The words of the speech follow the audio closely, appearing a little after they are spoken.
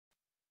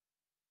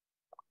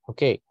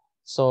Okay.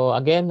 So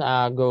again,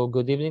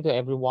 good evening to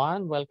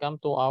everyone. Welcome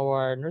to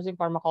our Nursing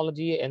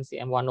Pharmacology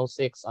NCM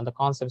 106 on the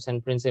concepts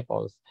and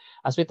principles.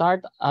 As we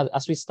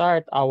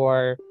start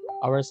our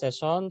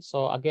session,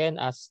 so again,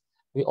 as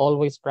we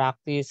always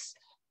practice,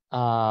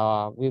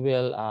 we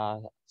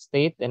will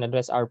state and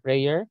address our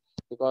prayer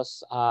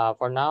because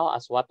for now,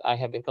 as what I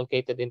have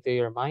inculcated into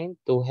your mind,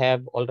 to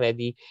have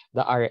already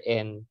the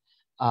RN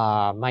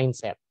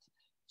mindset.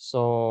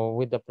 So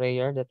with the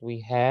prayer that we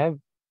have,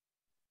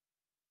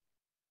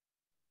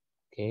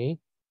 okay.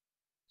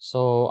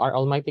 So, our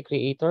Almighty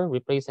Creator, we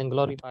praise and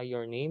glorify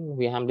your name.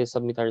 We humbly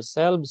submit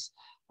ourselves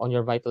on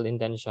your vital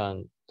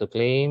intention to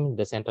claim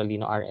the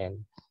Centralino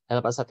RN.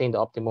 Help us attain the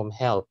optimum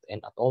health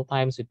and at all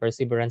times with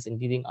perseverance in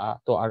leading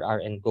to our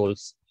RN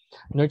goals.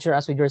 Nurture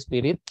us with your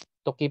spirit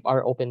to keep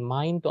our open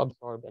mind to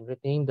absorb and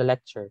retain the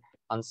lecture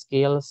on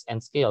skills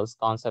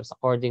concepts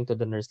according to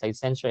the nurse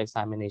licensure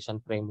examination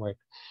framework.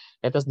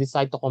 Let us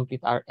decide to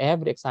complete our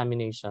every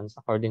examinations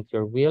according to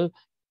your will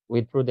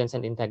with prudence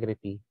and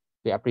integrity.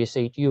 We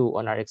appreciate you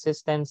on our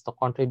existence to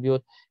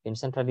contribute in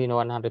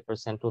Centralino 100%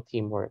 to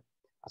teamwork.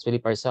 As we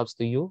leave ourselves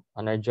to you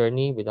on our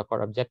journey with the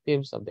core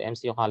objectives of the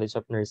MCU College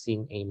of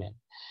Nursing. Amen.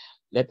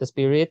 Let the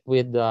Spirit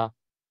with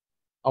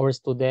our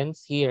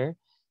students here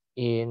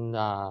in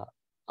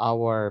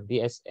our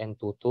BSN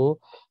 22,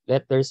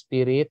 let their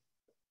spirit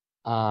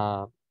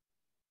uh,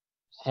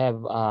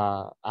 have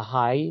a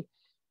high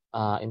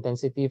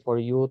intensity for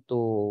you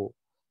to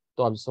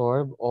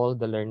absorb all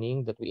the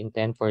learning that we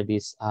intend for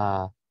this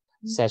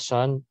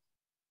session.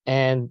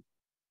 And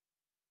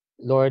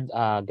Lord,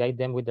 guide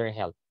them with their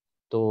health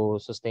to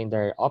sustain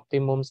their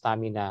optimum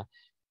stamina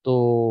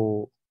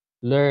to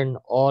learn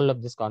all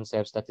of these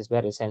concepts that is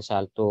very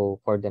essential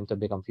for them to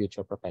become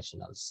future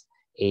professionals.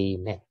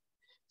 Amen.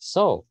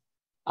 So,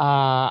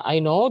 I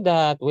know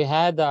that we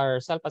had our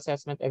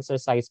self-assessment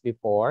exercise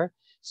before.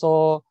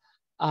 So,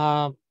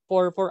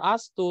 for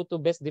us to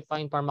best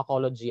define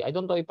pharmacology, I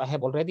don't know if I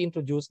have already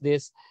introduced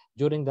this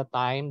during the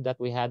time that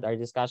we had our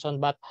discussion,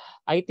 but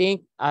I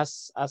think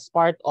as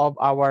part of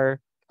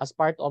our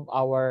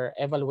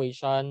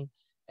evaluation,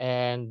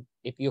 and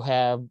if you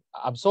have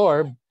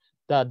absorbed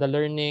the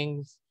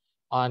learnings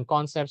on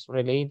concepts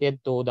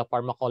related to the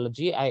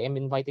pharmacology, I am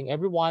inviting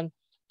everyone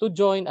to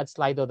join at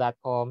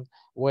slido.com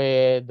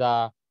with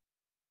the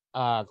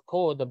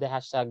code of the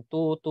hashtag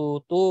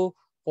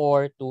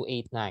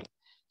 2224289.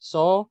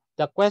 So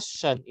the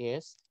question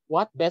is,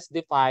 what best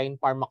define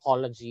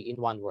pharmacology in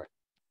one word?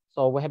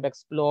 So we have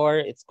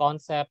explored its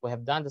concept. We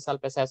have done the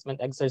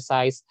self-assessment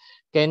exercise.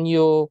 Can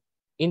you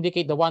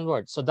indicate the one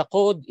word? So the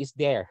code is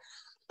there.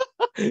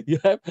 You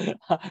have,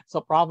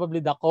 so probably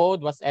the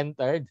code was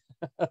entered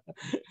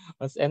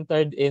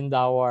in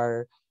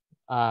our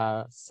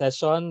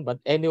session. But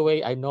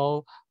anyway, I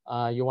know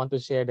you want to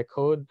share the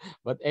code.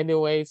 But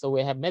anyway, so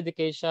we have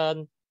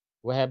medication.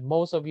 We have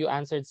most of you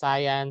answered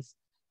science.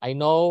 I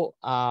know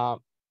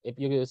if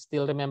you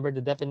still remember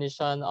the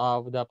definition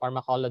of the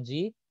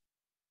pharmacology.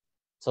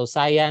 So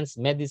science,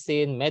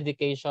 medicine,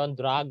 medication,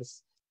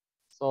 drugs.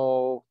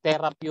 So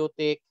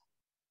therapeutic.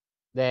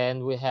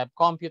 Then we have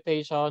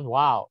computation.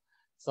 Wow.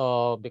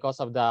 So because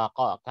of the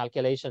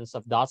calculations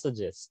of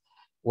dosages,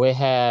 we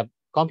have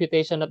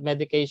computation of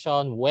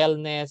medication,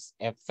 wellness,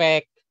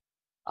 effect,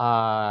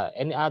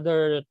 any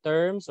other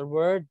terms or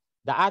word?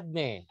 The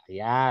ADME.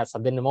 Yes, the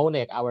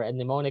mnemonic, our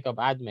mnemonic of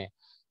ADME.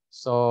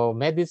 So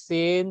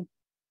medicine.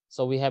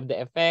 So we have the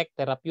effect,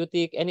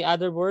 therapeutic, any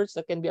other words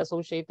that can be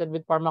associated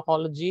with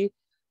pharmacology.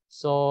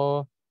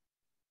 So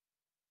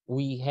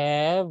we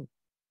have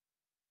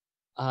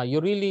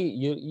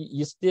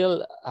you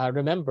still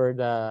remember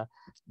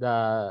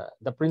the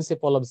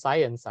principle of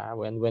science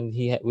when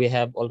we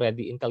have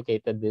already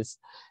inculcated this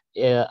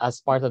as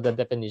part of the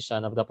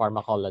definition of the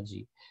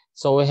pharmacology.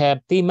 So we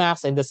have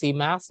Tmax and the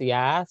Cmax.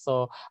 Yeah,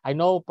 so I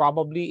know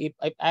probably if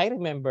I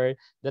remember,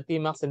 the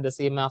Tmax and the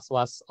Cmax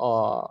was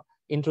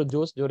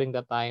introduced during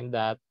the time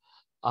that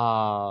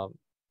uh,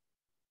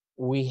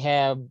 we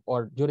have,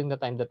 or during the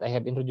time that I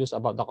have introduced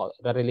about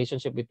the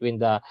relationship between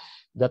the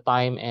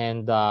time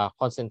and the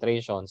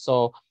concentration.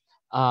 So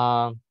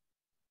I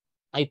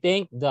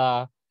think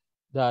the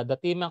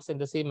Tmax and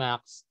the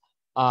Cmax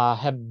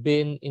have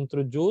been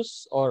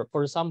introduced, or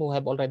for some who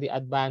have already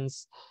uh,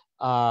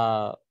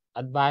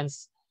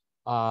 advanced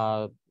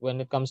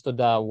when it comes to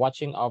the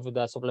watching of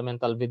the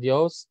supplemental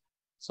videos.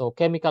 So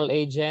chemical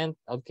agent,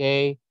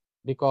 okay,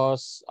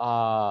 because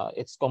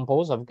it's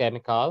composed of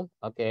chemical,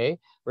 okay.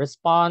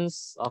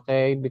 Response,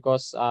 okay,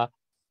 because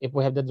if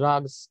we have the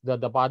drugs,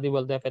 the body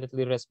will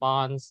definitely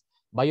respond.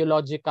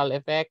 Biological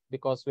effect,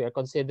 because we are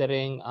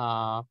considering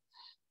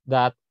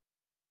that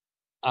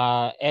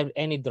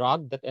any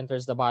drug that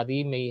enters the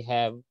body may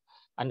have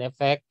an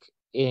effect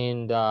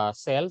in the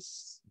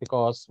cells,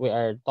 because we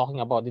are talking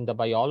about in the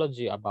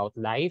biology about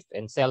life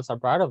and cells are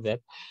part of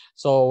it.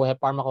 So we have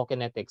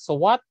pharmacokinetics. So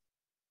what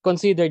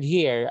considered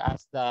here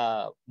as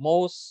the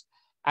most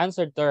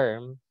answered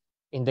term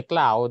in the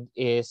cloud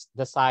is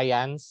the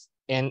science,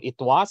 And it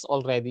was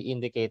already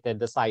indicated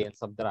the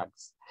science of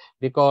drugs.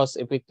 Because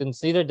if we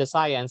consider the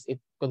science, it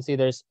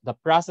considers the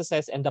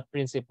processes and the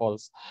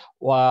principles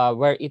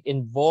where it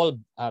involved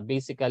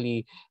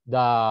basically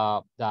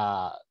the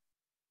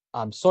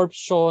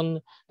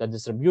absorption, the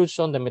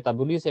distribution, the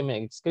metabolism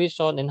and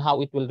excretion, and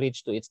how it will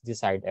reach to its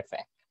desired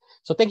effect.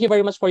 So thank you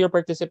very much for your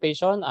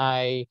participation.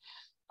 I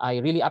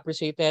really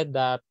appreciated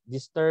that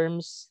these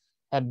terms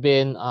have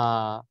been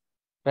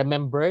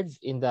remembered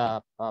in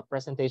the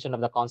presentation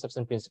of the concepts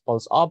and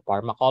principles of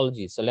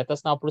pharmacology. So let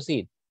us now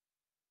proceed.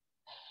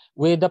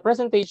 With the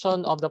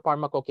presentation of the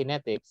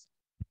pharmacokinetics,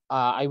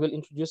 I will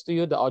introduce to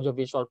you the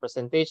audiovisual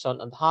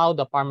presentation on how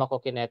the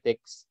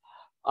pharmacokinetics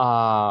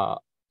uh,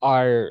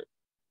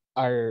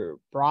 are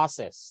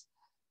processed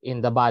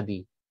in the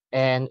body.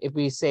 And if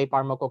we say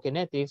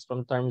pharmacokinetics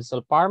from terms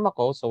of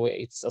pharmaco, so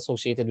it's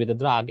associated with the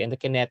drug, and the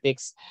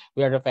kinetics,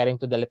 we are referring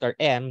to the letter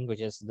M,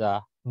 which is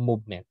the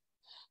movement.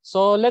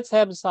 So let's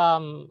have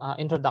some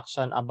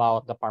introduction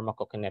about the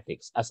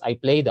pharmacokinetics as I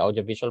play the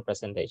audiovisual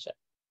presentation.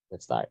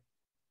 Let's start.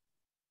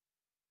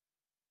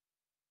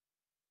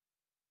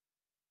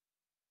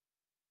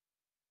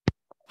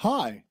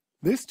 Hi,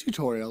 this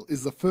tutorial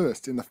is the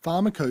first in the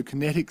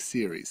Pharmacokinetics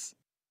series.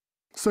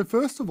 So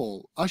first of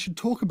all, I should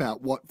talk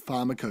about what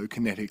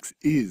pharmacokinetics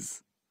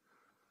is.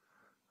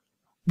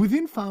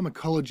 Within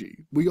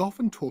pharmacology, we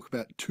often talk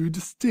about two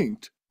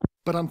distinct,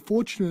 but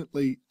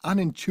unfortunately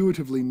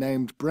unintuitively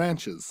named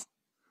branches.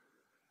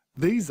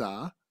 These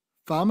are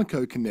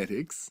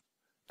pharmacokinetics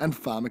and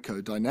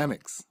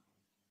pharmacodynamics.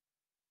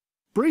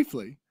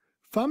 Briefly,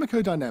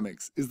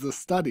 pharmacodynamics is the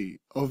study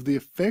of the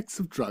effects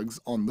of drugs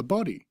on the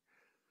body.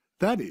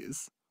 That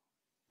is,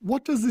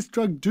 what does this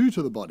drug do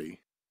to the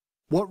body?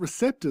 What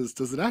receptors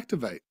does it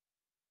activate?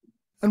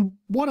 And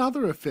what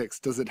other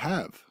effects does it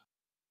have?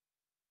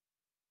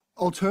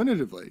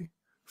 Alternatively,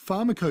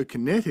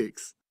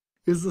 pharmacokinetics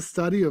is the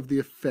study of the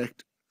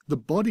effect the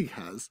body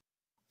has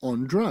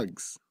on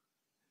drugs.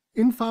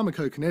 In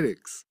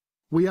pharmacokinetics,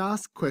 we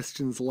ask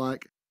questions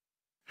like,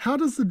 how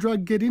does the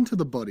drug get into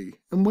the body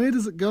and where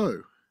does it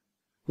go?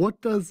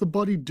 What does the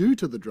body do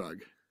to the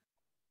drug?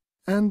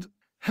 And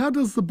how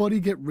does the body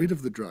get rid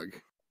of the drug?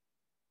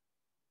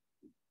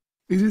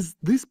 It is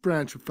this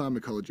branch of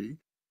pharmacology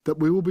that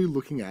we will be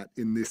looking at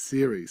in this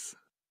series.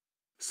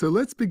 So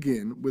let's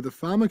begin with a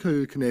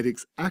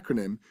pharmacokinetics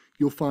acronym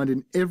you'll find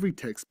in every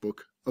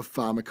textbook of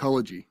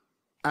pharmacology.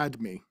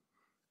 ADME.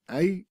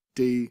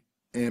 A-D-M-E.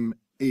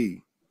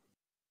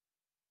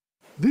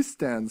 This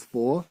stands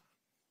for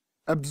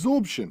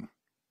absorption,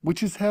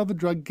 which is how the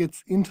drug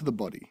gets into the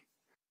body.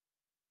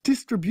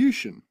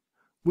 Distribution,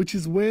 which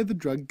is where the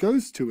drug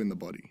goes to in the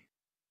body.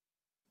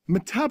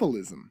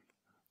 Metabolism,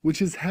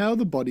 which is how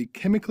the body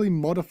chemically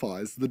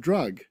modifies the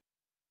drug.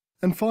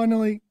 And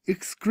finally,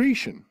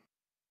 excretion,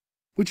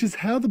 which is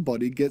how the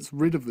body gets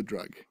rid of the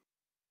drug.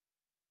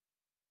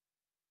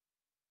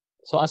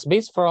 So as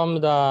based from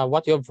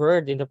what you've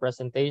heard in the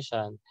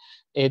presentation,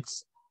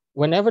 it's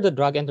whenever the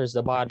drug enters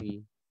the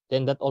body,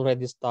 then that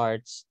already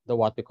starts the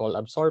what we call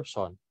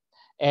absorption.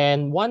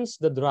 And once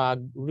the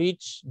drug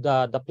reach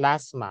the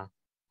plasma,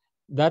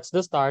 that's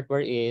the start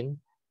wherein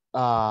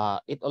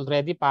it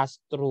already passed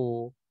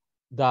through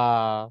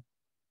the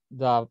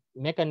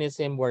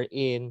mechanism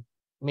wherein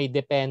may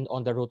depend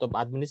on the route of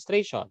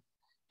administration.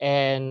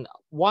 And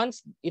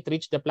once it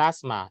reached the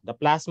plasma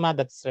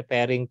that's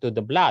referring to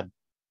the blood,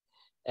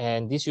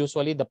 and this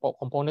usually the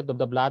component of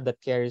the blood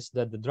that carries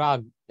the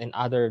drug and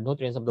other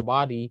nutrients of the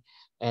body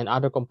and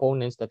other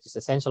components that is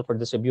essential for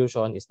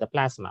distribution is the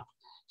plasma.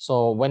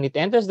 So when it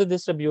enters the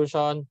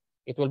distribution,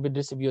 it will be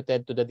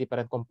distributed to the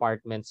different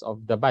compartments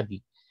of the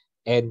body.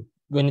 And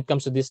when it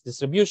comes to this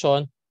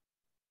distribution,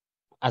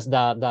 as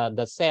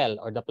the cell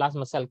or the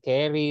plasma cell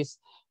carries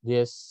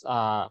this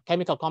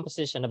chemical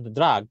composition of the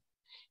drug,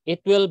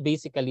 it will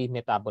basically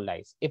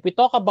metabolize. If we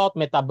talk about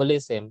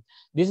metabolism,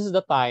 this is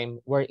the time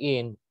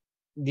wherein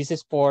this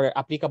is for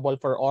applicable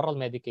for oral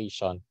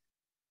medication,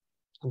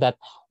 that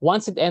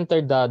once it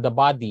entered the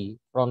body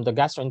from the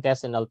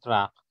gastrointestinal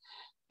tract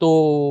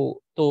to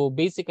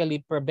basically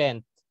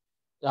prevent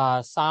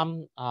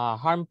some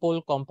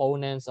harmful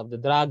components of the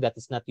drug that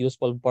is not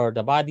useful for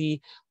the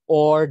body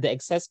or the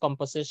excess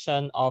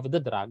composition of the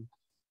drug,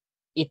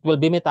 it will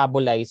be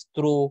metabolized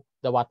through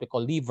the what we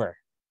call liver.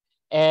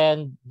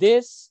 And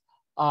these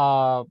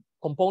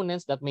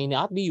components that may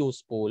not be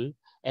useful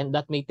and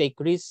that may take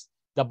risk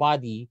the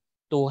body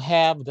to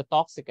have the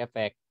toxic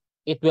effect,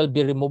 it will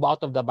be removed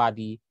out of the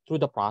body through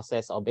the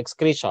process of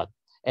excretion.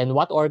 And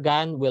what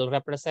organ will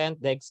represent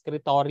the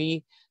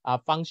excretory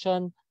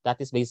function?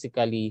 That is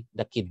basically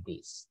the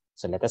kidneys.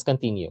 So let us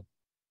continue.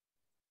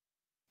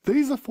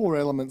 These are four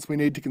elements we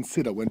need to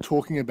consider when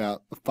talking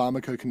about the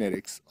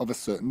pharmacokinetics of a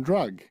certain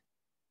drug.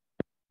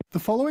 The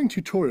following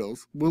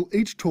tutorials will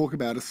each talk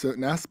about a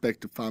certain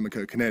aspect of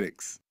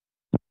pharmacokinetics.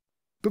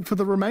 But for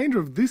the remainder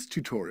of this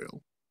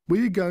tutorial,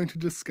 we are going to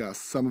discuss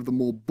some of the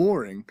more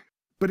boring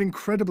but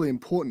incredibly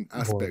important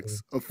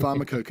aspects of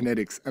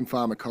pharmacokinetics and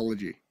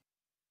pharmacology.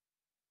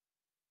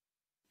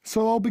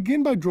 So I'll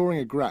begin by drawing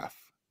a graph.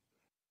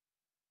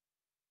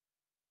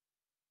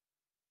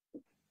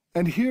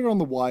 And here on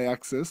the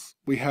y-axis,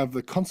 we have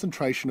the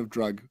concentration of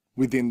drug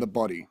within the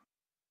body.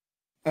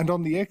 And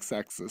on the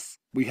x-axis,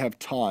 we have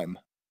time.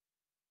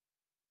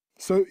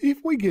 So if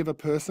we give a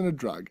person a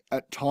drug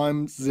at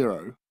time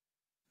 0,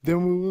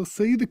 then we will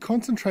see the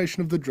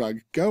concentration of the drug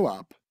go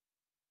up,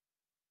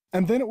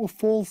 and then it will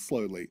fall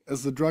slowly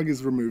as the drug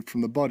is removed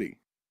from the body.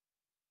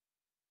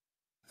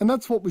 And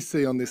that's what we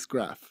see on this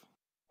graph.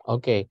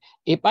 Okay,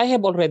 if I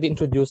have already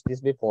introduced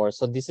this before,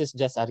 so this is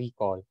just a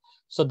recall.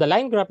 So the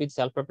line graph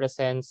itself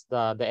represents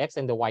the x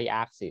and the y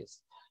axis.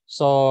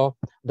 So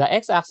the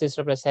x axis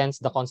represents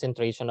the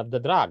concentration of the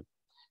drug,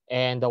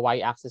 and the y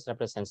axis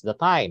represents the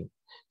time.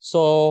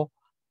 So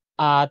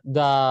at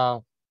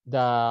the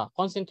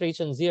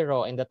concentration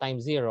 0 and the time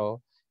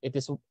 0, it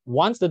is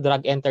once the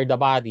drug entered the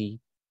body,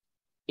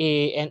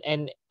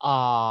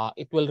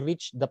 it will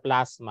reach the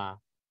plasma.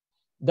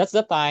 That's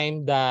the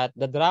time that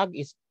the drug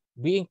is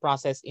being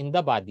processed in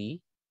the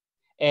body.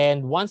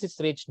 And once it's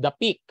reached the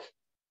peak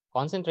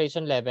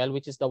concentration level,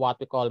 which is the what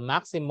we call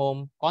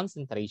maximum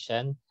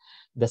concentration,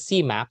 the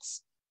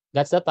Cmax,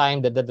 that's the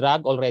time that the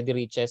drug already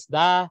reaches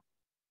the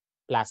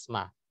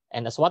plasma.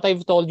 And as what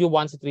I've told you,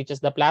 once it reaches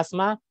the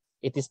plasma,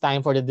 it is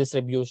time for the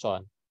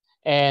distribution.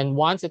 And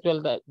once it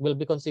will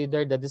be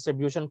considered the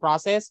distribution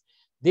process,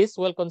 this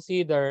will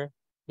consider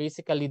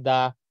basically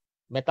the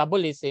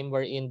metabolism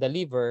wherein the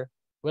liver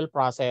will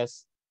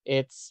process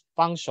its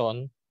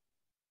function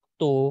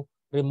to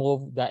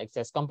remove the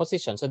excess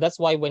composition. So that's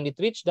why when it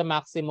reached the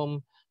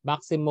maximum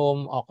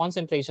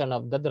concentration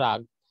of the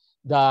drug,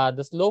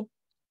 the slope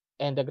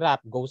and the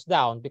graph goes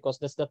down, because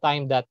that's the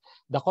time that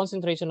the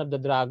concentration of the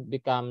drug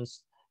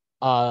becomes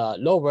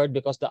lowered,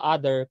 because the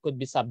other could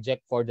be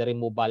subject for the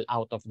removal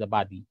out of the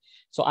body.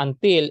 So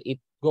until it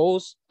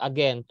goes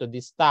again to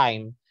this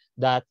time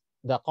that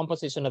the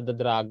composition of the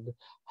drug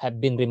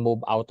have been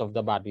removed out of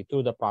the body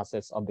through the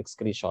process of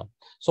excretion.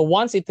 So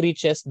once it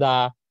reaches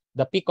the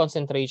peak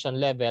concentration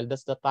level,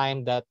 that's the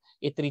time that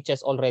it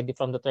reaches already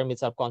from the term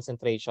itself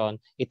concentration,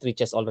 it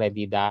reaches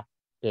already the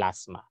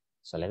plasma.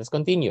 So let us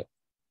continue.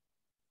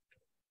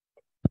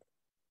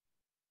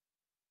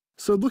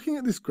 So looking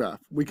at this graph,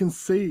 we can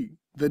see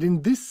that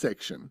in this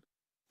section,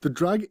 the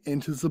drug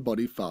enters the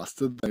body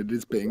faster than it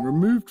is being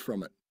removed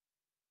from it.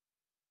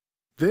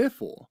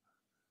 Therefore,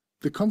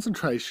 the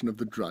concentration of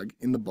the drug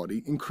in the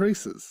body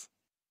increases.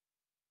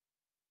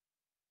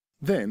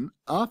 Then,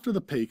 after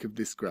the peak of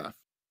this graph,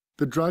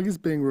 the drug is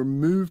being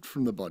removed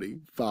from the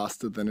body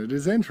faster than it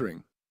is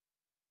entering.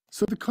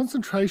 So the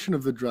concentration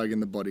of the drug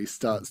in the body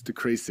starts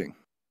decreasing.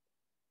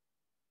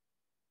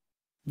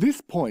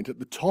 This point at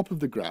the top of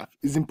the graph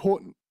is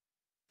important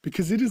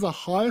because it is the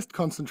highest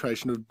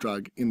concentration of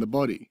drug in the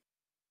body.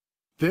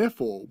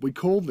 Therefore, we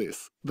call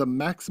this the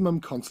maximum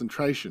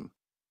concentration,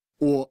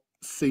 or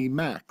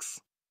Cmax.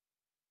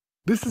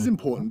 This is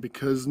important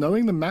because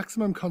knowing the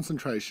maximum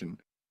concentration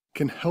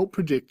can help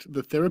predict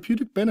the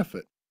therapeutic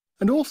benefit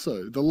and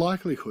also the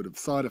likelihood of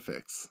side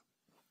effects.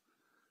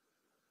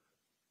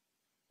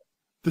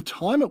 The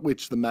time at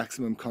which the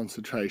maximum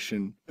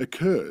concentration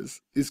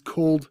occurs is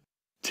called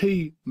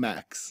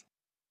Tmax.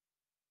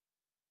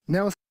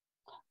 Now,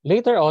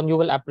 later on, you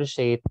will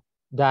appreciate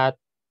that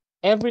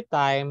every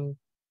time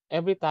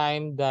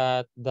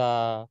that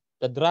the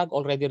drug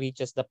already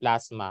reaches the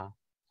plasma,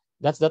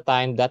 that's the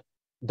time that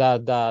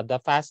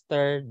the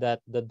faster that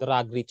the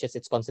drug reaches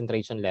its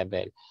concentration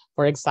level.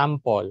 For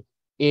example,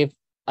 if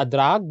a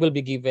drug will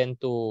be given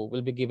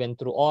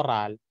through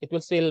oral, it will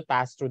still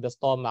pass through the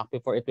stomach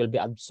before it will be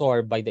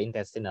absorbed by the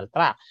intestinal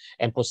tract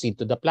and proceed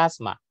to the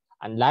plasma.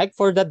 Unlike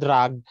for the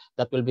drug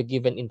that will be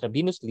given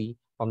intravenously,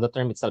 from the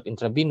term itself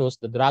intravenous,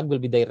 the drug will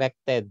be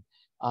directed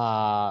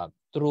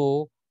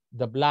through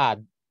the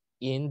blood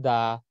in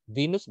the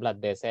venous blood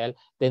vessel.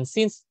 Then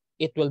since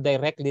it will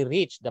directly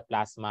reach the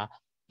plasma,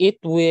 it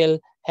will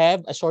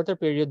have a shorter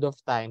period of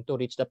time to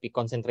reach the peak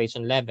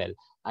concentration level.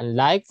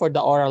 Unlike for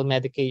the oral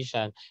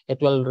medication, it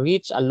will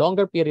reach a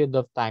longer period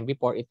of time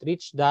before it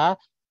reach the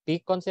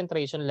peak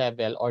concentration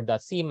level, or the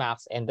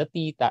Cmax and the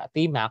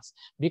Tmax,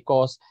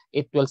 because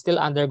it will still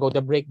undergo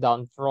the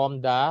breakdown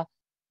from the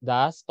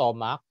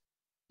stomach,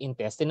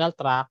 intestinal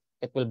tract.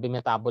 It will be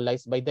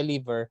metabolized by the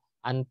liver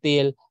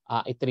until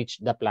it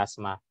reached the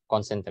plasma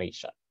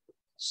concentration.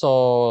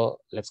 So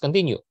let's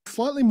continue. a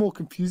slightly more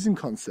confusing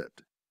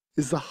concept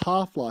is the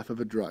half-life of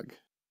a drug.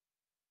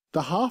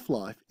 The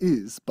half-life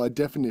is, by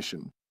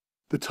definition,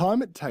 the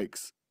time it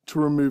takes to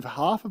remove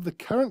half of the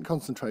current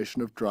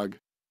concentration of drug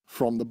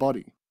from the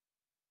body.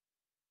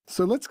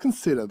 So let's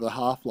consider the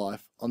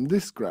half-life on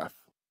this graph.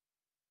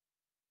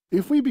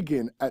 If we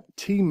begin at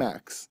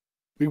Tmax,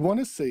 we want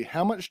to see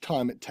how much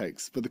time it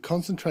takes for the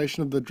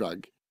concentration of the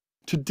drug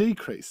to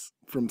decrease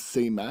from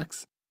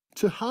Cmax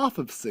to half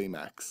of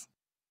Cmax.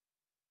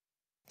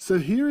 So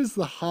here is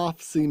the half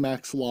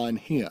Cmax line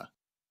here.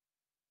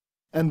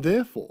 And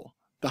therefore,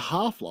 the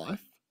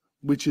half-life,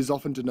 which is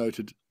often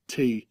denoted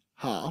T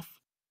half,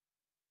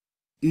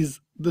 is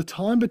the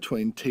time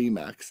between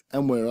Tmax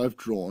and where I've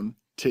drawn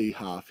T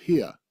half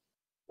here.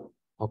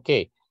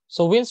 Okay.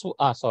 So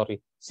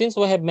since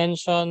we have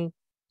mentioned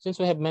since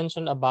we have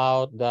mentioned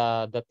about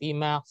the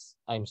Tmax,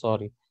 I'm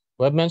sorry,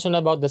 we have mentioned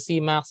about the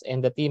Cmax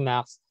and the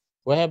Tmax,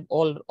 we have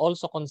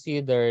also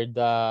considered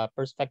the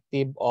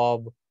perspective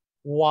of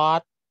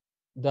what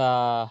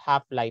the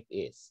half-life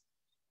is.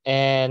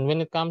 And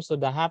when it comes to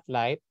the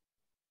half-life,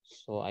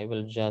 so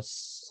I'll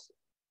just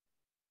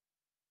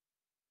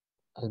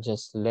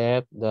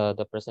let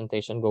the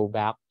presentation go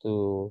back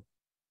to,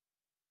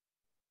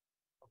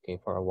 okay,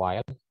 for a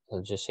while.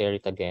 I'll just share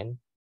it again.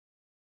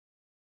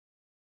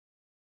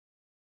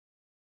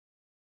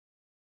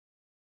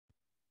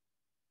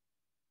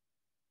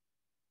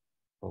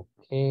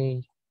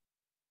 Okay.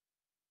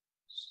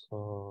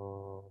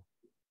 So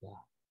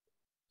yeah.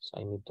 So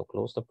I need to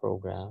close the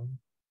program.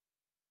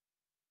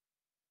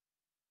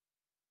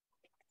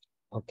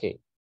 Okay.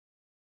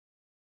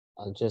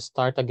 I'll just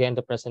start again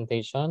the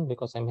presentation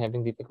because I'm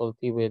having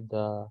difficulty with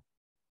the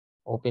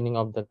opening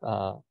of the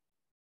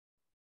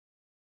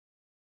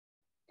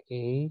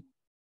okay.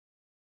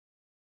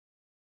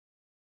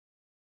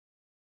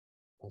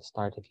 I'll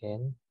start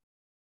again.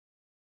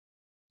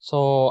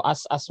 So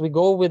as we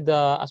go with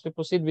the as we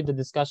proceed with the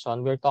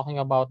discussion, we're talking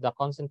about the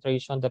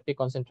concentration, the peak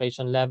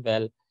concentration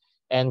level,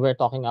 and we're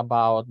talking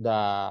about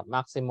the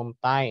maximum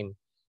time.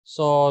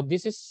 So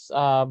this is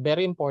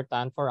very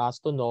important for us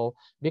to know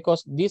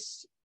because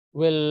this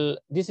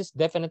is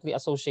definitely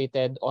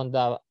associated on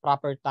the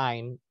proper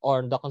time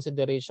or the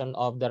consideration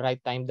of the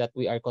right time that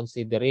we are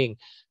considering.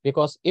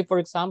 Because if, for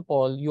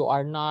example, you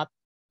are not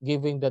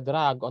giving the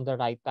drug on the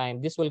right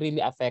time, this will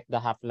really affect the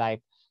half-life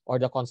or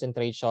the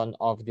concentration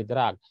of the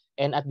drug.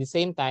 And at the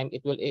same time,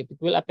 it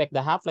will affect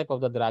the half-life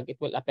of the drug. It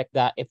will affect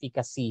the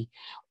efficacy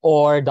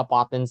or the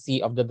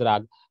potency of the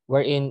drug,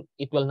 wherein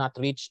it will not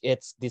reach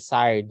its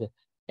desired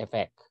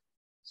effect.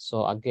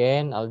 So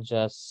again, I'll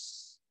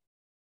just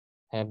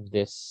have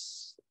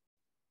this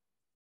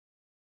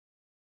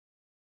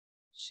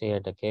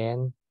shared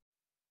again.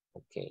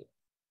 Okay.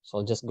 So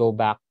I'll just go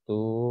back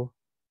to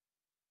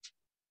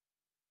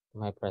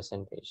my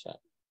presentation.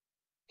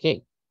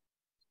 Okay.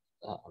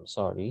 I'm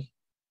sorry.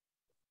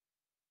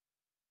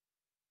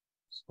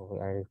 So we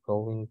are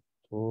going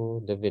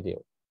to the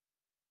video.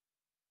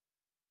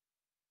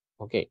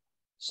 Okay.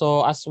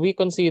 So as we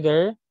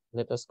consider,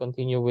 let us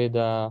continue with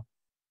the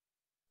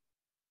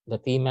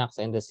Tmax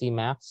and the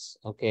Cmax.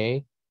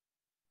 Okay.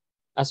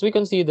 As we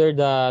consider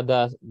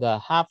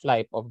the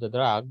half-life of the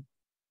drug,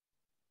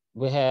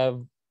 we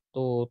have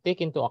to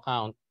take into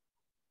account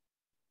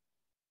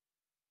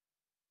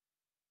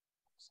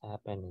what's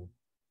happening.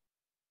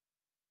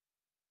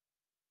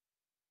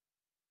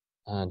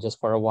 Just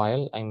for a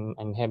while,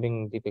 I'm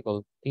having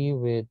difficulty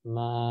with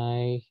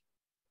my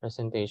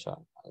presentation.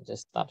 I'll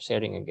just stop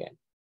sharing again.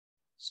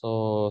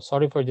 So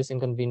sorry for these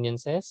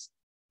inconveniences.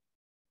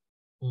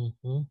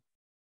 Mm-hmm.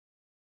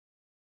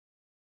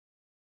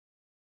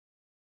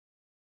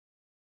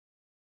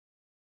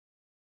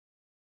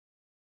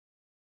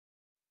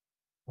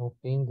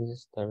 Hoping this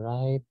is the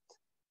right.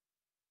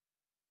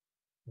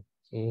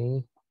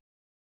 Okay.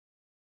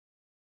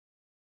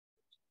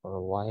 For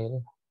a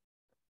while.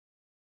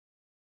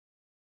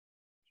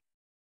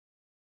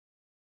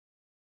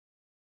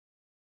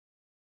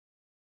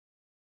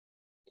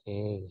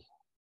 Okay.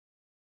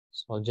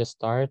 So I'll just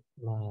start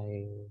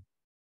my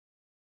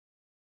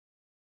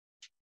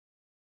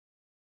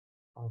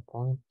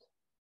PowerPoint.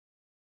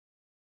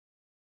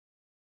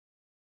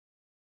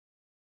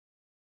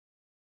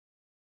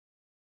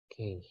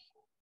 Okay.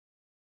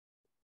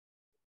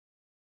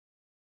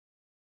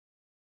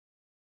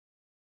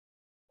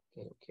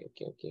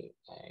 Okay.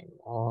 I'm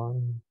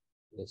on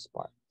this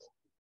part.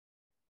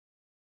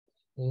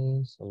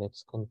 Okay, so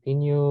let's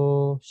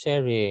continue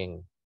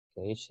sharing.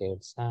 Okay,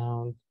 shared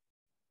sound.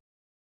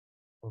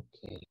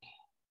 Okay,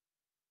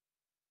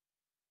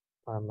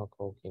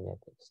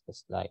 pharmacokinetics, the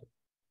slide.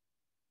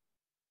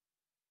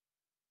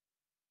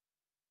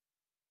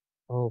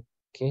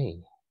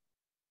 Okay,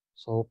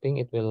 so hoping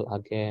it will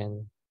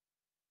again.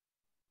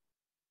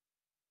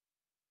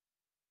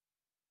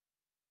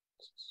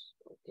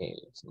 Okay,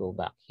 let's go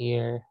back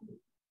here.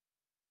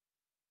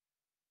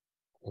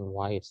 And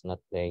why it's not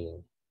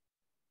playing.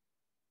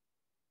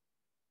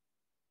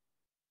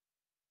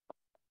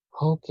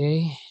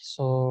 Okay,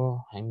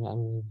 so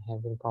I'm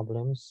having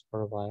problems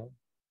for a while.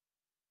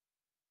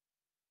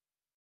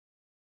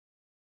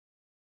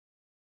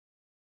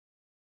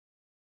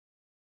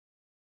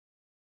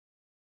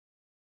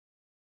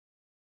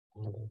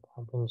 I'm having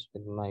problems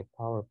with my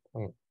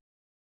PowerPoint.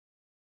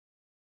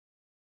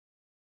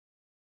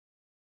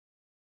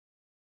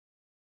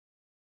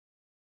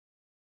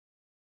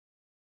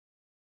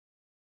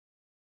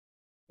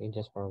 Okay,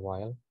 just for a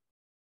while.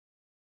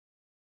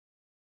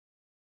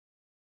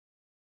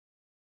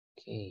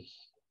 Okay.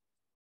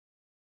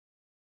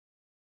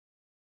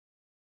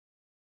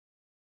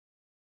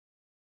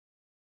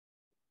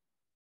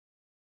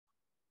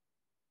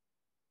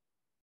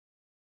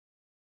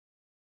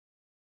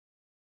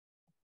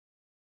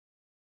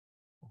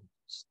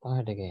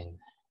 Start again.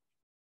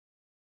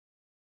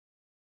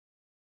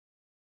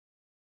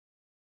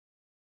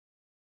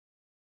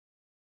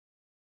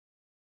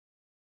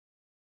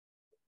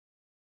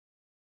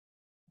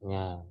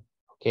 Yeah.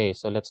 Okay,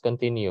 so let's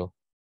continue.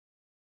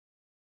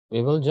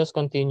 We will just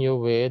continue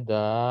with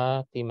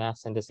the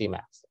Tmax and the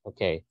Cmax.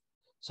 Okay.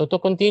 So to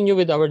continue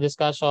with our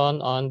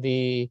discussion on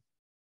the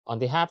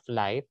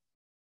half-life.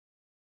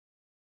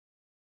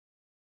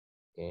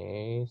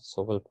 Okay,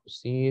 so we'll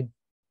proceed.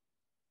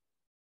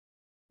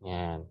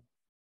 And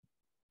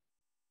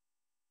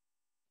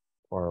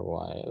for a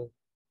while.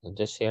 I'll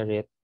just share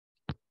it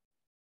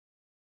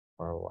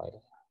for a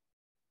while.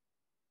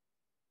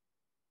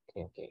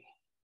 Okay, okay.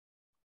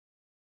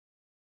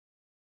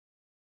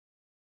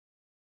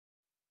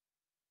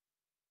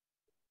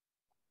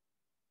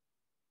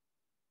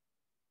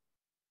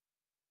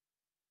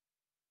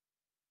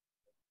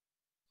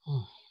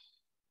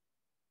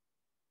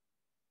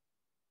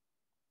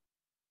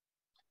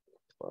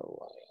 For a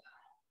while.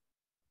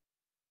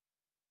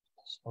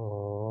 So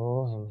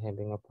I'm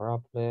having a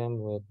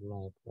problem with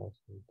my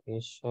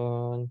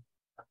presentation.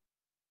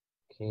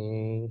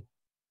 Okay.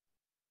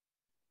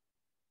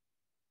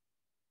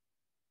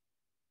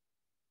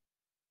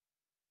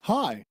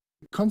 High,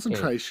 the Okay.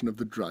 concentration of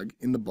the drug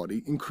in the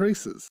body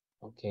increases.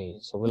 Okay.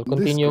 So we'll On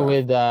this continue graph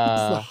with is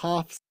the the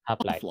half-life.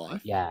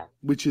 half-life, Yeah.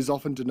 which is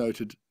often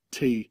denoted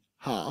T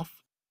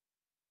half,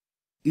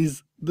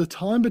 is the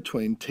time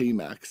between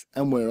Tmax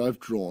and where I've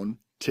drawn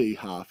T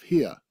half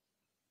here.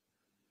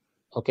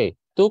 Okay.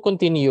 To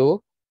continue,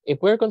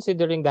 if we're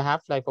considering the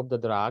half-life of the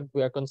drug,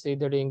 we are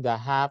considering the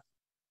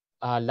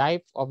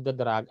life of the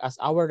drug as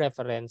our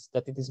reference,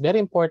 that it is very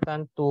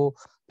important to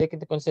take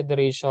into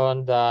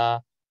consideration the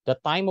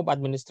time of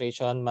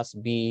administration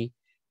must be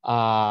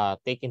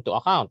taken into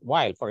account.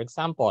 While, for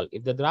example,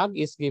 if the drug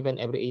is given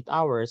every 8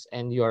 hours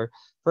and your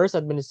first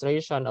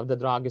administration of the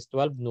drug is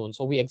 12 noon,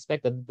 so we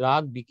expect the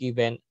drug be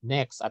given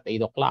next at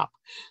 8 o'clock.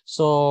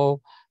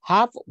 So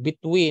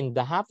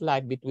the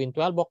half-life between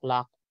 12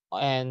 o'clock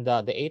and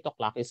the 8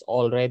 o'clock is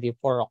already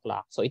 4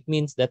 o'clock. So it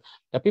means that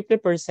the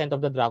 50% of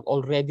the drug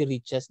already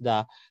reaches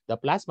the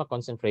plasma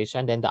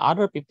concentration, then the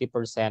other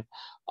 50%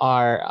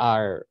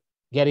 are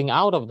getting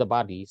out of the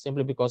body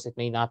simply because it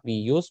may not be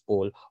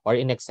useful or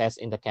in excess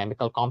in the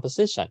chemical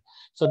composition.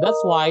 So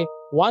that's why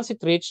once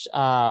it reached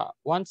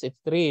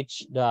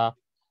the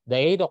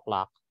 8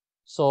 o'clock,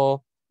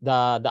 so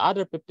the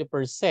other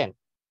 50%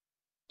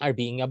 are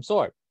being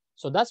absorbed.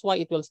 So that's why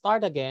it will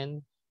start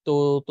again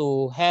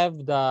to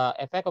have the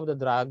effect of the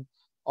drug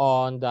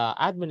on the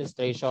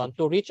administration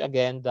to reach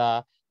again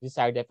the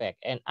desired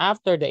effect. And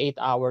after the 8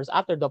 hours,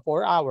 after the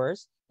 4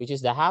 hours, which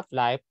is the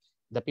half-life,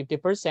 the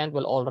 50%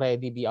 will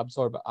already be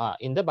absorbed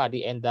in the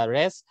body, and the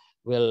rest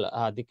will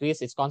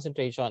decrease its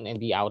concentration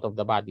and be out of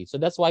the body. So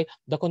that's why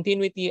the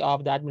continuity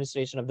of the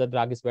administration of the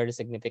drug is very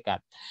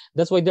significant.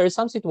 That's why there are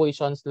some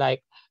situations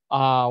like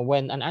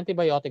when an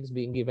antibiotic is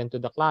being given to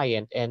the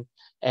client, and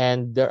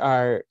there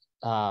are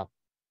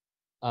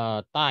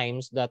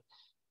times that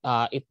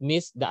it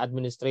missed the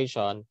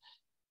administration.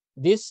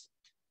 This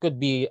could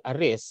be a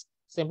risk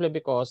simply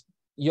because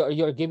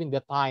you're giving the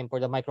time for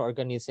the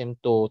microorganism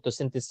to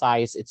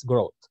synthesize its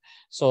growth.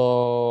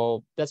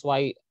 So that's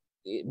why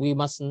we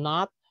must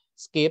not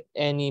skip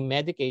any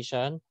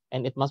medication,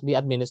 and it must be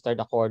administered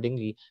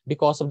accordingly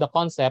because of the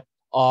concept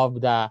of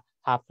the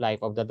half-life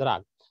of the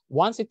drug.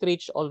 Once it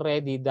reached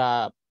already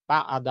the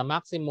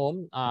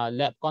maximum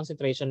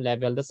concentration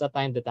level, that's the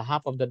time that the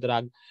half of the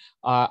drug,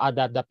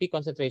 the peak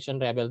concentration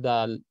level,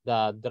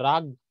 the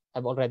drug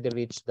have already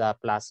reached the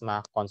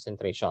plasma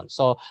concentration.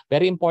 So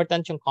very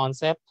important yung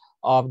concept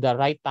of the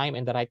right time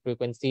and the right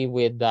frequency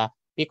with the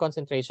peak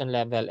concentration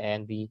level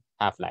and the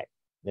half-life.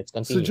 Let's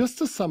continue. So just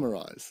to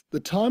summarize, the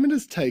time it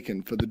has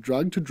taken for the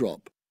drug to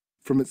drop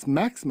from its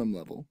maximum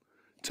level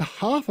to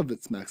half of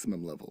its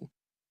maximum level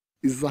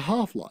is the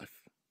half-life.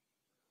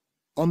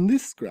 On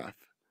this graph,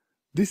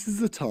 this is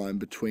the time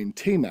between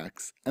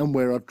Tmax and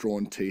where I've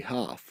drawn T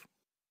half.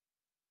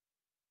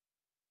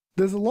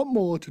 There's a lot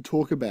more to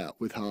talk about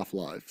with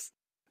half-lives.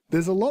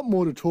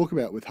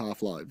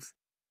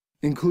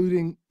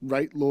 Including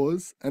rate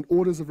laws and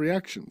orders of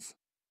reactions.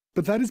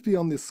 But that is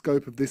beyond the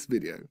scope of this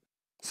video,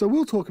 so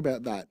we'll talk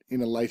about that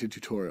in a later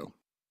tutorial.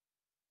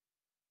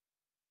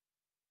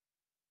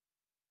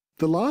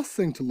 The last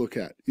thing to look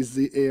at is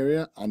the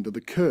area under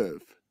the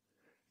curve,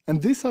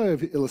 and this I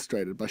have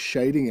illustrated by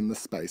shading in the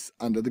space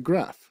under the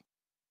graph.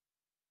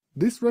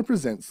 This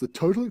represents the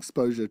total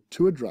exposure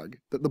to a drug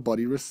that the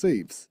body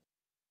receives.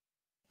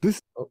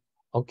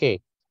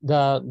 Okay,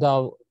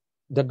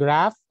 the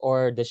graph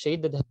or the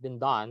shade that has been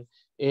done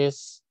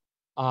is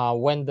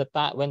when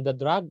the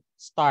drug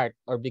start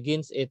or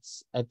begins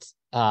its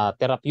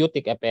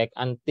therapeutic effect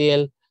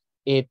until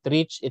it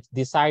reach its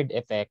desired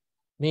effect,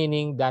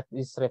 meaning that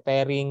is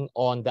referring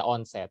on the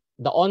onset.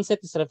 The onset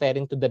is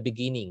referring to the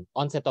beginning,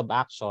 onset of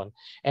action,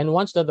 and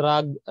once the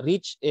drug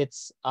reach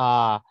its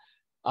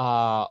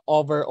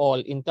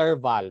overall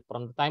interval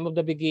from the time of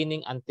the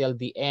beginning until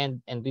the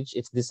end and reach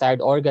its desired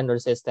organ or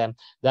system,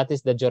 that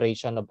is the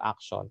duration of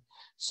action.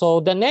 So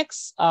the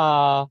next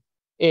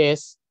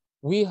is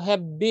we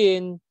have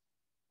been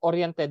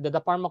oriented,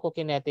 the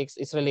pharmacokinetics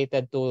is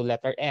related to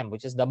letter M,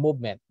 which is the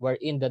movement,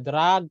 wherein the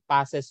drug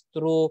passes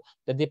through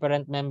the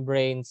different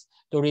membranes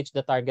to reach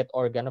the target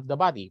organ of the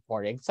body.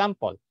 For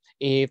example,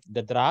 if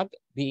the drug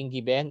being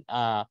given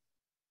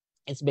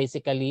it's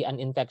basically an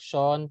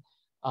infection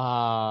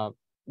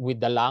with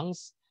the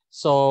lungs.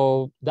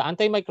 So the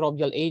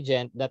antimicrobial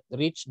agent that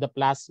reach the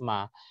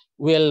plasma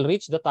will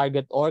reach the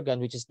target organ,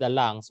 which is the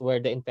lungs, where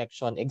the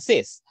infection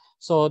exists.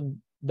 So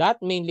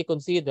that mainly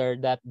consider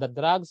that the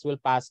drugs will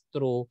pass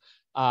through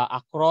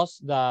across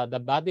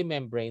the body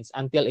membranes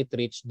until it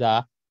reach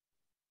the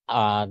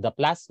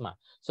plasma.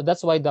 So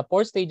that's why the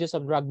 4 stages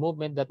of drug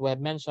movement that we have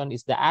mentioned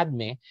is the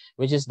ADME,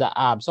 which is the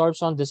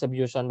absorption,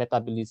 distribution,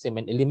 metabolism,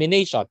 and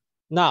elimination.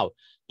 Now,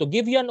 to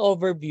give you an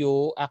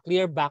overview, a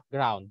clear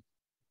background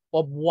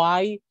of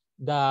why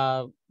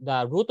the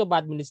route of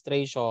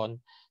administration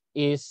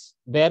is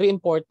very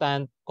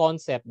important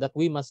concept that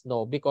we must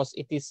know, because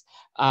it is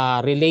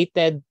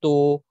related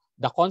to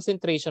the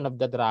concentration of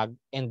the drug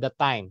and the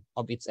time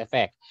of its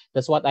effect.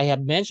 That's what I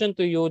have mentioned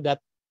to you, that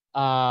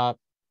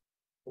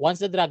once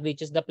the drug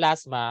reaches the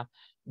plasma,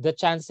 the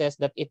chances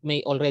that it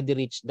may already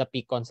reach the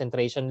peak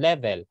concentration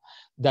level.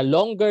 The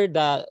longer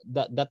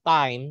the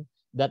time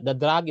that the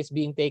drug is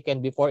being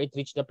taken before it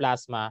reaches the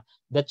plasma,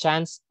 the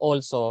chance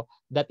also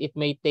that it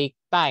may take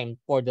time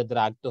for the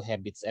drug to have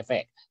its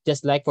effect.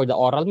 Just like for the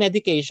oral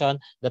medication,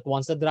 that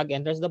once the drug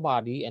enters the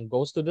body and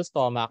goes to the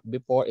stomach,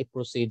 before it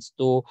proceeds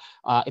to,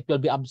 it will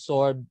be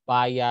absorbed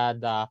via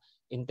the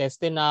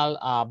intestinal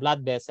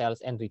blood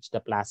vessels and reach the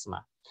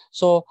plasma.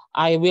 So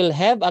I will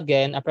have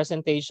again a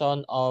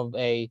presentation of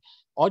a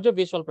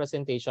audiovisual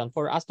presentation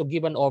for us to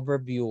give an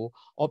overview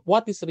of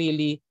what is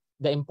really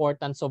the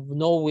importance of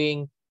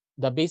knowing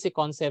the basic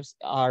concepts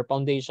or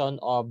foundation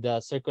of the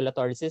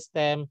circulatory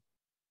system,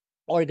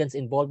 organs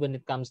involved when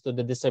it comes to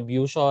the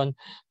distribution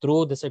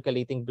through the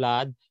circulating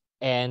blood,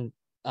 and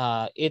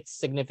its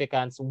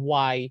significance,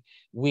 why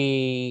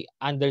we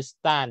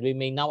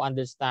may now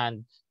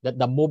understand that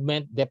the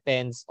movement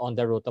depends on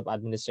the route of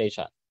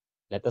administration.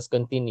 Let us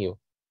continue.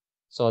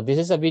 So this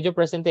is a video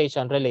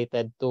presentation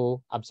related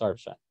to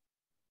absorption.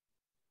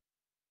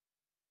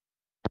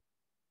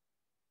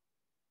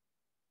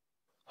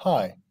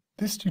 Hi,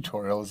 this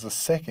tutorial is the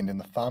second in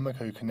the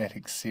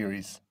Pharmacokinetics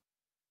series.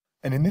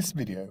 And in this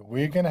video,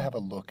 we're going to have a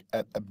look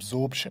at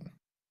absorption,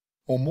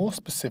 or more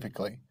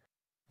specifically,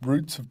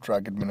 routes of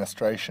drug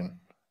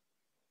administration.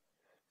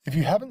 If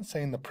you haven't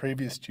seen the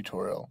previous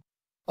tutorial,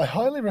 I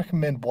highly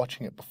recommend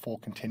watching it before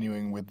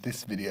continuing with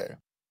this video,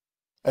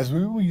 as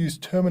we will use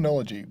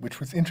terminology which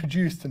was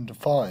introduced and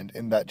defined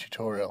in that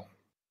tutorial.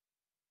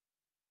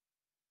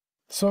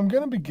 So I'm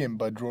going to begin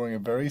by drawing a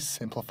very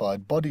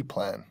simplified body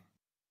plan.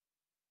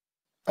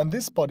 And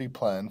this body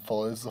plan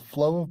follows the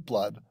flow of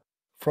blood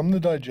from the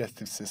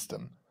digestive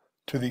system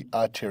to the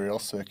arterial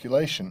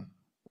circulation.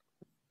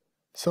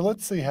 So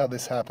let's see how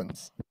this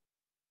happens.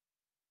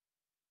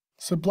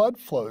 So blood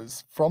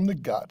flows from the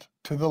gut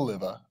to the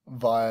liver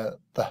via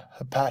the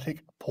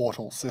hepatic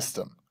portal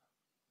system.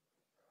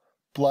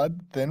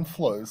 Blood then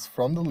flows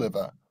from the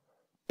liver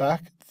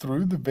back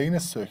through the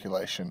venous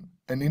circulation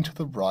and into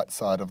the right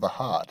side of the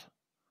heart.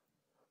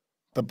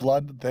 The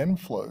blood then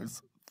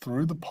flows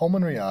through the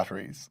pulmonary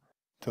arteries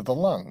to the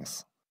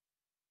lungs.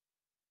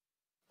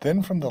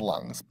 Then from the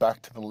lungs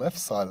back to the left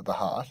side of the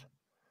heart,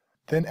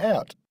 then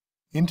out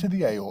into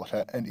the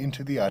aorta and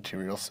into the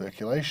arterial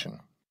circulation.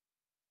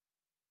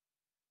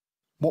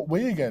 What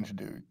we are going to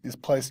do is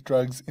place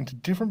drugs into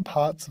different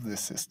parts of this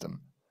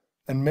system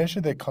and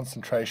measure their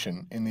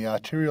concentration in the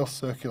arterial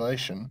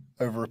circulation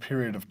over a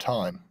period of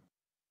time.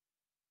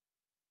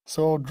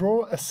 So I'll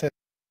draw a set.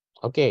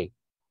 Okay,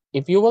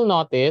 if you will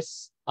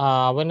notice,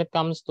 when it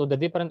comes to the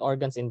different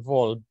organs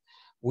involved,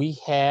 we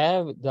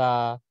have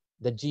the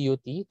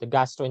GUT, the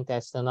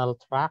gastrointestinal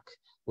tract,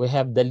 we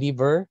have the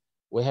liver,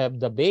 we have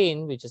the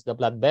vein, which is the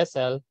blood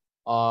vessel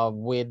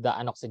with the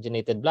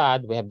unoxygenated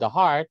blood, we have the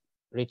heart,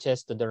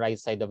 reaches to the right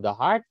side of the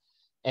heart,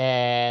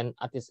 and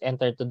at its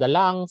entered to the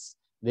lungs,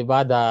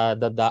 diba?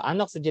 The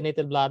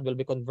unoxygenated blood will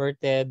be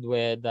converted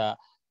with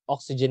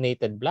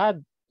oxygenated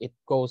blood. It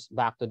goes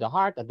back to the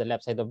heart at the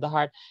left side of the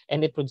heart,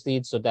 and it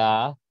proceeds to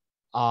the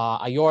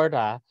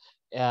aorta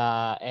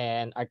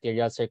and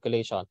arterial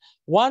circulation.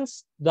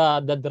 Once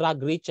the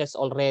drug reaches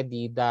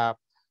already the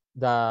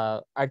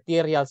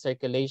arterial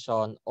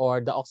circulation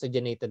or the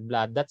oxygenated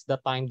blood, that's the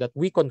time that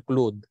we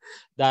conclude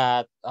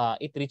that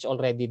it reached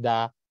already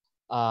the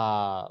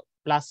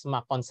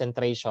plasma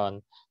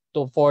concentration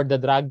for the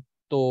drug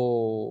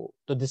to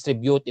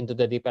distribute into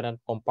the different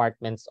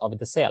compartments of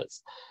the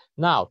cells.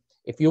 Now,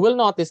 if you will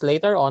notice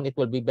later on, it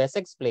will be best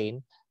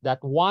explained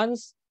that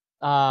once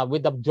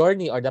with the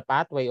journey or the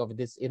pathway of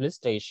this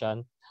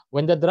illustration,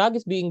 when the drug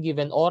is being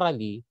given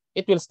orally,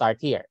 it will start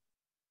here.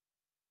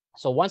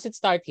 So once it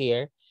starts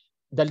here,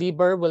 the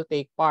liver will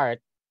take part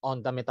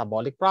on the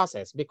metabolic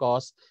process,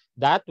 because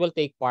that will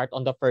take part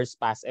on the first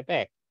pass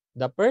effect.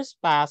 The first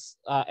pass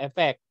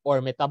effect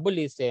or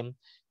metabolism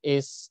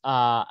is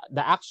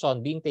the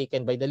action being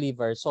taken by the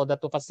liver so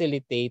that to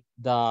facilitate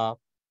the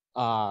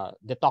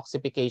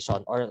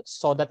detoxification, or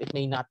so that it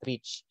may not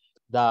reach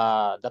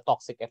the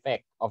toxic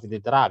effect of the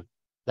drug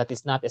that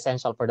is not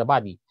essential for the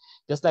body.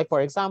 Just like,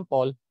 for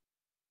example,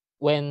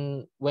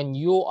 when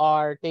you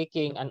are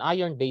taking an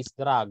iron-based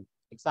drug,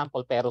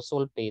 example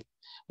perosulfate,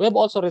 we have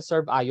also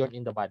reserved iron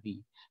in the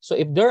body. So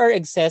if there are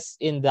excess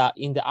in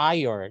the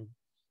iron,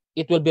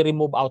 it will be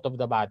removed out of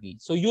the body.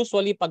 So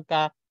usually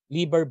pagka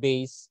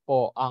liver-based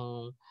po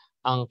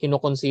ang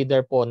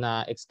kino-consider po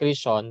na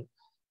excretion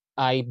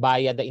ay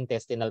via the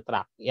intestinal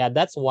tract. Yeah,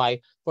 that's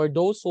why for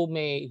those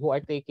who are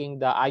taking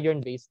the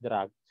iron-based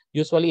drug,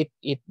 usually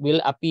it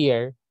will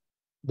appear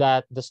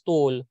that the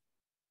stool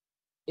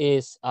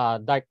is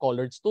dark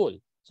colored stool.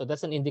 So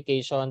that's an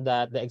indication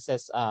that the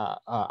excess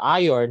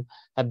iron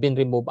have been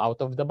removed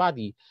out of the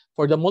body.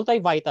 For the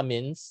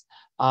multivitamins,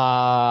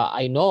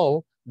 I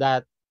know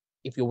that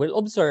if you will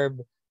observe,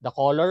 the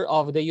color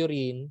of the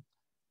urine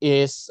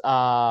is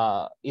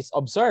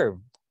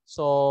observed.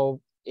 So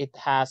it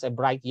has a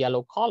bright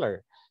yellow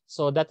color.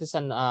 So that is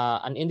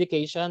an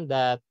indication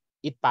that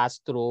it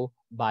passed through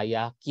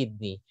via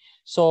kidney.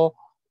 So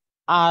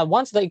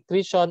once the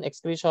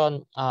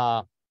excretion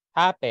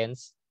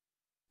happens,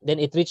 then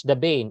it reached the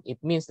vein.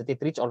 It means that it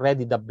reached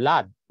already the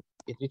blood.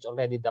 It reached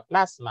already the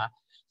plasma.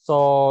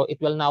 So it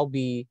will now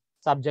be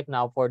subject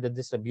now for the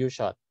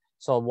distribution.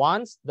 So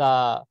once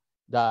the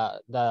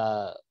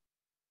the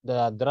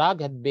the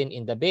drug had been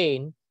in the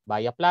vein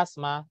via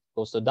plasma,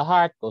 goes to the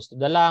heart, goes to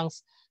the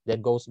lungs,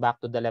 then goes back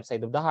to the left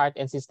side of the heart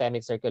and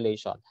systemic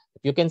circulation.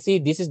 If you can see,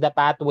 this is the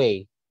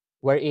pathway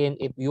wherein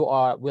if you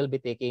will be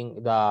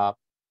taking the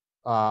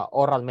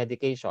oral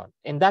medication.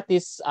 And that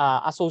is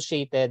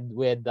associated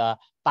with the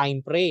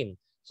time frame.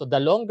 So the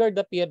longer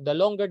the period, the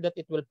longer that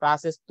it will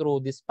process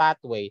through this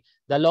pathway,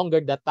 the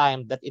longer the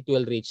time that it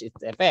will reach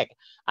its effect.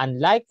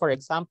 Unlike, for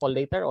example,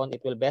 later on,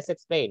 it will best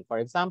explain. For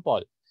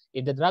example,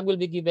 if the drug will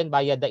be given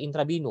via the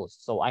intravenous,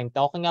 so I'm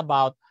talking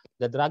about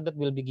the drug that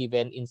will be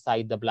given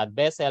inside the blood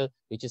vessel,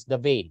 which is the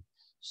vein.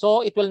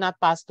 So it will not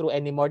pass through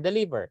anymore the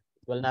liver.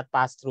 It will not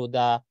pass through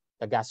the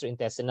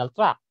gastrointestinal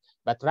tract,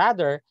 but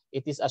rather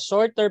it is a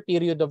shorter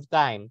period of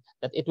time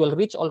that it will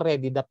reach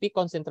already the peak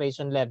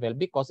concentration level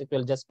because it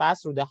will just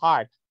pass through the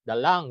heart, the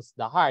lungs,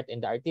 the heart,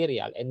 and the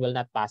arterial and will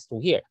not pass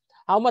through here.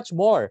 How much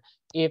more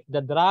if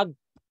the drug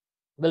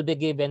will be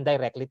given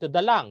directly to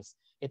the lungs?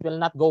 It will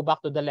not go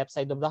back to the left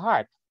side of the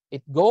heart.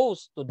 It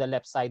goes to the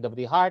left side of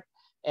the heart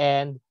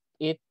and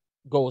it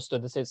goes to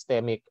the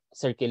systemic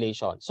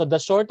circulation. So the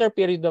shorter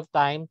period of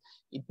time,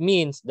 it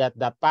means that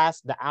the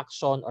past, the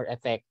action or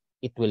effect,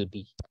 it will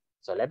be.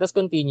 So let us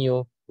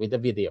continue with the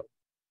video.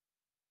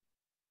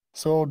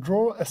 So I'll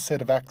draw a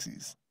set of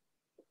axes.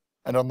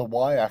 And on the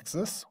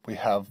y-axis, we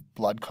have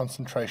blood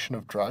concentration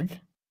of drug.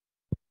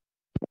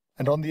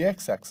 And on the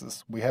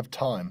x-axis, we have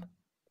time.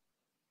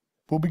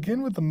 We'll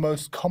begin with the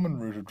most common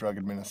route of drug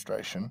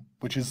administration,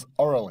 which is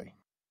orally.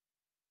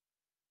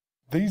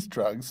 These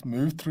drugs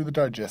move through the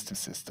digestive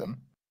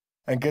system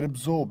and get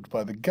absorbed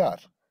by the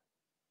gut.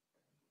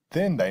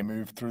 Then they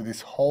move through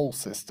this whole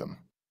system.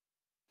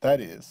 That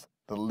is,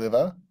 the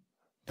liver,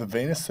 the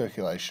venous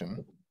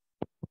circulation,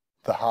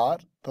 the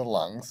heart, the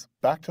lungs,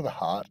 back to the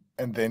heart,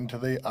 and then to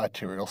the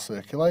arterial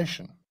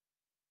circulation.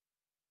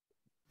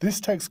 This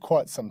takes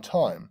quite some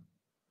time.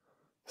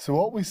 So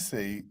what we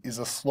see is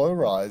a slow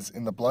rise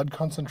in the blood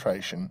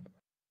concentration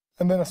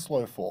and then a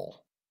slow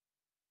fall.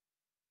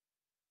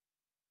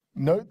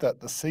 Note that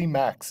the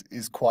Cmax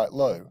is quite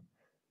low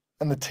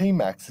and the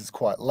Tmax is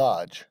quite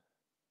large.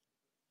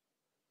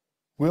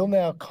 We'll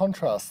now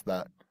contrast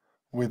that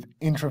with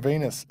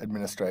intravenous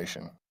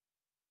administration.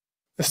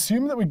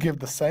 Assume that we give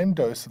the same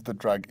dose of the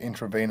drug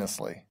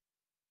intravenously.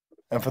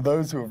 And for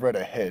those who have read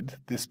ahead,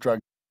 this drug...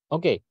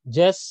 Okay,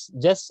 just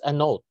a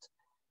note.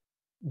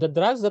 The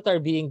drugs that are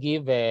being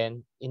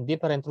given in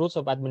different routes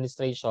of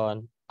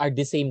administration are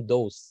the same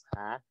dose.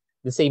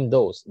 The same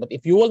dose. But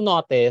if you will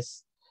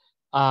notice,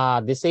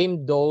 the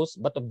same dose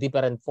but of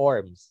different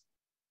forms.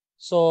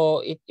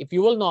 So if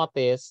you will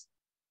notice,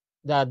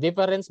 the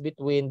difference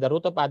between the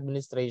route of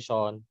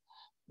administration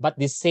but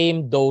the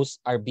same dose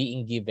are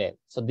being given.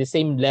 So the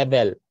same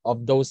level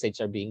of dosage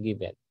are being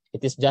given.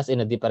 It is just in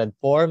a different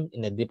form,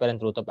 in a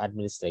different route of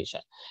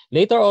administration.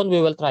 Later on,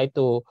 we will try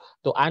to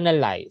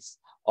analyze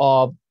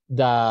of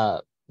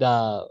the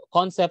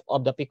concept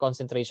of the peak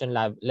concentration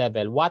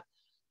level.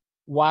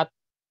 What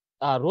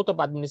route of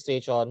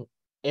administration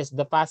is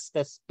the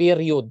fastest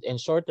period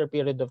and shorter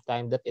period of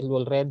time that it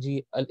will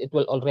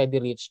already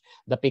reach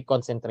the peak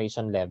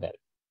concentration level.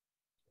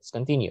 Let's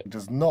continue.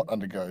 Does not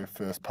undergo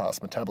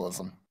first-pass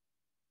metabolism.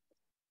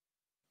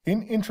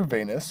 In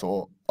intravenous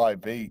or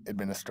IV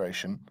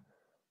administration,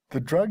 the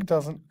drug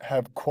doesn't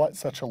have quite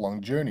such a long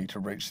journey to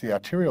reach the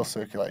arterial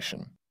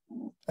circulation,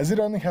 as it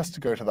only has to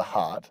go to the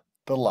heart,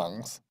 the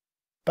lungs,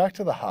 back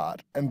to the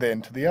heart, and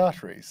then to the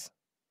arteries.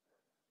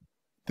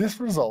 This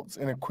results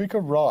in a quicker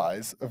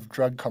rise of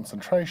drug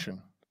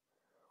concentration,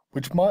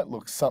 which might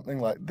look something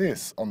like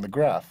this on the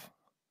graph.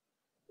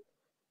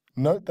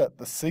 Note that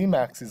the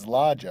Cmax is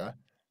larger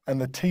and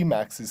the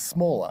Tmax is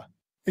smaller,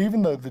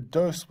 even though the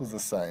dose was the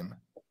same.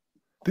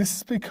 This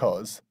is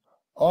because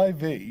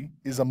IV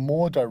is a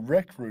more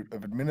direct route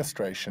of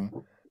administration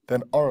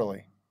than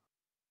orally.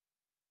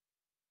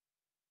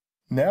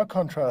 Now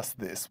contrast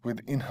this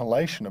with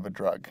inhalation of a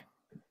drug.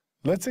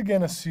 Let's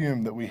again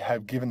assume that we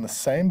have given the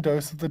same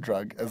dose of the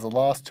drug as the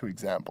last two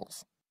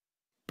examples,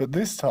 but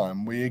this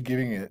time we are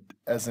giving it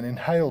as an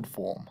inhaled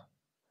form.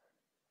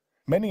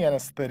 Many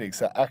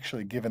anesthetics are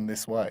actually given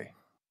this way.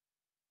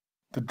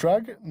 The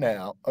drug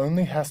now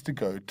only has to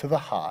go to the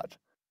heart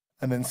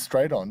and then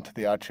straight on to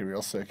the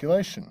arterial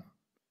circulation.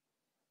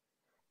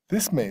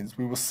 This means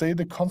we will see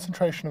the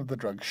concentration of the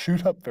drug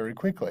shoot up very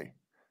quickly.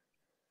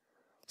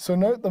 So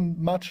note the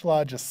much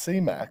larger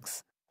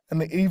Cmax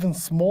and the even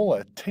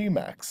smaller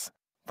Tmax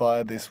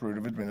via this route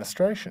of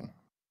administration.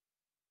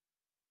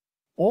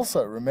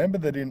 Also, remember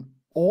that in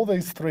all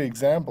these three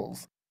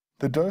examples,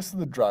 the dose of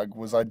the drug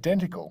was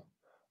identical,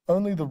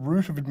 only the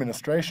route of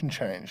administration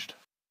changed.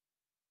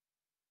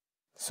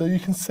 So you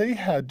can see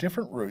how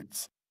different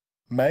routes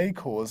may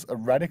cause a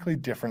radically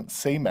different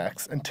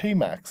Cmax and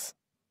Tmax.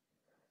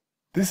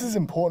 This is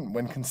important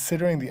when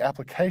considering the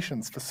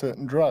applications for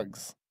certain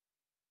drugs.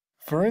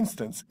 For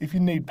instance, if you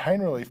need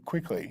pain relief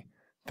quickly,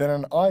 then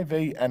an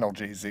IV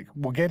analgesic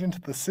will get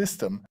into the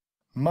system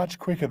much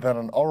quicker than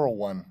an oral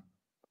one.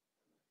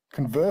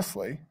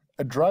 Conversely,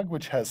 a drug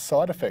which has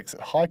side effects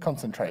at high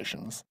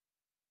concentrations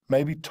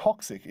may be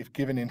toxic if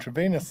given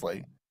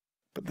intravenously,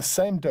 but the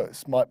same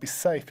dose might be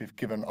safe if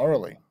given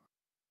orally.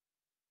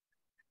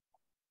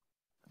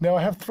 Now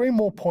I have three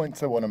more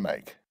points I want to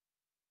make.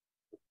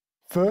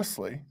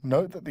 Firstly,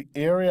 note that the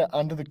area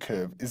under the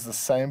curve is the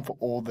same for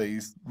all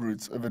these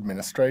routes of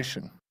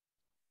administration.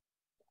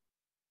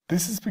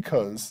 This is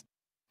because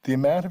the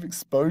amount of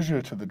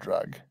exposure to the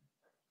drug,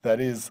 that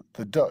is,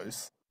 the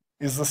dose,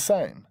 is the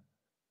same.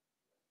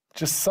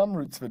 Just some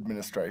routes of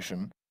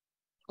administration.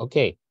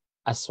 Okay,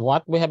 as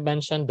what we have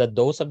mentioned, the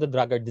dose of the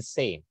drug are the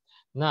same.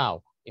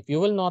 Now, if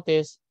you will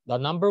notice, the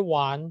number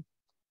 1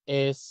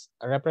 is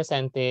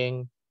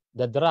representing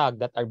the drug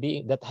that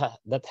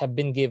have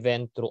been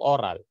given through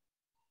oral.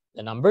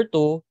 The number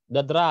 2,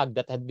 the drug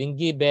that had been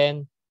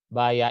given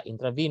via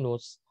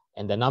intravenous,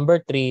 and the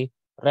number 3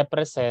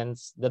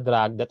 represents the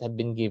drug that had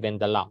been given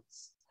the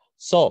lungs.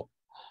 So,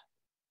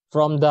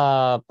 from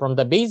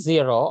the base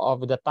 0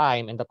 of the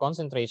time and the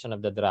concentration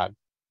of the drug,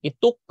 it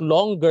took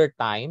longer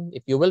time.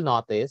 If you will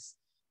notice,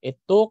 it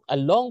took a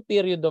long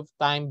period of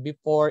time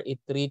before it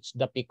reached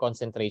the peak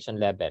concentration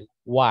level.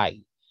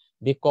 Why?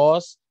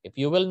 Because if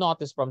you will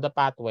notice from the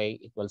pathway,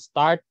 it will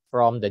start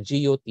from the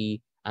GUT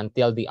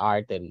until the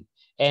artery.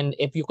 And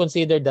if you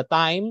consider the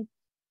time,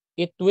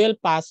 it will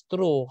pass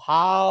through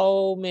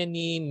how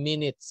many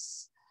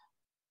minutes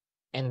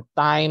and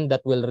time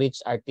that will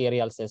reach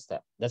arterial system.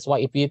 That's why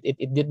if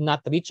it did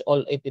not reach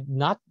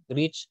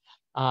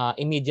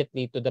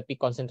immediately to the peak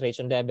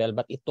concentration level,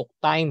 but it took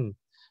time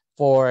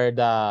for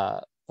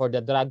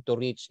the drug to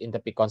reach in the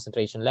peak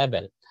concentration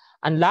level.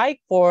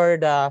 Unlike for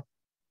the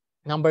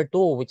number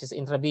 2, which is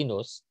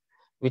intravenous,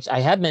 which I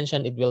have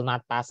mentioned, it will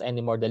not pass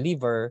anymore the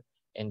liver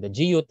and the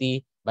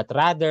GUT, but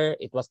rather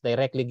it was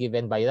directly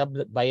given via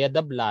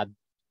the blood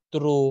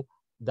through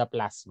the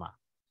plasma.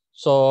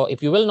 So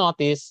if you will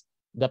notice,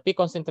 the peak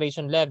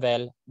concentration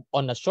level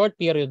on a short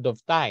period of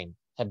time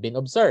have been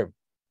observed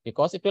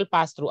because it will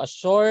pass through a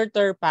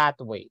shorter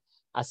pathway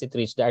as it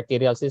reaches the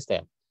arterial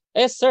system.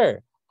 Yes,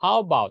 sir. How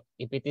about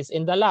if it is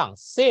in the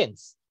lungs?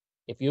 Since,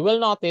 if you will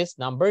notice,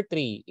 number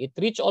 3, it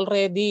reached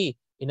already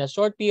in a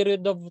short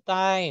period of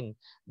time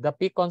the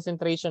peak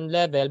concentration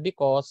level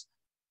because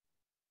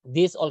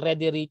this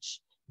already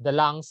reached the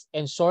lungs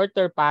and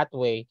shorter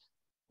pathway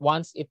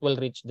once it will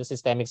reach the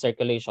systemic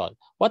circulation.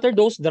 What are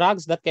those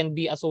drugs that can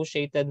be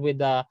associated with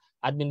the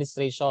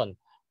administration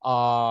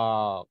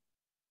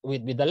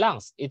with the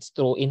lungs? It's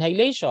through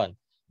inhalation.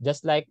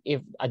 Just like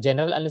if a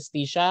general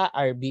anesthesia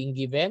are being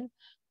given,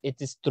 it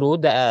is through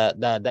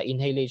the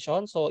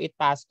inhalation. So it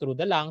passed through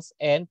the lungs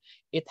and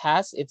it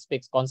has its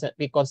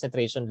peak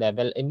concentration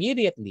level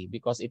immediately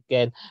because it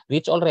can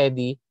reach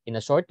already in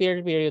a short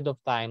period of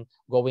time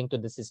going to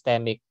the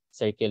systemic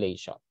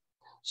circulation.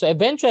 So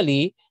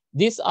eventually,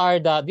 these are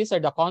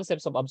the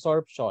concepts of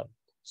absorption.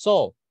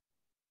 So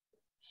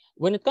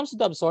when it comes to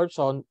the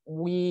absorption,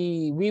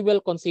 we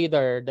will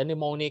consider the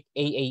mnemonic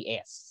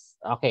AAS.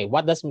 Okay,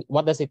 what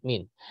does it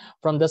mean?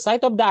 From the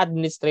site of the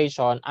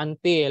administration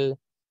until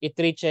it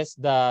reaches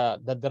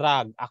the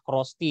drug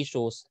across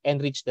tissues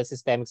and reach the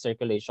systemic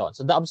circulation.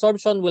 So the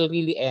absorption will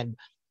really end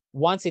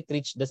once it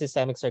reaches the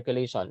systemic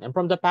circulation. And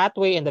from the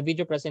pathway and the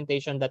video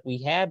presentation that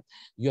we have,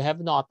 you have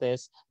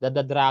noticed that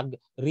the drug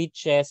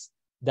reaches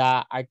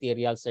the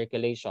arterial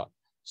circulation.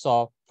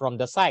 So from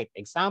the site,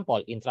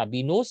 example,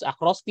 intravenous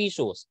across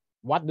tissues.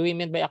 What do we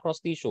mean by across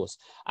tissues?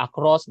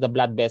 Across the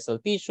blood vessel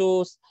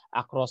tissues,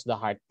 across the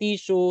heart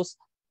tissues,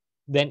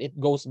 then it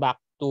goes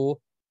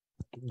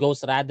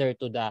rather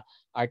to the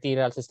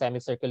arterial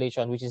systemic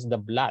circulation, which is the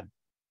blood.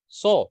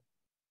 So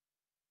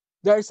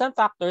there are some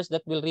factors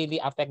that will really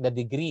affect the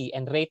degree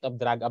and rate of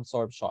drug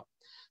absorption.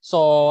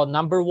 So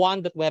number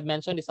 1 that we have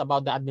mentioned is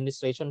about the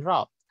administration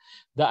route.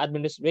 The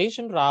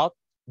administration route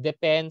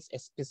depends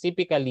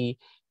specifically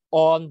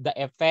on the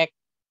effect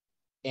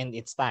and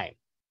its time.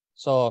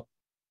 So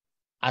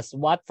as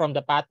what from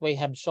the pathway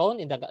have shown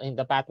in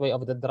the pathway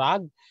of the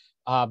drug,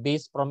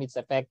 based from its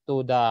effect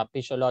to the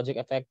physiologic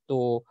effect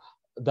to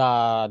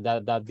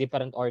the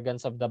different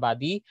organs of the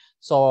body.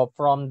 So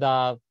from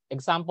the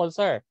example,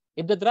 sir,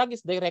 if the drug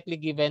is directly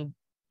given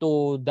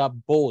to the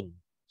bone,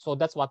 so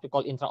that's what we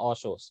call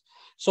intraosseous.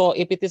 So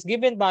if it is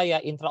given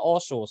via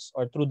intraosseous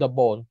or through the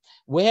bone,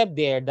 we have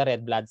there the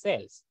red blood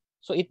cells.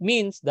 So it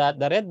means that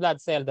the red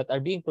blood cells that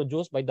are being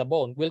produced by the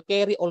bone will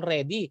carry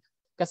already,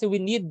 kasi we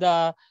need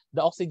the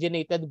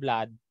oxygenated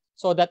blood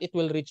so that it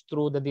will reach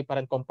through the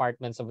different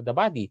compartments of the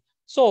body.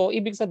 So,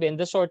 ibig sabihin,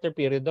 the shorter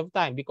period of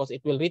time because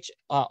it will reach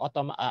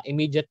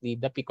immediately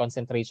the peak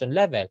concentration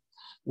level.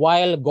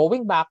 While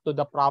going back to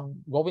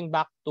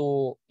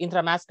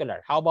intramuscular,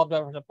 how about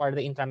for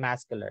the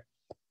intramuscular?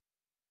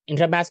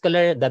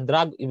 Intramuscular, the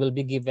drug will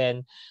be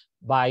given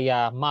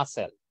via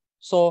muscle.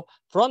 So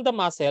from the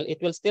muscle,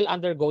 it will still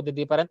undergo the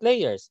different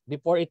layers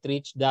before it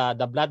reach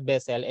the blood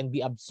vessel and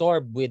be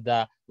absorbed with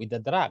the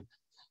drug.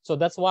 So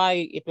that's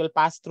why it will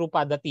pass through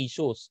pa the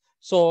tissues.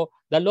 So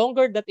the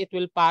longer that it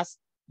will pass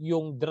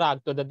yung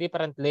drug to the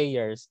different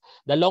layers,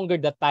 the longer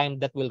the time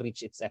that will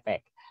reach its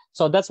effect.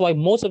 So that's why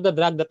most of the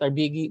drug that are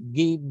being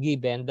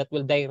given that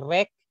will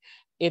direct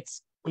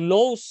its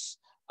close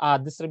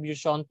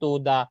distribution to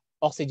the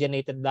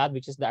oxygenated blood,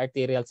 which is the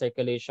arterial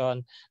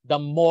circulation, the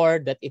more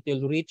that it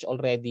will reach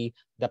already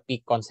the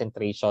peak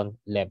concentration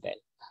level.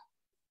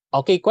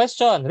 Okay,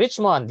 question.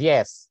 Richmond,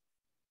 yes.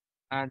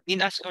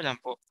 In-ask ko lang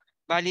po.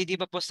 Bali, di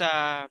ba po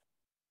sa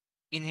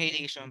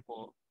inhalation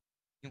po,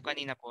 yung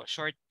kanina po,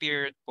 short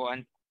period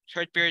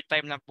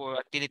time lang po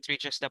until it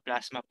reaches the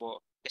plasma po.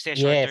 Kasi Yes.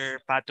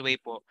 shorter pathway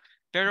po.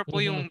 Pero po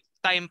Mhm. yung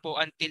time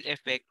po until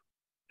effect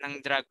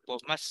ng drug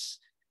po, mas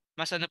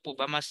ano po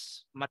ba,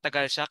 mas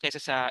matagal siya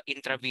kaysa sa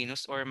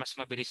intravenous or mas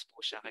mabilis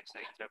po siya kaysa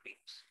sa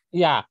intravenous?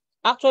 Yeah.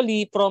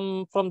 Actually,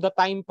 from the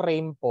time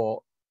frame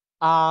po,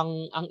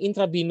 ang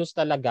intravenous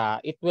talaga,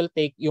 it will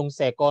take yung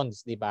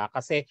seconds, di ba?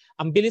 Kasi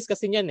ang bilis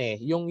kasi niyan eh,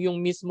 yung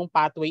mismong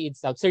pathway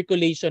itself,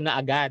 circulation na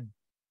agad.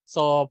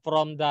 So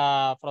from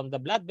the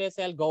blood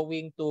vessel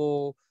going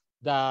to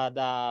the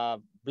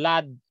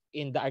blood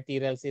in the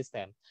arterial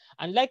system.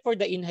 Unlike for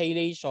the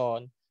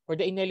inhalation,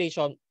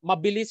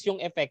 mabilis yung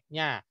effect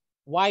niya.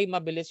 Why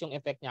mabilis yung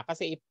effect niya?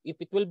 Kasi if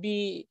it will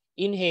be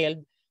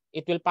inhaled,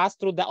 it will pass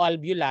through the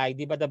alveoli,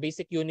 di ba the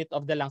basic unit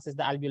of the lungs is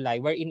the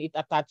alveoli, wherein it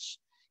attach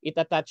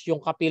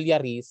yung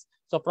capillaries.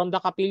 So from the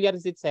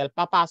capillaries itself,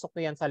 papasok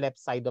na yan sa left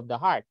side of the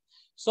heart.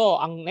 So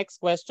ang next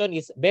question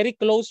is, very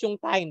close yung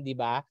time, di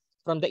ba?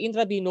 From the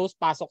intravenous,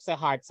 pasok sa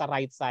heart, sa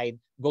right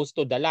side, goes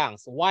to the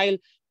lungs. While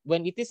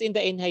when it is in the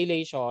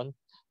inhalation,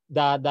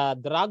 the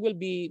drug will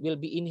be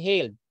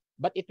inhaled,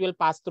 but it will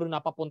pass through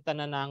na papunta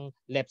na ng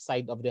left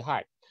side of the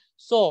heart.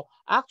 So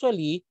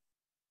actually,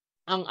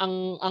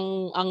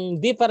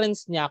 ang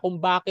difference niya kung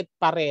bakit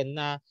pa rin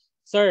na,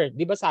 sir,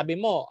 'di ba sabi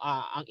mo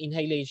ang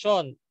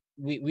inhalation,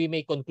 we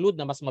may conclude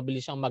na mas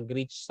mabilis siyang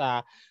mag-reach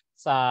sa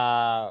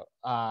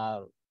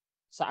uh,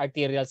 sa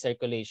arterial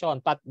circulation,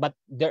 but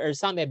there are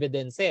some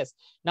evidences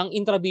ng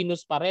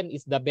intravenous pa rin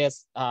is the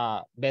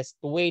best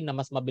way na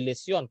mas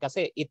mabilis yon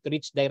kasi it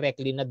reach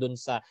directly na dun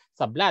sa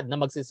blood na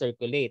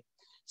magsi-circulate.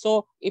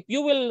 So if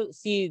you will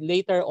see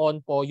later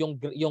on po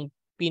yung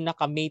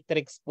pinaka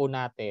matrix po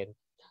natin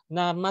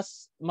na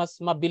mas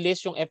mabilis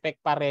yung effect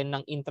pa rin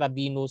ng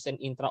intravenous and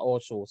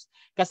intraosseous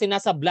kasi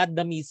nasa blood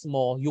na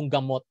mismo yung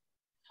gamot.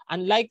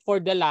 Unlike for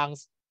the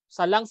lungs,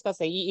 sa lungs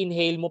kasi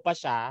i-inhale mo pa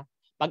siya,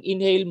 pag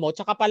inhale mo,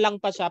 tsaka pa lang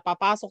pa siya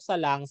papasok sa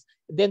lungs,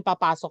 then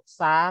papasok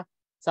sa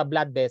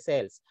blood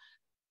vessels.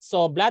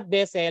 So blood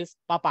vessels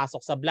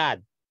papasok sa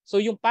blood.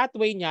 So yung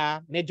pathway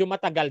niya medyo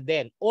matagal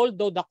din.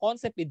 Although the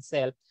concept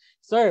itself,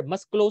 sir,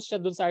 mas close siya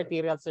dun sa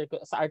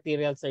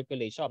arterial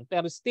circulation.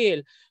 Pero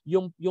still,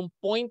 yung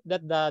point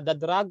that the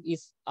drug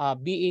is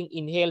being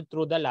inhaled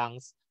through the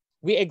lungs,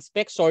 we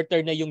expect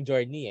shorter na yung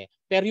journey eh.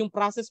 Pero yung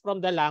process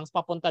from the lungs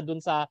papunta dun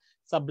sa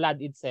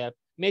blood itself,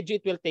 medyo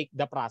it will take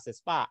the process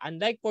pa.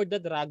 Unlike for the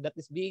drug that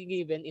is being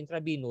given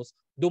intravenous,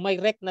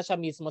 dumirect na siya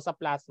mismo sa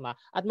plasma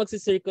at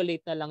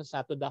magsi-circulate na lang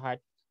siya to the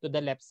heart, to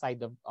the left side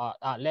of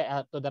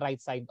to the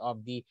right side of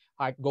the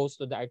heart, goes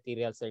to the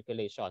arterial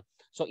circulation.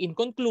 So in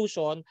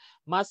conclusion,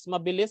 mas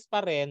mabilis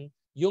pa rin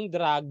yung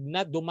drug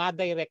na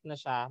dumadirect na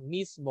siya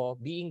mismo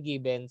being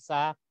given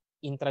sa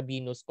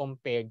intravenous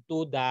compared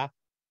to the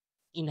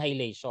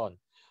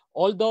inhalation.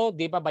 Although,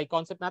 di ba by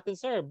concept natin,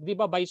 sir, di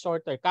ba by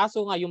shorter?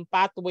 Kaso nga yung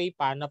pathway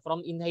pa na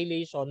from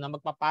inhalation na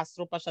magpapass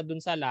through pa siya dun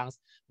sa lungs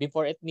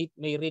before it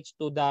may reach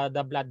to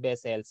the blood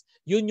vessels,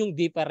 yun yung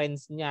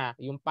difference niya,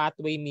 yung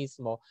pathway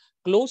mismo.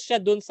 Close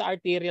siya dun sa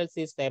arterial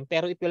system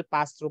pero it will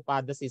pass through pa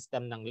the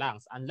system ng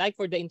lungs. Unlike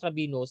for the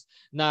intravenous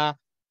na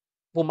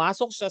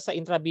pumasok siya sa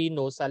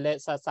intravenous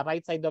sa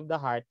right side of the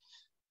heart,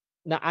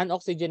 na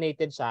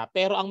unoxygenated siya,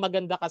 pero ang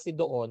maganda kasi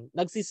doon,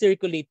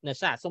 nagsi-circulate na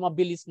siya. So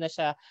mabilis na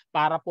siya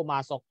para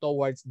pumasok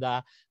towards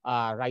the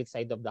right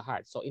side of the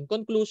heart. So in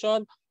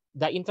conclusion,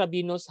 the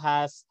intravenous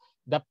has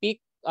the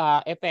peak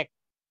effect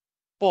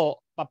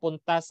po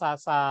papunta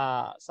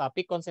sa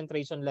peak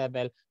concentration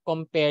level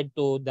compared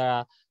to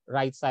the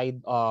right side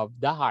of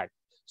the heart.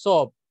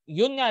 So,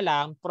 yun nga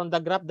lang from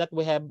the graph that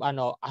we have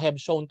I have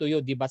shown to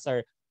you, 'di ba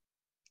sir?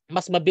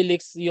 Mas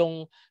mabilis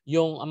yung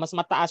mas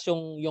mataas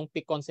yung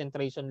peak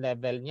concentration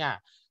level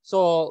niya.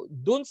 So,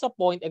 dun sa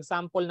point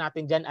example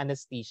natin diyan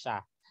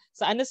anesthesia.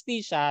 Sa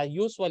anesthesia,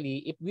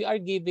 usually if we are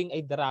giving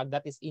a drug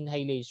that is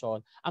inhalation,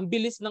 ang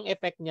bilis ng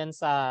effect niyan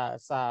sa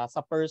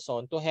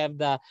person to have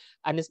the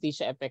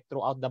anesthesia effect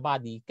throughout the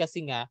body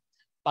kasi nga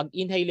pag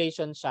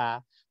inhalation siya,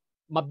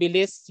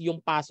 mabilis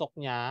yung pasok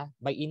niya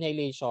by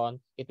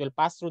inhalation, it will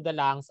pass through the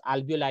lungs,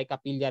 alveoli,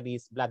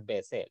 capillaries, blood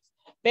vessels.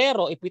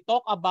 Pero if we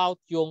talk about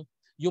yung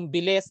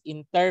bilis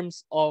in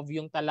terms of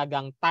yung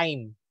talagang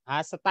time,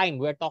 sa time,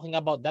 we're talking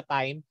about the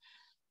time,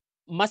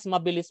 mas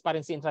mabilis pa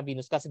rin si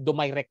intravenous kasi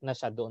dumirect na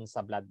siya doon sa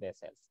blood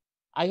vessels.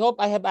 I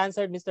hope I have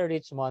answered Mr.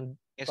 Richmond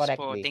Yes po,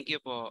 correctly. thank you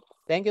po.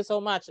 Thank you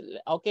so much.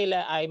 Okay,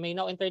 I may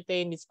now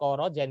entertain Ms.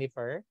 Coro,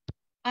 Jennifer.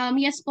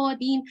 Yes po,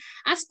 Dean.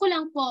 Ask ko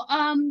lang po,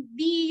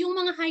 yung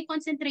mga high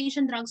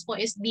concentration drugs po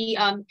is the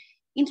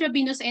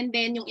intravenous and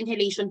then yung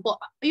inhalation po.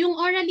 Yung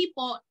orally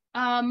po,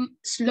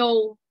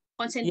 slow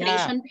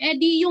concentration. Yeah.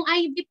 Di yung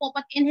IV po,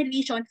 pati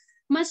inhalation,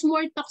 mas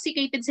more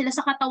toxicated sila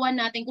sa katawan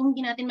natin kung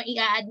hindi natin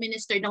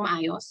mai-administer ng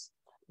maayos.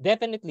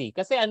 Definitely.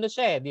 Kasi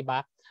siya di ba?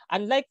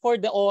 Unlike for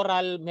the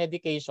oral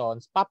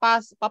medications,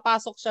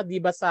 papasok siya di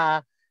ba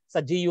sa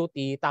GUT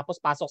tapos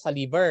pasok sa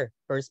liver,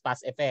 first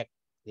pass effect,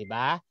 di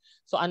ba?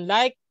 So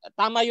unlike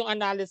tama yung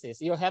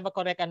analysis, you have a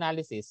correct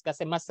analysis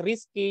kasi mas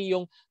risky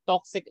yung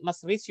toxic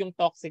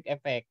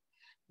effect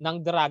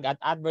ng drug at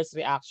adverse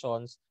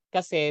reactions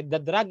kasi the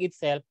drug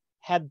itself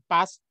had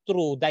passed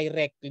through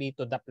directly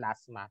to the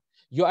plasma.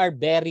 You are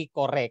very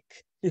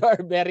correct. You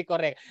are very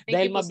correct.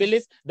 Dahil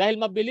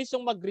mabilis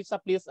yung mag-reach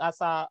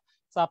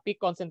sa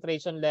peak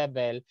concentration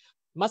level,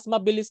 mas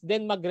mabilis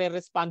din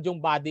magre-respond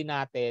yung body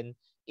natin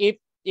if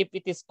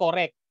it is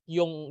correct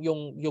yung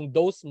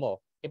dose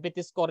mo, if it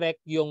is correct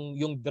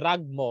yung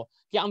drug mo.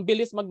 Kaya ang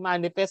bilis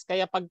mag-manifest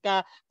kaya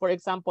pagka for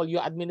example you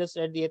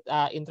administered it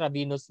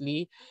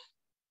intravenously,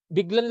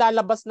 biglang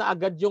lalabas na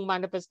agad yung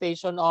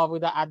manifestation of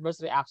the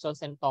adverse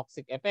reactions and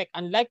toxic effect.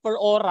 Unlike for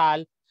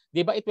oral,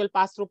 'di ba, it will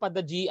pass through pa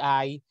the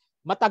GI,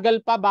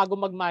 matagal pa bago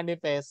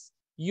mag-manifest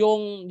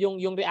yung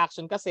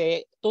reaction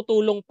kasi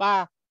tutulong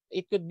pa.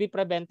 It could be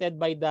prevented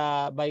by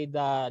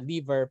the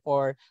liver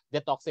for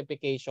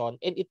detoxification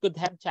and it could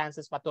have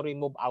chances pa to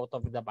remove out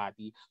of the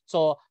body.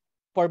 So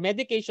for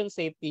medication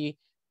safety,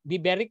 be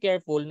very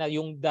careful na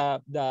yung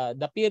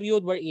the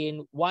period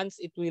wherein once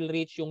it will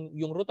reach yung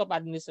route of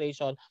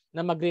administration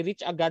na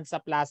magre-reach agad sa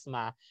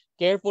plasma,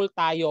 careful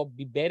tayo,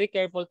 be very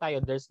careful tayo.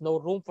 There's no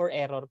room for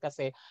error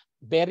kasi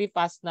very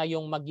fast na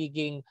yung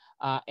magiging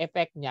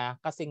effect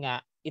niya kasi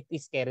nga it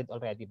is carried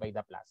already by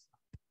the plasma.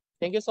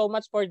 Thank you so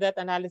much for that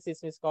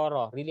analysis, Ms.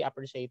 Coro. Really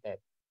appreciated.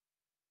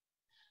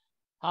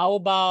 How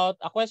about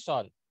a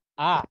question?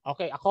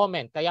 Okay, a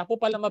comment. Kaya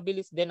po pala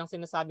mabilis din ang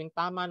sinasabing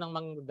tama ng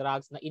mga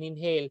drugs na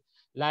in-inhale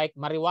like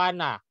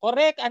marijuana.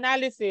 Correct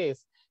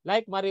analysis.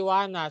 Like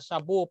marijuana,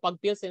 shabu,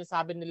 pag pills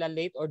sinasabi nila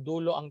late or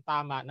dulo ang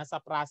tama, nasa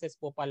process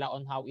po pala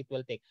on how it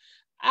will take.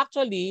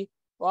 Actually,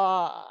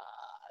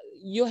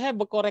 you have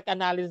a correct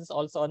analysis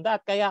also on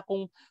that. Kaya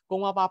kung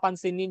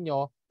mapapansin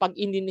ninyo, pag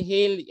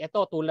in-inhale, ito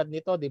tulad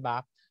nito, 'di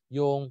ba?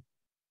 Yung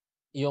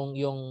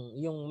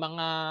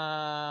mga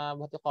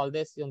what you call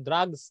this, yung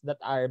drugs that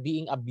are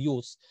being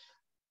abused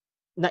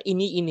na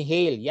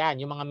ini-inhale, yan,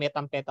 yung mga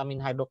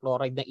methamphetamine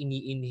hydrochloride na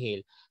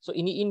ini-inhale. So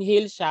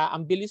ini-inhale siya,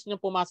 ang bilis niya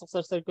pumasok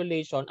sa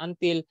circulation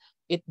until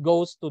it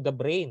goes to the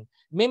brain.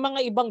 May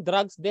mga ibang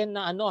drugs din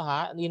na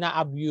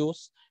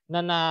ina-abuse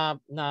na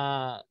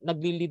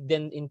nagli-lead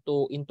din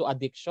into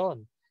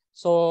addiction.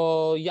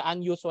 So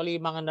yan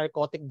usually mga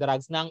narcotic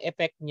drugs na ang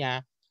effect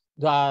niya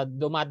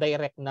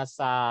dumadirect na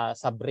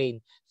sa brain.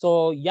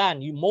 So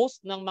yan,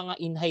 most ng mga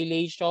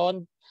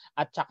inhalation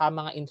at saka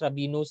mga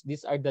intravenous,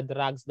 these are the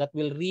drugs that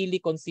will really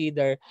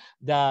consider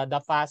the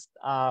fast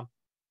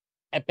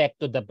effect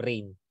to the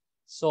brain.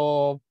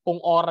 So kung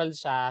oral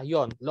siya,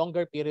 yon,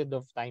 longer period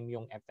of time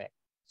yung effect.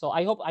 So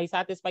I hope I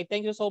satisfied.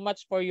 Thank you so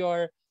much for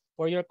your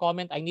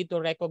comment. I need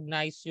to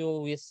recognize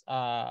you with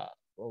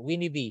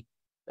Winnie V.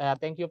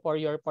 Thank you for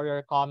your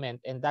comment,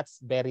 and that's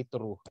very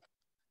true.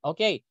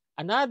 Okay.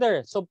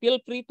 Another, so feel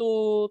free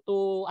to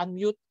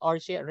unmute or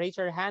raise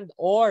your hand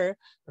or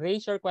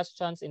raise your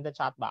questions in the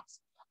chat box.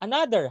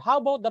 Another,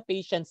 how about the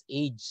patient's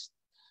age?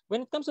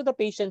 When it comes to the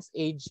patient's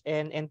age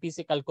and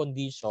physical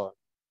condition,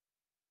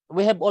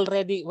 we have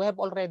already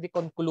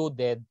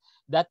concluded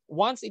that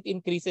once it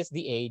increases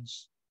the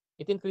age,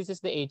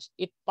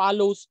 it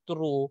follows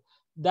through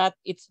that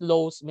it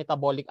slows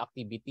metabolic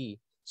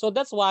activity. So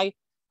that's why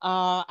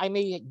I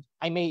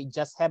may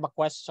just have a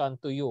question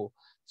to you.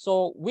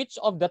 So which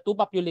of the two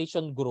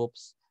population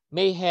groups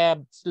may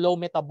have slow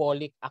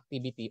metabolic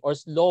activity or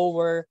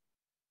slower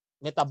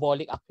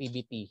metabolic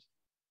activity?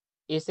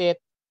 Is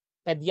it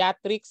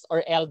pediatrics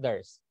or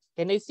elders?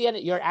 Can I see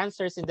your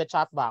answers in the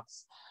chat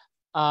box?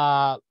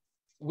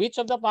 which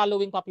of the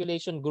following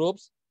population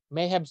groups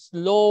may have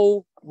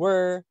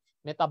slower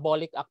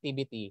metabolic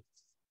activity?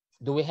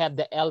 Do we have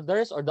the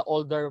elders or the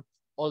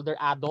older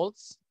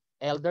adults,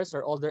 elders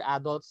or older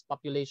adults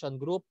population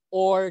group,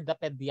 or the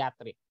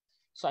pediatric?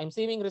 So I'm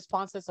seeing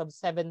responses of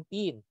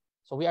 17.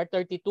 So we are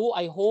 32.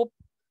 I hope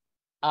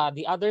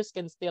the others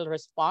can still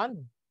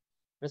respond.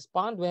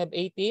 We have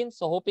 18.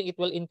 So hoping it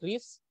will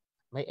increase.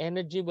 My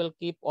energy will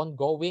keep on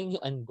going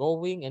and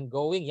going and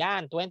going.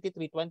 Yan,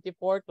 23,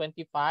 24,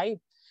 25.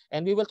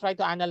 And we will try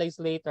to analyze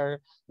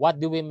later what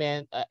do we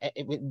mean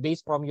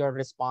based from your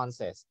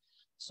responses.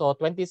 So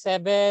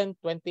 27,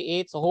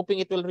 28. So hoping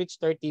it will reach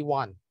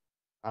 31.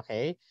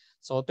 Okay.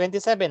 So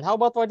 27. How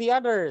about for the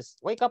others?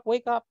 Wake up,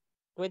 wake up.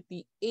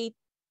 28.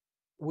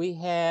 We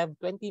have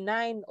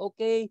 29.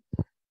 Okay.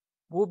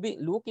 We'll be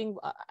looking.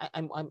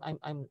 I'm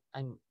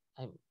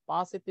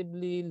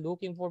positively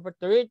looking forward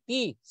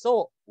 30.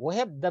 So we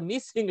have the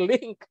missing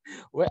link.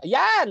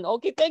 Yan.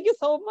 Okay. Thank you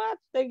so much.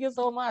 Thank you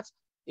so much.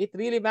 It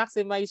really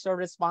maximizes your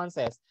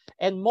responses.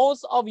 And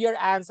most of your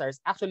answers,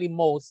 actually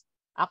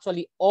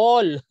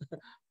all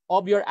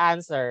of your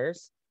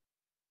answers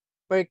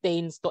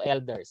pertains to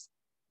elders.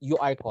 You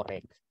are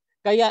correct.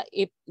 Kaya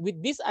if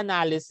with this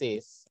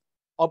analysis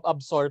of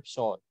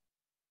absorption,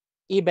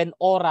 even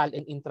oral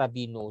and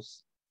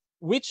intravenous,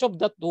 which of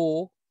the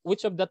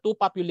two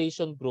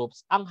population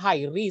groups ang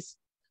high risk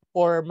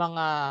for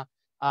mga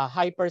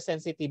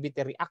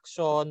hypersensitivity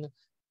reaction,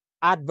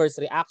 adverse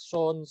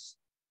reactions,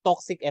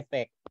 toxic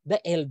effect? The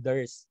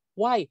elders.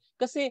 Why?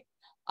 Kasi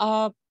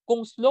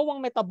kung slow ang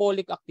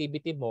metabolic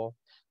activity mo,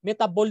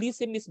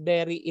 metabolism is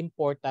very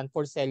important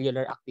for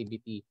cellular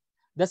activity.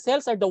 The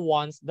cells are the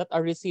ones that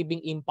are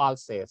receiving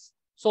impulses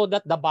so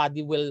that the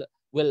body will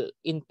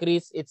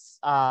increase its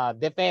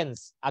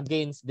defense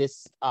against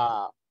this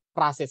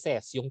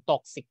processes, yung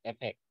toxic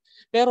effect.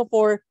 Pero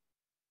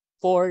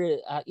for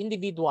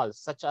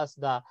individuals such as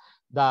the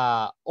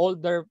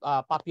older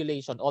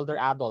population, older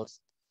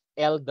adults,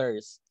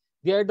 elders,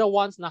 they're the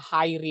ones na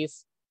high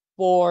risk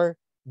for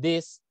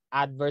this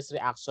adverse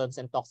reactions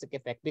and toxic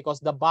effect because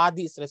the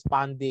body is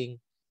responding.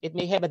 It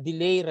may have a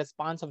delay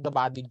response of the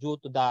body due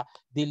to the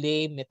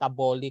delay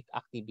metabolic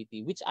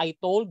activity, which I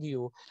told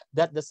you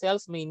that the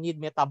cells may need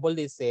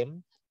metabolic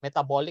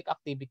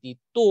activity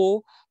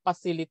to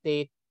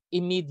facilitate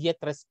immediate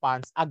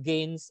response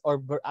against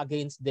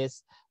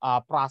this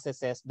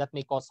processes that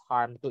may cause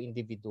harm to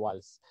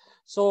individuals.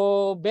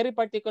 So very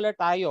particular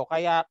tayo,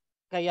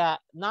 kaya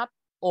not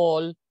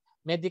all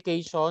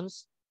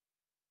medications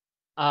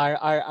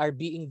are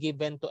being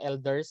given to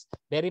elders.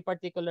 Very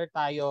particular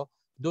tayo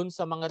dun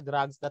sa mga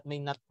drugs that may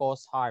not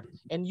cause harm.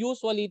 And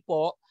usually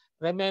po,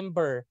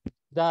 remember,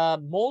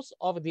 most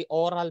of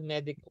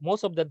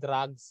the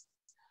drugs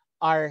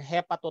are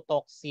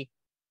hepatotoxic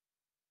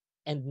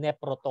and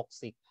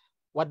nephrotoxic.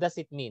 What does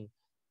it mean?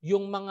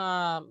 Yung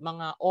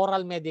mga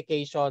oral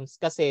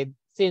medications kasi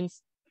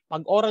since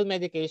pag oral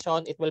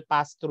medication, it will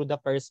pass through the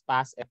first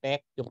pass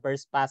effect, yung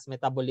first pass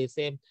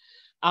metabolism.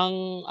 Ang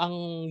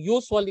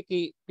usually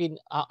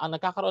ang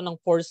nagkakaroon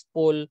ng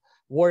forceful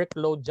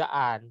workload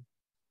diyan,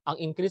 ang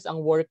increase ang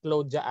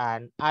workload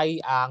diyan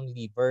ay ang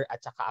liver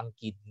at saka ang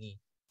kidney.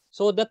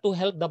 So that to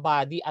help the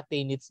body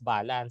attain its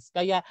balance.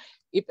 Kaya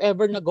if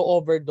ever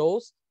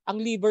nag-overdose,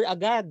 ang liver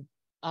agad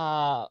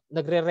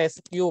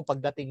nagre-rescue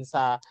pagdating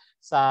sa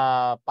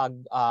pag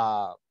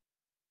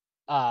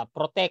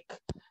protect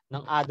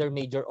ng other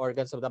major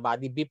organs of the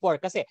body before.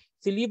 Kasi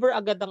si liver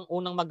agad ang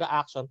unang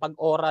mag-a-action pag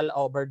oral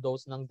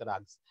overdose ng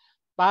drugs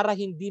para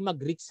hindi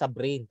mag-reach sa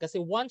brain. Kasi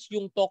once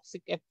yung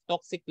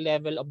toxic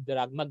level of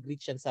drug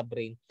mag-reach yan sa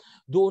brain,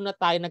 doon na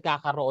tayo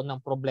nagkakaroon ng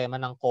problema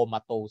ng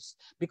comatose.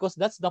 Because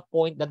that's the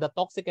point that the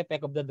toxic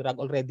effect of the drug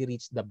already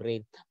reached the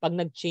brain. Pag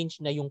nag-change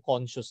na yung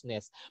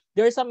consciousness.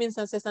 There are some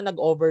instances na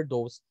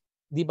nag-overdose,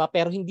 di ba?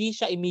 Pero hindi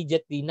siya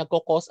immediately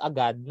nagko-cause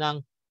agad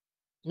ng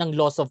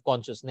loss of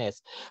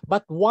consciousness.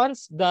 But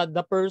once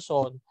the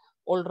person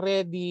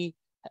already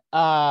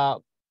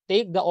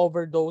take the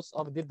overdose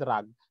of the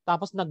drug,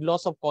 tapos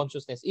nag-loss of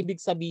consciousness, ibig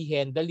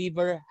sabihin, the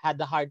liver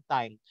had a hard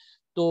time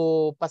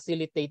to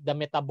facilitate the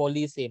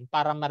metabolism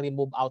para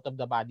ma-remove out of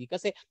the body.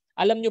 Kasi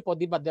alam nyo po,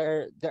 di ba,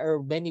 there are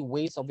many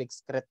ways of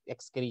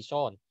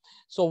excretion.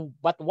 So,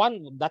 but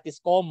one that is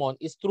common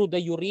is through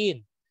the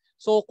urine.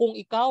 So kung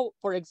ikaw,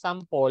 for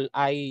example,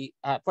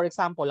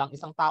 ang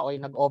isang tao ay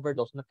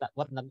nag-overdose,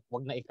 wag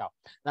na ikaw,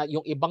 na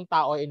yung ibang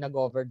tao ay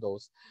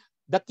nag-overdose,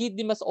 the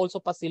kidney must also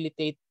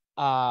facilitate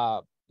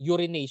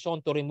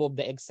urination to remove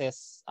the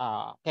excess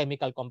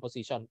chemical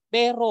composition.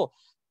 Pero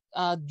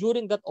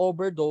during that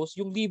overdose,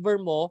 yung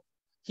liver mo,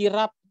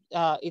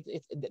 it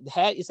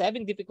is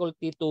having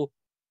difficulty to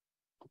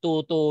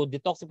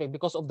detoxify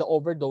because of the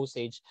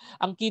overdosage.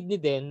 Ang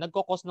kidney din,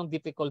 nagkakos ng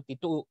difficulty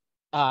to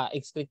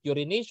excrete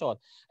urination.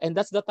 And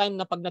that's the time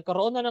na pag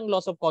nagkaroon na ng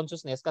loss of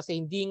consciousness kasi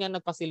hindi nga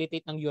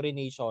nag-facilitate ng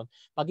urination.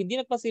 Pag hindi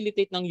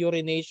nag-facilitate ng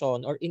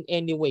urination or in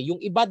any way, yung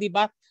iba, di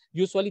ba,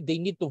 usually they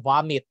need to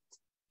vomit.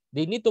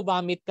 They need to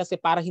vomit kasi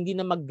para hindi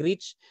na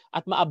mag-reach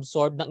at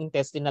ma-absorb ng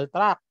intestinal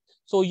tract.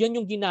 So yan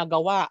yung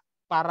ginagawa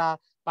para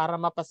para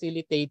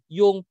ma-facilitate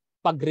yung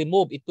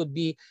pag-remove. It could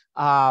be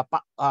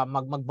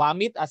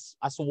mag-vomit as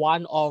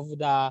one of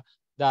the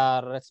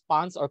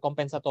response or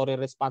compensatory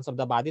response of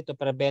the body to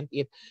prevent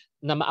it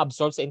na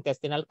ma-absorb sa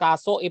intestinal.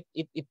 Kaso if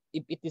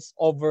it is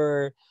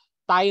over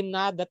time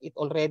na that it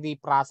already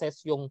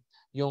process yung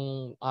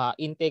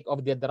intake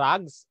of the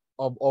drugs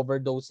of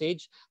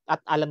overdosage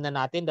at alam na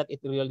natin that it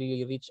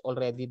really reach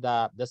already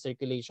the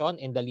circulation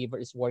and the liver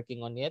is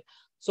working on it.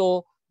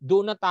 So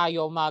doon na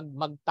tayo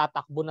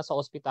magtatakbo na sa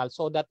ospital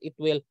so that it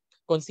will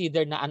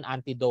consider na an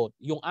antidote.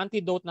 Yung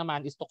antidote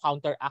naman is to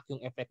counteract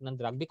yung effect ng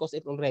drug because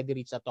it already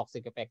reached a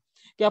toxic effect.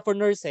 Kaya for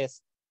nurses,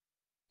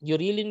 you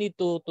really need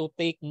to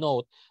take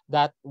note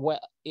that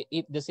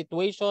if the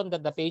situation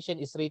that the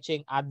patient is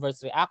reaching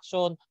adverse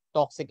reaction,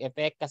 toxic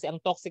effect, kasi ang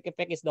toxic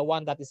effect is the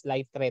one that is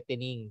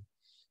life-threatening.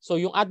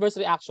 So yung adverse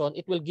reaction,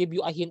 it will give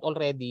you a hint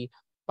already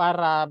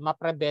para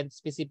ma-prevent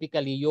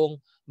specifically yung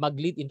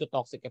mag-lead into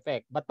toxic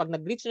effect. But pag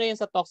nag-reach na yan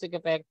sa toxic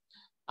effect,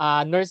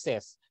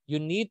 nurses, you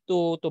need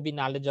to be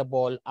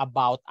knowledgeable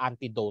about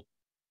antidote.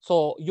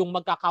 So yung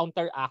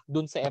magka-counteract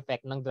dun sa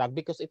effect ng drug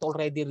because it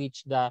already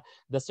reached the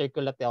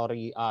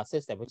circulatory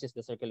system, which is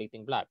the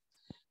circulating blood.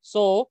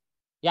 So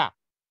yeah,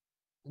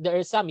 there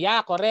is some,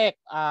 yeah, correct.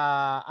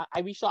 I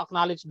wish to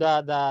acknowledge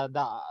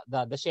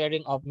the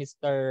sharing of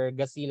Mr.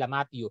 Gasila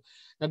Matthew.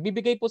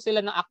 Nagbibigay po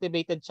sila ng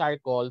activated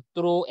charcoal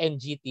through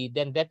NGT,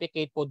 then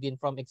defecate po din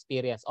from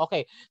experience.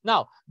 Okay,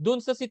 now dun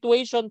sa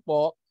situation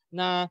po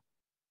na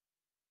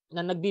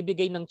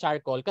nagbibigay ng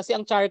charcoal, kasi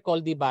ang charcoal,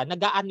 di ba,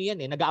 nag-aano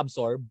yan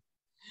nag-absorb.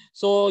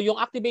 So yung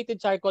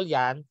activated charcoal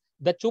yan,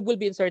 the tube will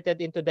be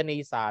inserted into the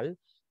nasal,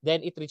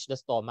 then it reach the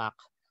stomach.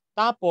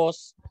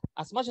 Tapos,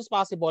 as much as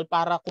possible,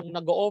 para kung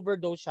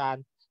nag-overdose yan,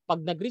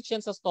 pag nag-reach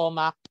yan sa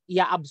stomach,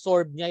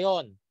 i-absorb niya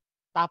yon.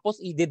 Tapos,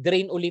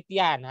 i-drain ulit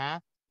yan,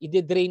 ha?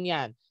 I-drain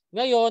yan.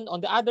 Ngayon,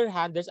 on the other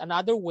hand, there's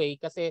another way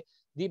kasi,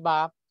 di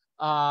ba,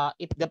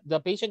 if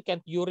the patient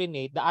can't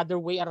urinate, the other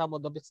way around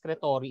the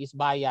excretory is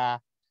via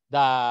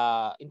the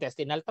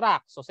intestinal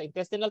tract. So sa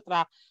intestinal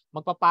tract,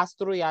 magpa-pass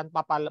through yan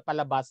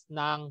palabas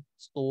ng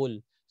stool.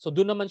 So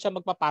doon naman siya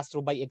magpa-pass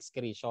through by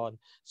excretion.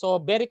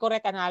 So very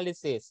correct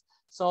analysis.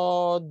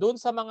 So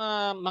doon sa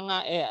mga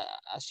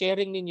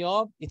sharing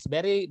ninyo, it's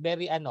very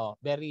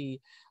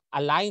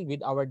aligned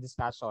with our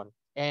discussion.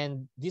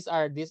 And these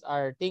are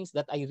things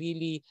that I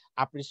really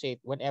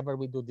appreciate whenever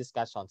we do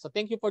discussion. So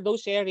thank you for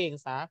those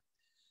sharings, ha.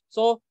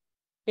 So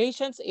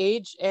patient's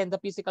age and the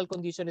physical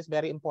condition is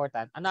very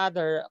important.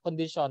 Another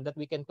condition that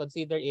we can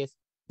consider is,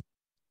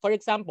 for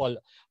example,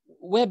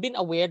 we have been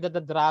aware that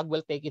the drug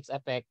will take its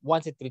effect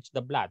once it reaches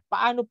the blood.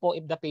 Paano po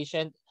if the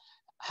patient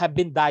have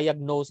been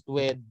diagnosed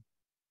with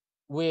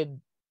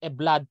a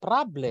blood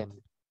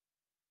problem?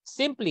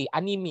 Simply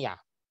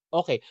anemia.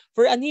 Okay,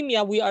 for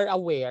anemia, we are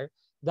aware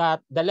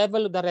that the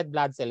level of the red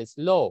blood cell is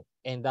low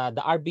and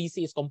the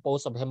RBC is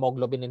composed of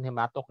hemoglobin and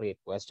hematocrit.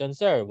 Question,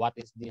 sir, what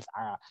is this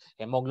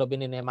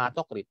hemoglobin and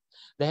hematocrit?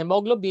 The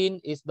hemoglobin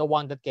is the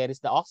one that carries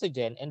the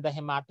oxygen and the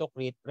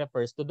hematocrit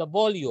refers to the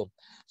volume.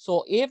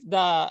 So if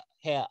the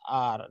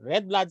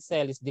red blood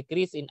cell is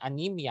decreased in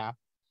anemia,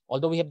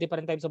 although we have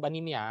different types of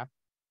anemia,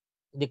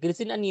 decrease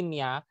in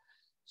anemia,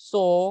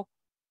 so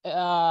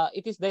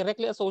it is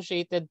directly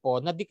associated po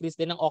na decrease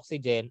din ng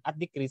oxygen at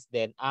decrease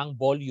din ang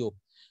volume.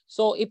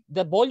 So if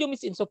the volume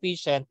is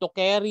insufficient to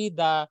carry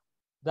the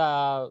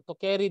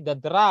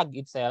drug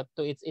itself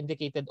to its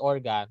indicated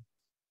organ,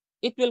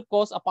 it will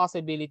cause a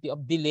possibility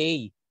of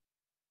delay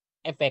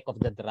effect of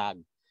the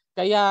drug.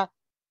 Kaya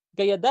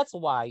that's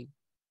why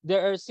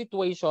there are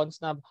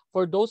situations na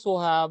for those who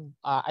have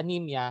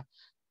anemia,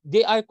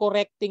 they are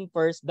correcting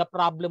first the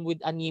problem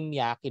with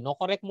anemia.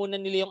 Kino-correct muna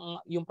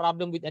nila yung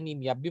problem with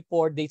anemia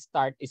before they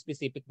start a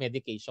specific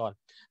medication.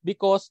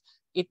 Because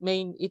it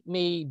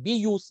may be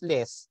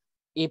useless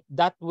if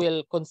that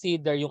will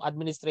consider yung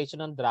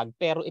administration ng drug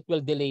pero it will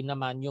delay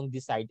naman yung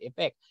desired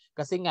effect.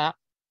 Kasi nga,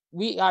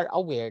 we are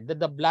aware that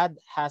the blood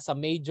has a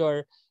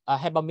major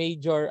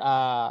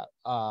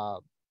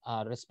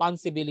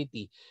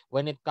responsibility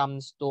when it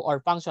comes to,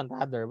 or function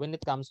rather, when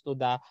it comes to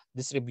the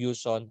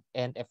distribution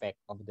and effect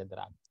of the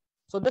drug.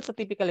 So that's a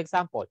typical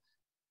example.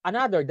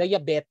 Another,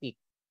 diabetic.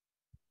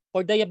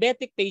 For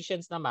diabetic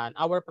patients naman,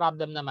 our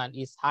problem naman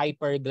is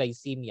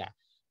hyperglycemia.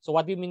 So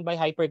what do you mean by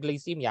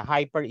hyperglycemia?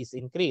 Hyper is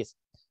increased.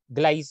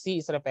 Glyce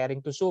is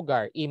referring to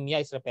sugar.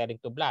 Emia is referring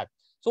to blood.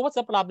 So what's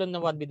the problem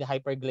naman with the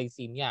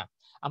hyperglycemia?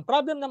 Ang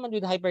problem naman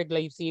with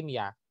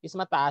hyperglycemia is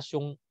mataas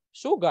yung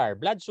sugar,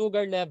 blood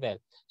sugar level.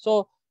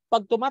 So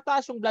pag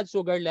tumataas yung blood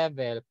sugar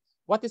level,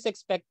 what is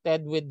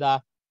expected with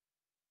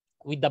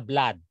the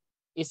blood?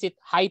 Is it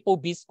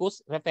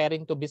hypoviscous,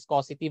 referring to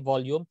viscosity,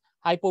 volume,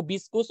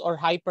 hypoviscous or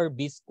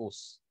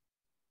hyperviscous?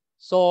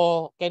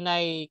 So can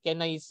I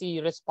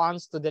see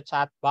response to the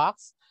chat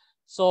box?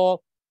 So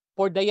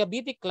for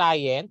diabetic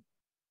client,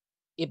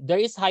 if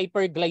there is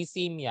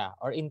hyperglycemia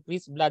or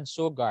increased blood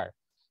sugar,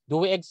 do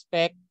we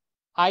expect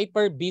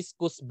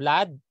hyperviscous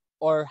blood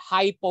or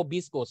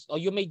hypoviscous? Or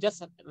you may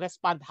just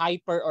respond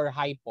hyper or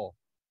hypo.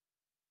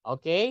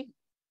 Okay?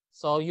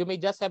 So you may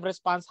just have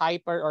response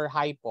hyper or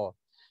hypo.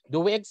 Do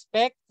we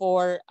expect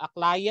for a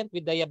client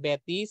with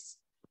diabetes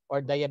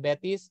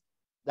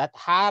that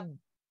have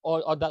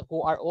or that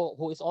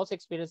who is also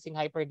experiencing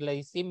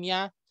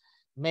hyperglycemia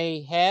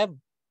may have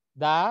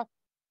the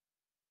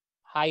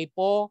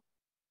hypo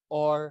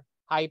or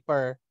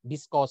hyper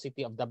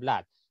viscosity of the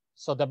blood?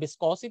 So the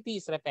viscosity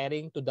is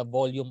referring to the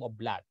volume of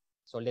blood.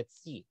 So let's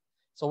see.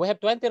 So we have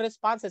 20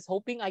 responses,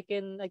 hoping I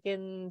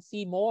can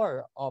see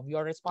more of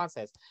your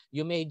responses.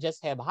 You may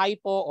just have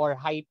hypo or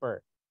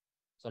hyper.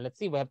 So let's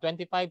see, we have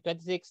 25,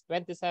 26,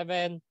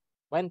 27,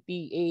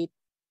 28,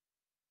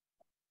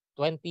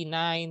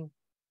 29.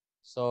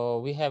 So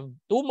we have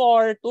two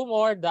more.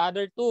 The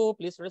other two,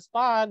 please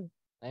respond.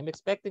 I'm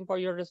expecting for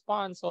your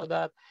response so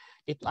that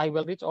I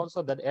will reach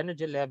also that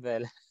energy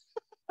level.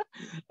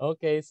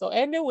 Okay, so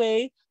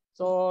anyway,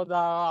 so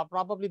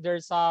probably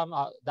there's some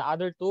the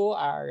other two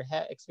are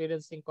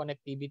experiencing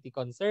connectivity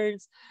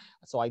concerns.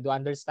 So I do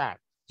understand.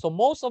 So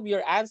most of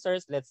your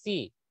answers, let's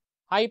see.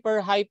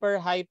 Hyper, hyper,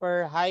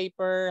 hyper,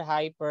 hyper,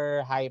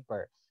 hyper,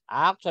 hyper.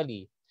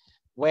 Actually,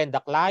 when the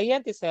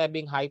client is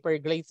having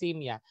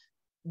hyperglycemia,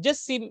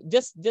 just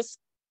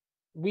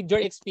with your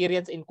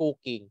experience in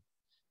cooking,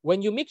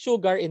 when you mix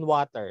sugar in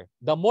water,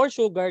 the more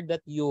sugar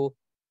that you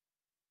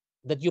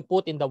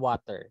put in the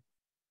water,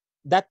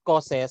 that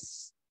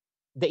causes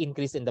the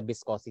increase in the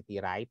viscosity,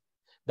 right?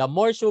 The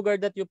more sugar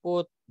that you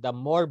put, the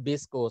more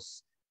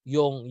viscous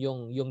yung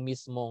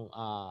mismong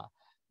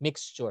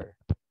mixture.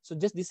 So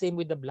just the same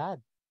with the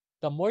blood.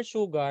 The more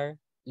sugar,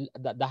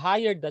 the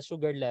higher the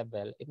sugar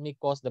level, it may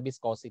cause the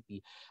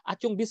viscosity.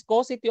 At yung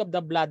viscosity of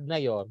the blood na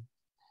yon,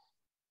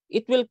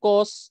 it will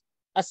cause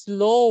a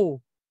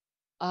slow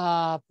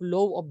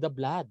flow of the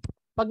blood.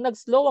 Pag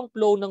nag-slow ang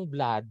flow ng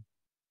blood,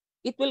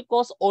 it will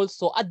cause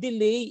also a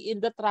delay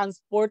in the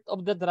transport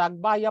of the drug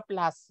via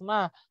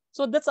plasma.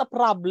 So that's a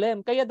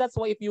problem. Kaya that's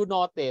why if you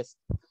notice,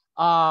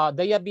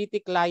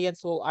 diabetic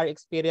clients who are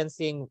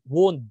experiencing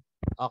wound,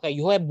 okay,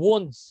 you have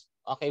wounds,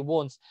 okay,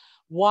 wounds.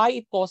 Why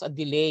it cause a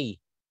delay?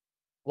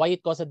 Why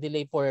it cause a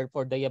delay for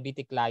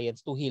diabetic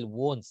clients to heal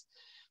wounds?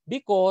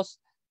 Because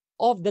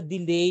of the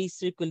delay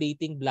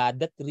circulating blood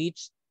that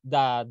reach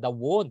the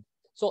wound.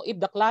 So if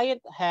the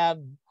client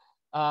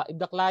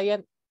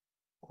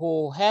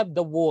who have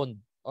the wound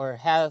or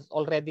has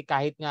already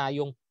kahit nga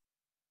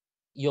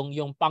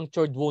yung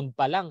punctured wound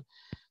pa lang,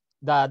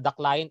 the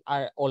client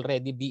are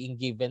already being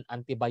given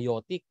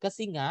antibiotic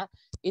kasi nga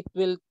it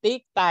will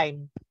take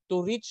time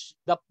to reach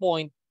the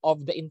point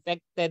of the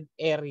infected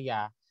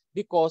area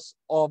because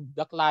of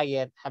the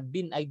client have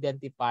been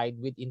identified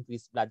with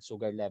increased blood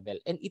sugar level,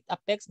 and it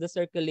affects the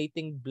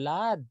circulating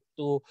blood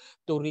to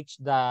reach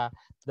the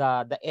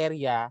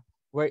area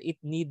where it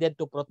needed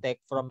to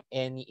protect from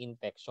any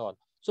infection.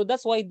 So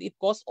that's why it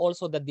caused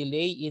also the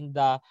delay in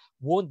the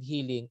wound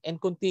healing, and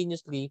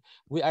continuously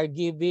we are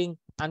giving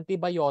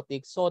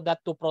antibiotics so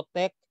that to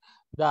protect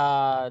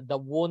the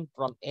wound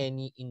from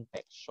any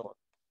infection.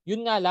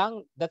 Yun nga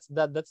lang, that's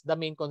the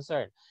main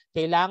concern.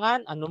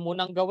 Kailangan ano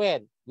munang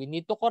gawin? We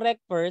need to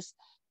correct first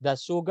the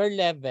sugar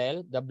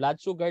level, the blood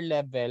sugar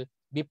level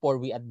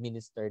before we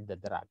administer the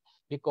drug,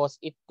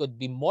 because it could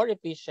be more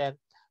efficient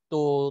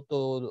to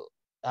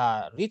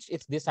reach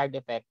its desired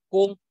effect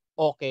kung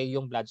okay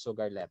yung blood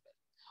sugar level.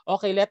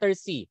 Okay, letter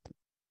C.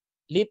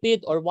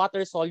 Lipid or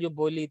water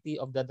solubility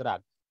of the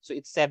drug. So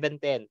it's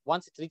 710.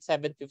 Once it reaches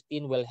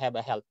 715, we'll have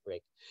a health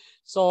break.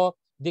 So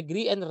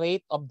degree and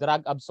rate of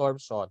drug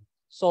absorption.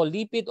 So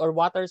lipid or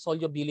water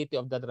solubility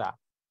of the drug.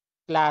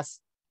 Class,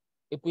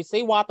 if we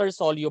say water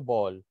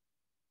soluble,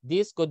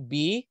 this could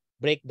be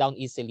break down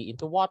easily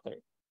into water.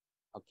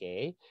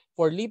 Okay.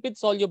 For lipid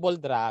soluble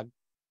drug,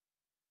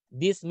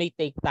 this may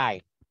take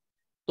time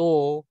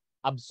to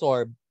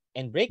absorb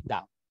and break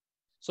down.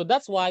 So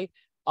that's why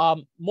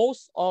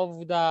most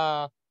of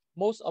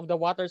the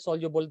water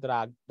soluble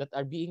drug that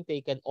are being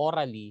taken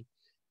orally,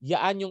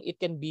 yaan yung it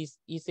can be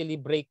easily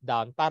break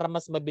down para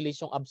mas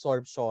mabilis yung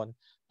absorption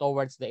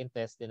towards the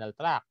intestinal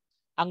tract.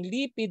 Ang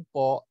lipid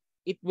po,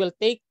 it will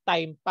take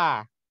time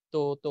pa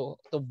to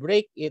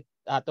break it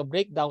to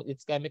break down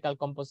its chemical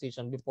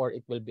composition before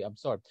it will be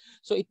absorbed.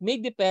 So it may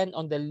depend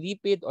on the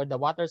lipid or the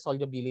water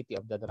solubility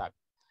of the drug.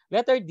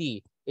 Letter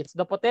D, it's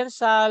the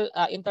potential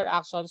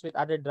interactions with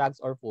other drugs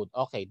or food.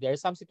 Okay, there are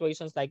some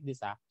situations like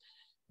this.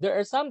 There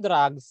are some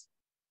drugs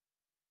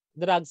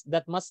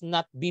that must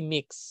not be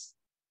mixed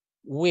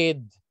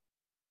with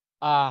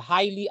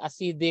highly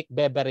acidic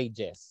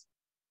beverages.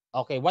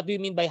 Okay, what do you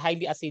mean by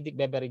highly acidic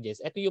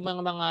beverages? Ito yung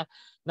mga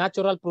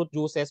natural fruit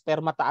juices pero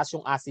mataas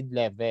yung acid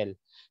level.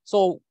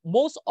 So,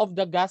 most of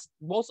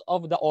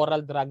the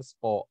oral drugs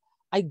po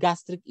ay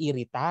gastric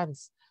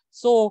irritants.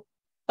 So,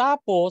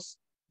 tapos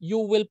you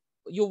will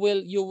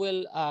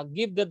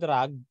give the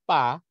drug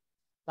pa,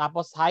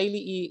 tapos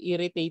highly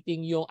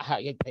irritating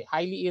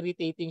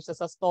siya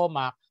sa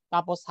stomach,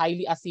 tapos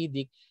highly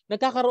acidic,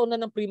 nagkakaroon na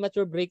ng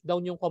premature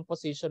breakdown yung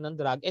composition ng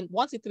drug, and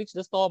once it reach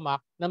the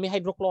stomach na may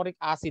hydrochloric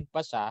acid pa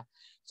siya,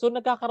 so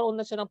nagkakaroon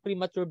na siya ng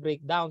premature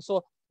breakdown.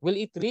 So will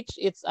it reach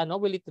its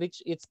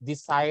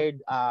desired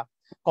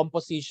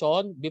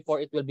composition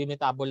before it will be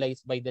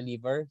metabolized by the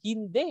liver?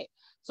 Hindi.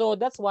 So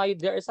that's why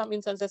there are some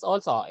instances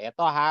also.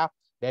 Ito ha,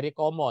 very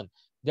common.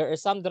 There are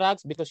some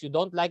drugs because you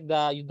don't like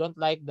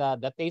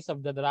the taste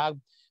of the drug,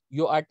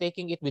 you are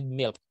taking it with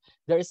milk.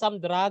 There are some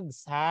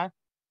drugs ha,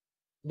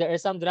 there are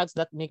some drugs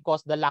that may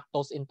cause the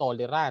lactose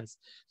intolerance.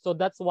 So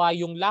that's why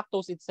yung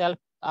lactose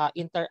itself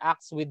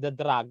interacts with the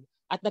drug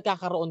at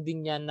nagkakaroon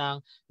din niya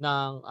ng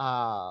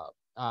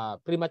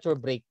premature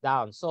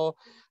breakdown. So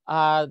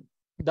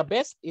the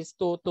best is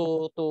to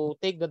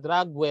take the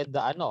drug with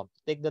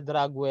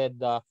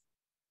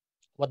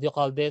what do you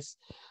call this,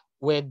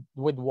 with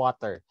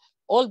water.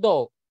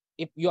 Although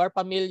if you are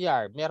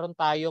familiar, meron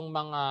tayong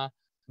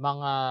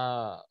mga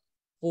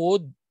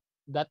food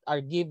that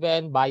are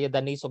given via the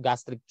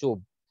nasogastric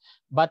tube.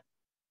 But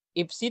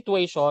if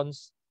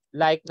situations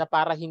like na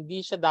para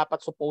hindi siya dapat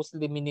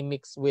supposedly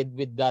minimix with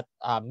that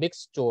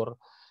mixture,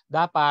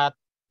 dapat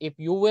if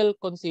you will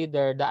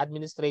consider the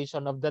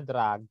administration of the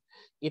drug,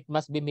 it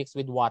must be mixed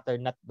with water,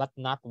 but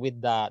not with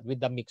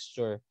the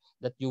mixture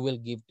that you will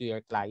give to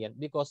your client,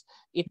 because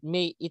it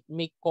may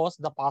cause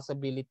the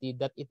possibility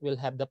that it will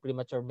have the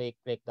premature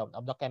breakdown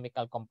of the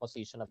chemical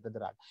composition of the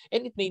drug,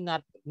 and it may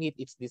not meet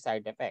its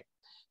desired effect.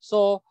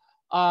 So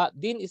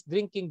Dean is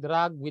drinking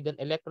drug with an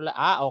electrolyte.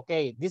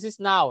 Okay. This is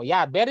now.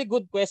 Yeah, very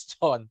good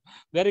question.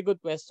 Very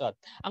good question.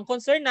 Ang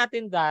concern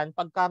natin dan,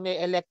 pagka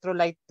may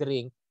electrolyte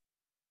drink,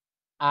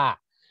 uh,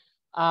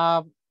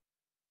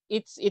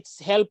 it's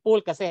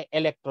helpful kasi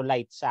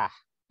electrolyte siya.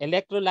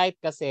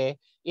 Electrolyte kasi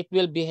it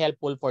will be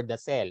helpful for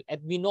the cell. And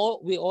we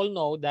all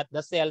know that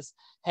the cells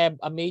have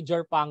a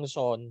major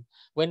function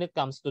when it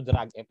comes to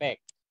drug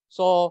effect.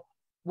 So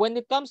when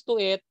it comes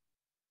to it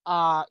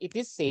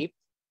is safe,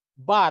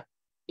 but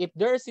if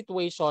there are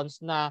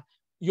situations na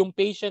yung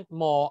patient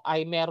mo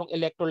ay merong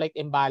electrolyte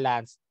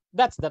imbalance,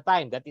 that's the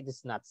time that it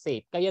is not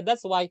safe. Kaya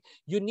that's why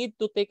you need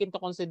to take into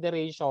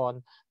consideration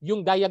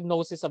yung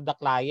diagnosis of the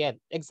client.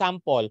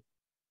 Example,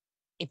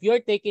 if you're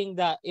taking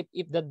if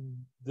the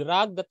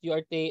drug that you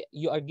are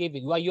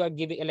giving, while you are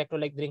giving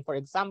electrolyte drink, for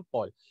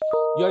example,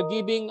 you are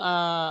giving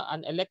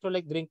an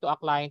electrolyte drink to a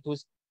client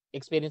who's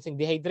experiencing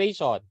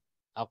dehydration.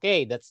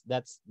 Okay, that's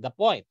the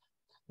point.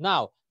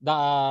 Now,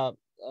 the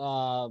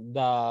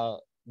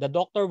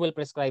doctor will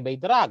prescribe a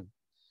drug.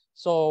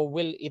 So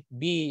will it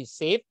be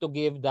safe to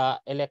give the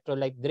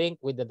electrolyte drink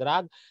with the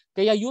drug?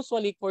 Kaya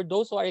usually for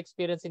those who are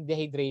experiencing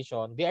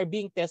dehydration, they are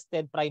being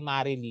tested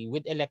primarily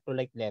with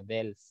electrolyte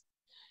levels.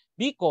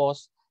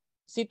 Because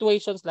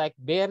situations like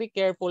very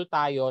careful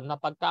tayo na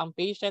pagka ang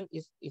patient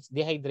is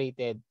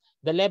dehydrated,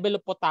 the level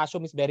of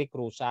potassium is very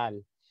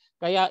crucial.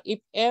 Kaya if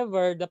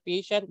ever the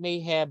patient may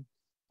have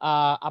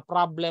a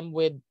problem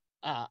with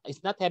is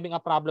not having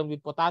a problem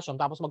with potassium,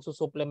 tapos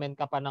magsusupplement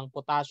ka pa ng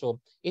potassium,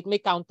 it may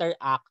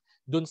counteract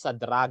dun sa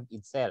drug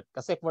itself.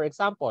 Kasi for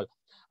example,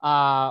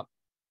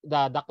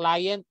 the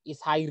client is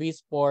high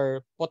risk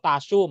for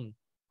potassium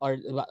or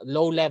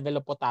low level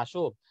of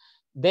potassium.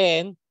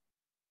 Then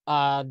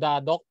the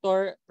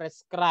doctor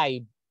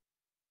prescribe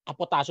a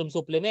potassium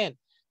supplement.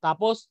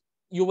 Tapos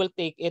you will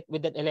take it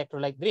with an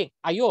electrolyte drink.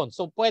 Ayun,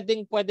 so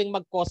pwedeng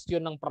mag-cause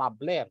yun ng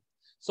problem.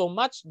 So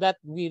much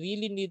that we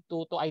really need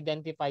to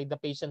identify the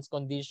patient's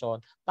condition.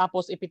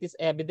 Tapos if it is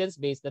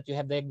evidence-based that you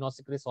have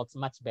diagnostic results,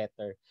 much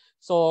better.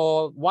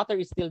 So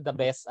water is still the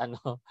best,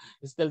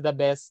 is still the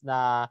best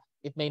na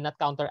it may not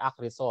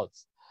counteract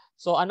results.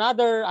 So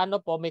another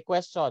may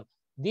question.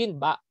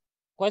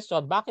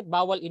 Question, bakit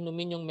bawal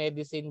inumin yung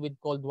medicine with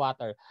cold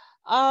water?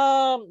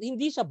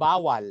 Hindi siya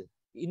bawal.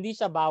 Hindi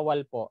siya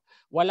bawal po.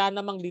 Wala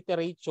namang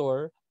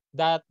literature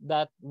that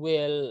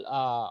will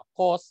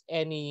cause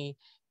any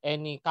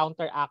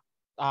counteract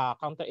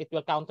it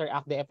will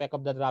counteract the effect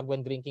of the drug when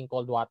drinking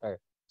cold water.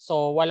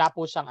 So wala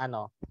po siyang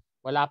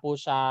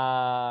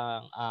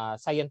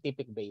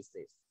scientific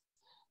basis.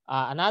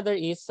 Another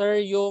is, sir,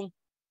 yung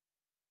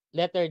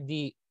letter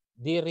D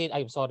rin,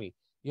 I'm sorry.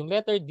 Yung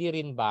letter D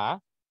rin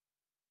ba?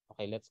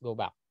 Okay, let's go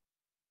back.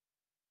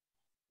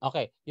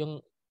 Okay,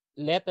 yung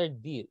letter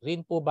D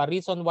rin po ba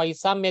reason why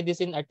some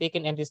medicine are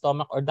taken empty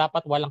stomach or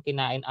dapat walang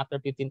kinain after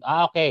 15?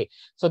 Okay.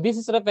 So this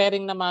is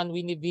referring naman,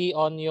 Winnie V,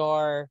 on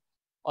the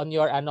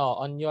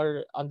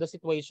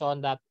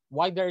situation that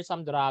why there are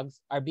some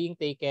drugs are being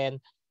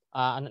taken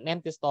on an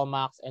empty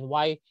stomachs and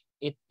why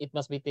it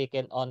must be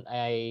taken on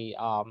a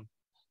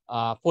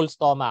full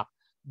stomach.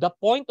 The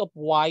point of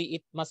why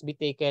it must be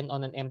taken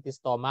on an empty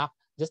stomach,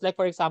 just like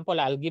for example,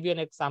 I'll give you an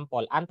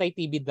example,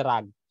 anti-TB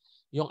drug.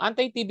 Yung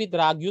anti-TB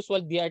drug,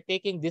 usually they are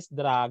taking this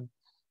drug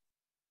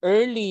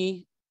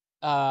early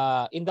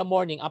in the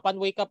morning, upon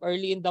wake up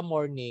early in the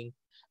morning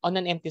on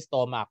an empty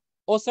stomach.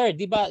 Oh sir,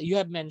 di ba you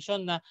have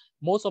mentioned na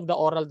most of the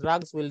oral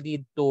drugs will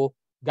lead to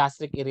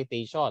gastric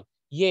irritation.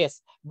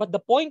 Yes, but the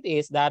point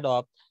is that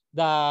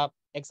the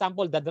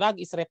example, the drug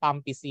is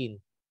rifampicin.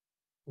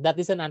 That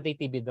is an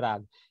anti-TB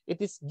drug.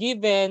 It is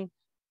given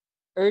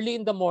early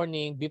in the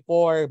morning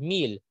before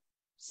meal,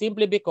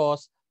 simply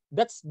because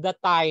that's the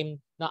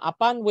time na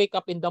upon wake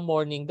up in the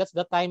morning, that's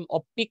the time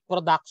of peak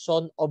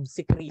production of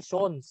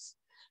secretions.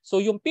 So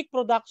yung peak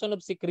production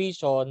of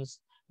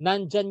secretions,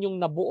 nandyan yung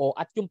nabuo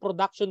at yung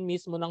production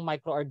mismo ng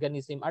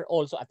microorganism are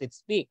also at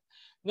its peak.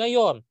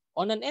 Ngayon,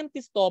 on an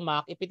empty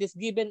stomach, if it is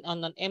given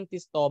on an empty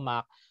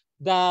stomach,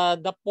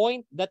 the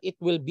point that it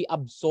will be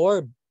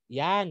absorbed,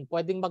 yan,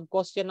 pwedeng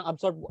mag-cause yan ng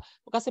absorb.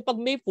 Kasi pag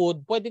may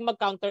food, pwedeng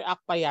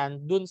mag-counteract pa yan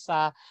dun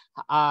sa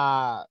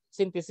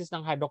synthesis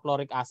ng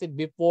hydrochloric acid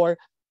before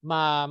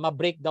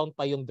ma-breakdown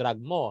pa yung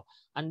drug mo.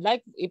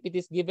 Unlike if it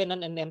is given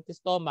on an empty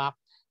stomach,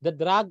 the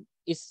drug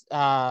is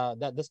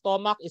the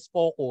stomach is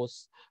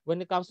focused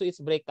when it comes to its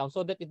breakdown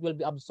so that it will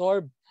be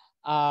absorbed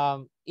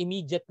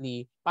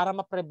immediately para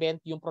ma-prevent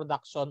yung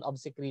production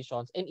of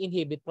secretions and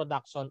inhibit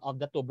production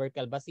of the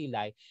tubercle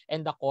bacilli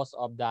and the cause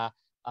of the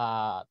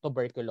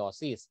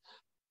tuberculosis.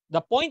 The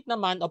point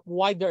naman of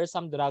why there are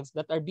some drugs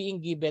that are being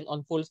given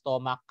on full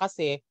stomach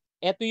kasi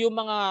ito yung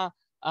mga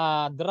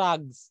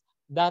drugs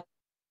that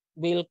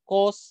will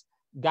cause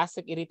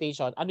gastric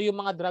irritation. Ano yung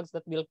mga drugs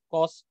that will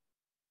cause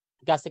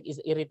gastric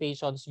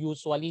irritations?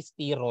 Usually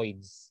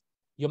steroids.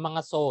 Yung mga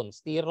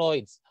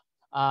steroids.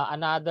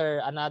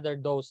 Another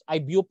dose,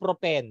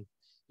 ibuprofen.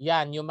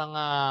 Yan, yung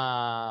mga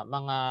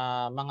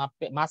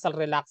muscle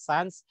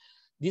relaxants.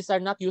 These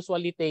are not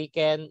usually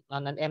taken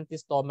on an empty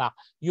stomach.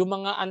 Yung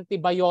mga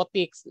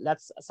antibiotics,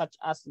 such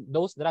as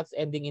those drugs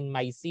ending in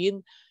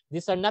mycin,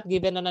 these are not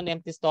given on an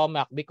empty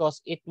stomach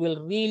because it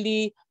will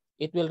really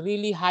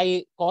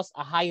cause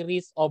a high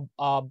risk of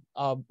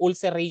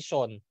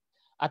ulceration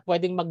at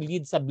pwedeng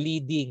mag-lead sa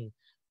bleeding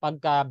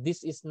pagka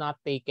this is not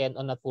taken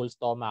on a full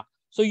stomach.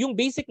 So yung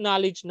basic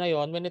knowledge na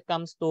yon when it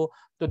comes to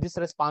this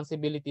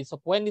responsibility.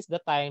 So when is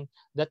the time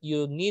that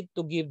you need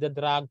to give the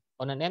drug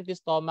on an empty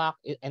stomach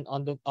and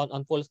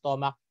on full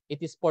stomach?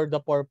 It is for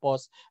the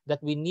purpose that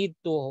we need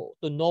to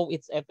know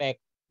its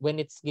effect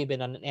when it's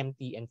given on an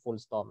empty and full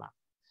stomach.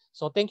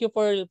 So thank you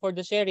for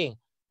the sharing.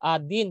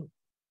 Dean,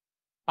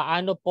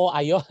 paano po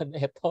ayon?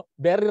 Ito,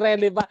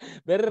 very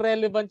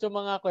relevant yung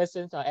mga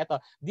questions.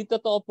 Ito, di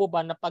totoo po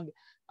ba na pag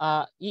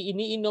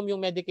iniinom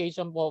yung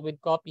medication po with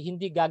coffee,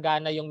 hindi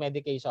gagana yung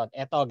medication?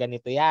 Ito,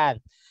 ganito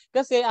yan.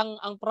 Kasi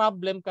ang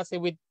problem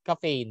kasi with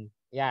caffeine,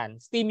 yan,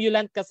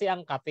 stimulant kasi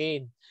ang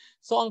caffeine.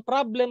 So ang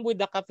problem with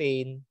the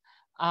caffeine,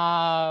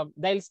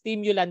 dahil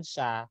stimulant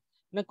siya,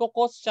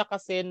 nagko-cause siya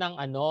kasi ng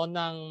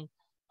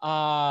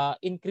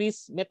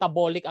increased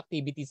metabolic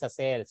activity sa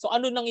cell. So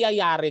ano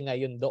nangyayari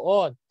ngayon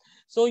doon?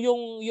 So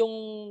yung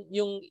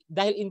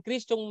dahil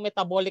increase yung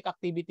metabolic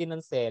activity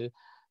ng cell,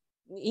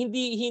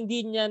 hindi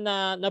niya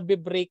na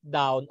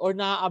breakdown or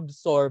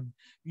na-absorb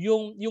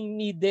yung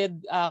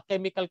needed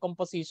chemical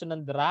composition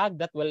ng drug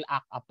that will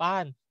act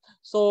upon.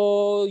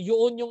 So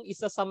yun yung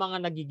isa sa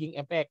mga nagiging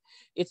effect.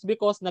 It's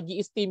because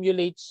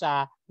nag-i-stimulate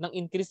siya ng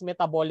increased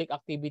metabolic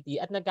activity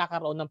at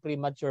nagkakaroon ng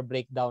premature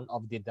breakdown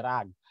of the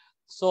drug.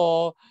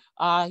 So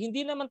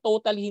hindi naman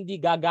totally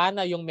hindi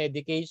gagana yung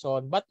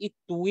medication, but it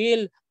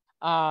will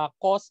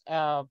cause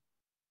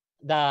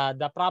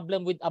the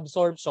problem with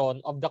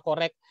absorption of the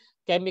correct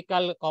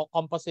chemical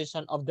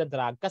composition of the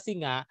drug kasi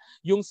nga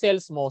yung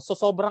cells mo so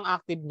sobrang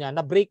active niya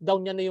na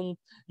breakdown niya na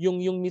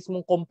yung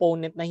mismong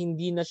component na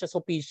hindi na siya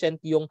sufficient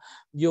yung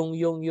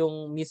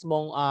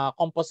mismong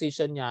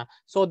composition niya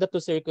so that to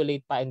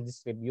circulate pa and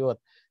distribute.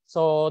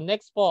 So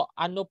next po,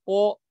 paano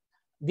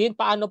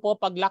po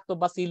pag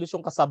lactobacillus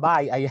yung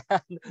kasabay?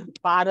 Ayan.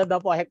 Paano daw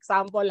po?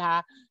 Example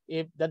ha,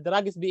 if the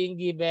drug is being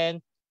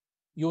given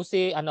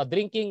using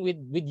drinking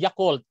with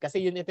Yakult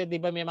kasi yun ito 'di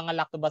ba may mga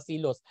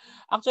lactobacillus.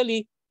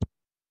 Actually,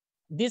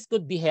 this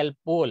could be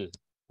helpful.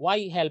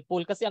 Why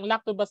helpful? Kasi ang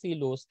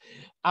lactobacillus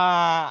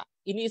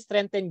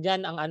ini-strengthen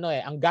diyan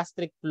ang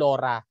gastric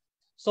flora.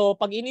 So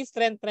pag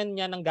ini-strengthen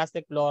niya ng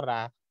gastric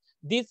flora,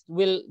 this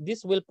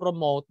will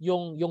promote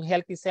yung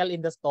healthy cell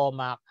in the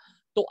stomach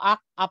to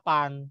act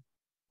upon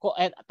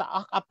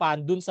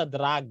dun sa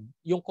drug,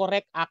 yung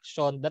correct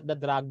action that the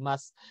drug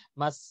must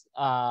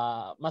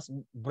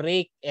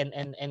break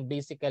and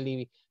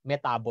basically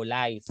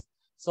metabolize.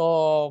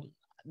 So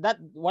that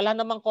wala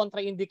namang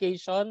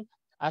contraindication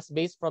as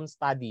based from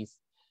studies.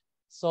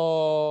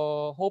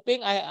 So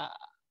hoping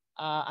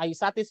I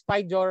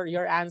satisfied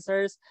your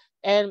answers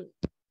and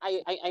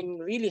I'm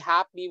really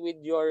happy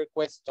with your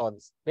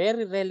questions.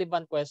 Very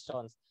relevant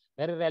questions.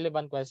 Very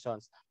relevant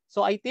questions.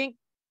 So I think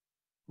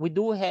we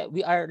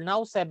are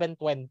now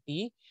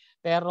 7:20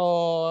 pero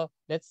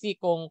let's see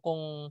kung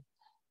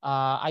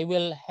I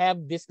will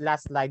have this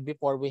last slide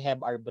before we have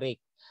our break.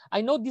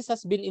 I know this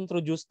has been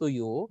introduced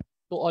to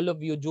all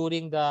of you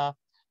during the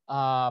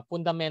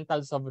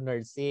fundamentals of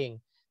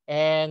nursing,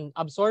 and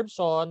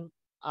absorption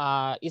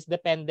is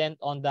dependent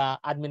on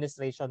the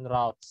administration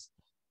routes.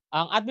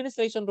 Ang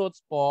administration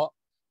routes po,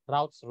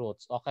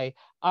 okay,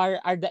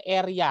 are the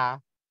area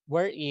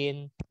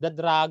wherein the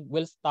drug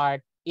will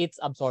start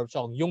its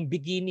absorption, yung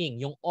beginning,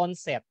 yung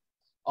onset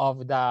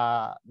of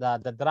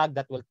the drug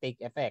that will take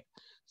effect.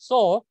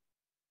 So,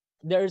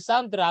 there are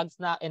some drugs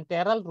na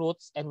enteral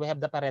routes and we have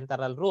the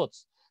parenteral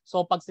routes.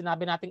 So, pag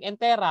sinabi nating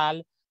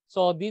enteral,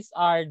 so these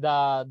are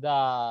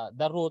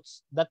the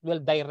routes that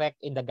will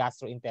direct in the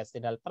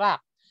gastrointestinal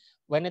tract.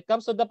 When it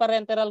comes to the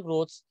parenteral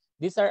roots,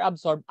 these are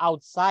absorbed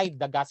outside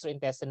the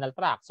gastrointestinal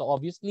tract. So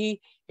obviously,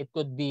 it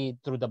could be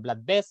through the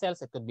blood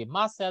vessels, it could be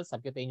muscles,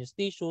 subcutaneous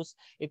tissues,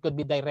 it could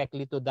be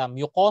directly to the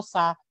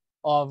mucosa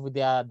of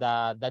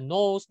the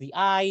nose, the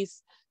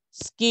eyes,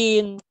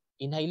 skin,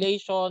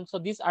 inhalation. So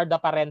these are the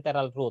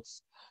parenteral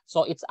roots.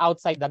 So it's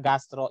outside the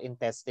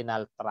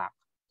gastrointestinal tract.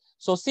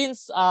 So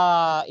since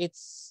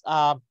it's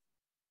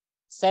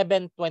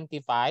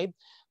 7:25,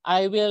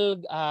 I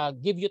will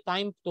give you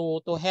time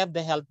to have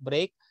the health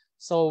break.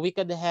 So we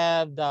could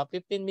have the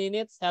 15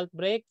 minutes health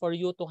break for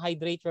you to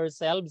hydrate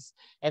yourselves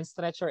and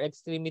stretch your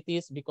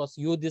extremities because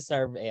you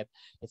deserve it.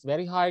 It's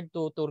very hard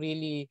to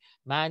really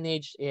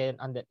manage in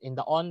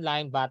the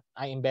online, but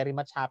I am very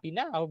much happy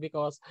now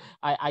because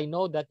I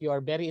know that you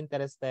are very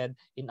interested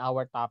in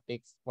our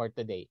topics for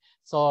today.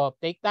 So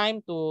take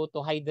time to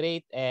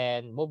hydrate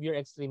and move your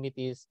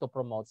extremities to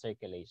promote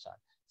circulation.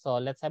 So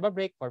let's have a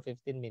break for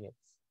 15 minutes.